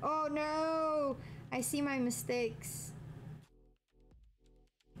background. Oh no! I see my mistakes.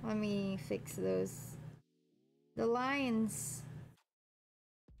 Let me fix those. The lines.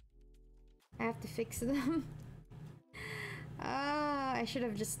 I have to fix them. Ah, I should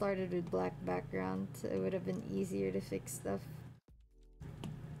have just started with black background. It would have been easier to fix stuff.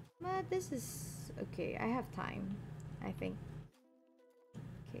 But this is okay. I have time, I think.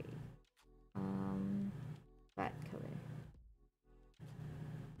 Okay. That color.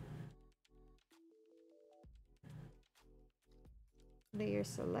 Layer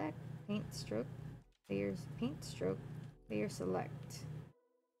select. paint stroke, layers, paint stroke, layer select.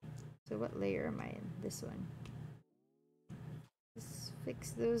 So what layer am I in? This one. Just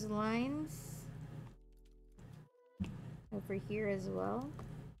fix those lines over here as well.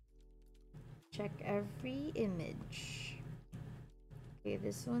 Check every image. Okay,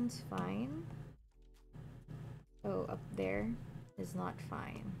 this one's fine. Oh, up there is not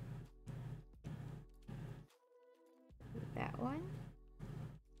fine. That one.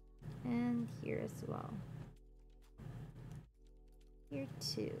 And here as well. Here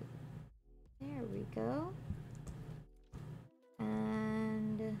too. There we go.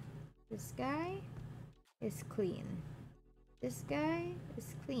 And this guy is clean. This guy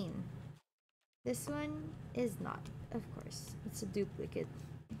is clean. This one is not, of course. It's a duplicate.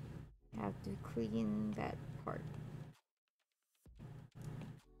 Have to clean that part.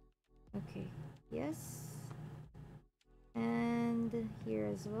 Okay, yes. And here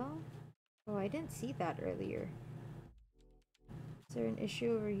as well. Oh, I didn't see that earlier. Is there an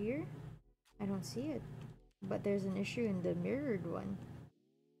issue over here? I don't see it. But there's an issue in the mirrored one.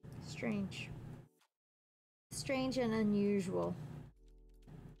 Strange. Strange and unusual.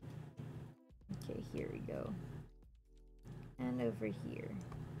 Okay, here we go. And over here.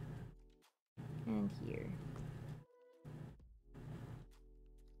 And here.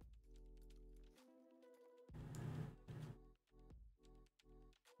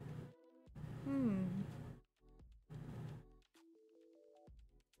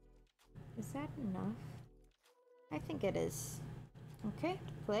 Is that enough? I think it is. Okay,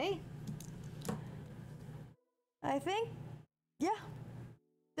 play. I think, yeah,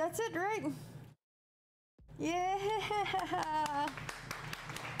 that's it, right? Yeah!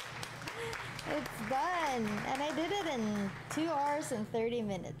 It's done! And I did it in 2 hours and 30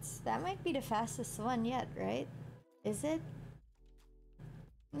 minutes. That might be the fastest one yet, right? Is it?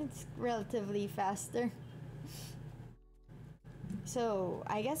 It's relatively faster. So,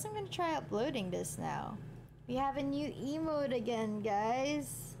 I guess I'm gonna try uploading this now. We have a new emote again,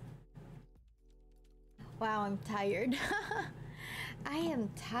 guys. Wow, I'm tired. I am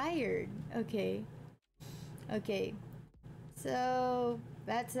tired. Okay. Okay. So,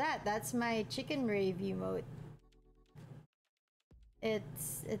 that's that. That's my chicken rave emote.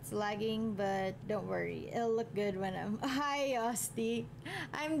 It's lagging, but don't worry. It'll look good when I'm... Hi, Osti.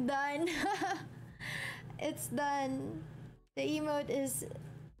 I'm done. It's done. The emote is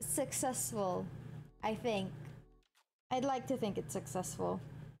successful, I think. I'd like to think it's successful.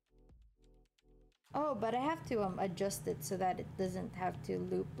 Oh, but I have to adjust it so that it doesn't have to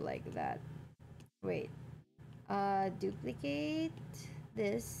loop like that. Wait. Duplicate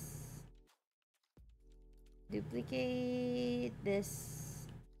this. Duplicate this.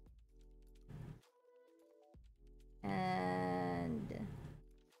 And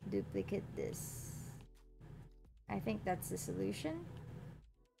duplicate this. I think that's the solution.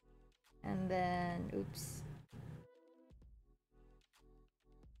 And then, oops.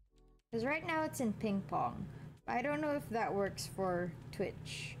 Because right now it's in ping pong. I don't know if that works for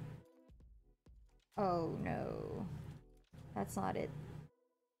Twitch. Oh no. That's not it.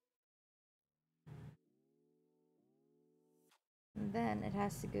 And then it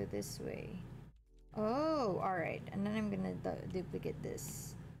has to go this way. Oh, alright. And then I'm gonna duplicate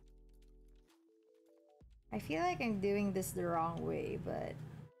this. I feel like I'm doing this the wrong way, but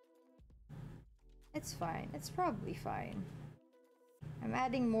it's fine. It's probably fine. I'm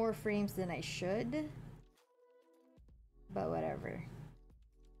adding more frames than I should, but whatever.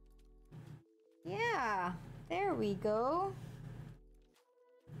 Yeah, there we go.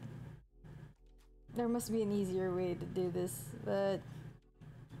 There must be an easier way to do this, but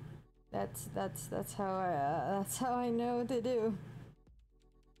that's how I know what to do.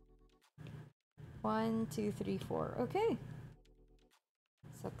 1, 2, 3, 4. Okay.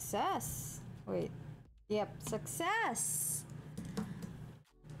 Success. Wait. Yep, success.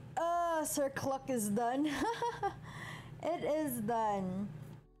 Sir Cluck is done. It is done.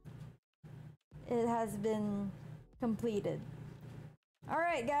 It has been completed. All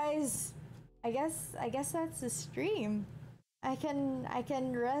right, guys. I guess that's the stream. I can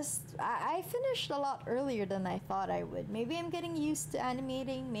rest. I finished a lot earlier than I thought I would. Maybe I'm getting used to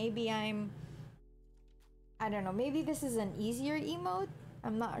animating. Maybe I don't know. Maybe this is an easier emote.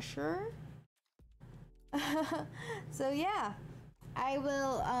 I'm not sure. So yeah, I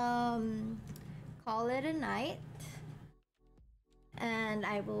will call it a night, and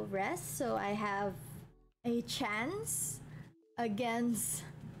I will rest so I have a chance against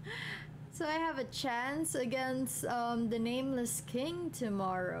so I have a chance against the Nameless King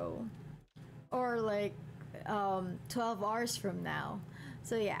tomorrow, or like 12 hours from now.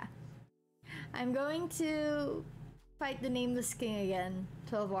 So yeah, I'm going to fight the Nameless King again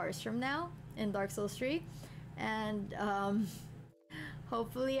 12 hours from now in Dark Souls 3. And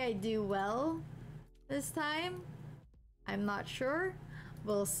hopefully I do well this time. I'm not sure.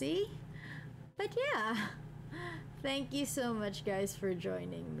 We'll see. But yeah, thank you so much, guys, for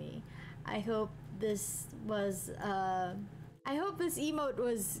joining me. I hope this was, I hope this emote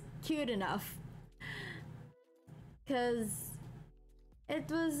was cute enough. Because it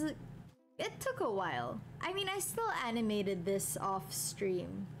took a while. I mean, I still animated this off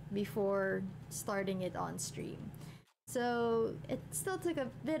stream before starting it on stream. So it still took a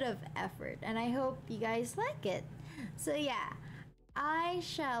bit of effort, and I hope you guys like it. So yeah, I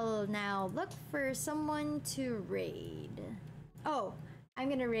shall now look for someone to raid. Oh, I'm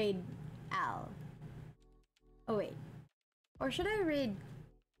gonna raid Al. Oh wait. Or should I raid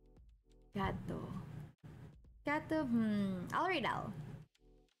Gato? Gato, I'll raid Al.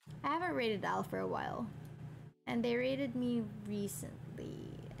 I haven't raided Al for a while. And they raided me recently.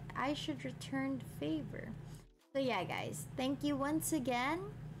 I should return the favor. So yeah, guys, thank you once again.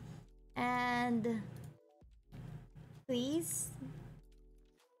 And please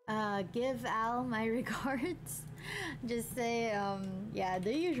give Al my regards. Just say, yeah,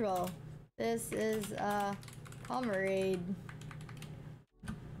 the usual. This is Pommelie.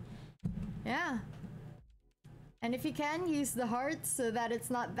 Yeah. And if you can, use the hearts so that it's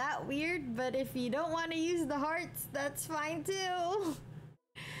not that weird. But if you don't want to use the hearts, that's fine too.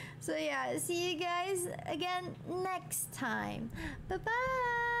 So yeah, see you guys again next time.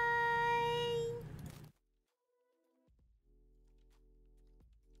 Bye-bye!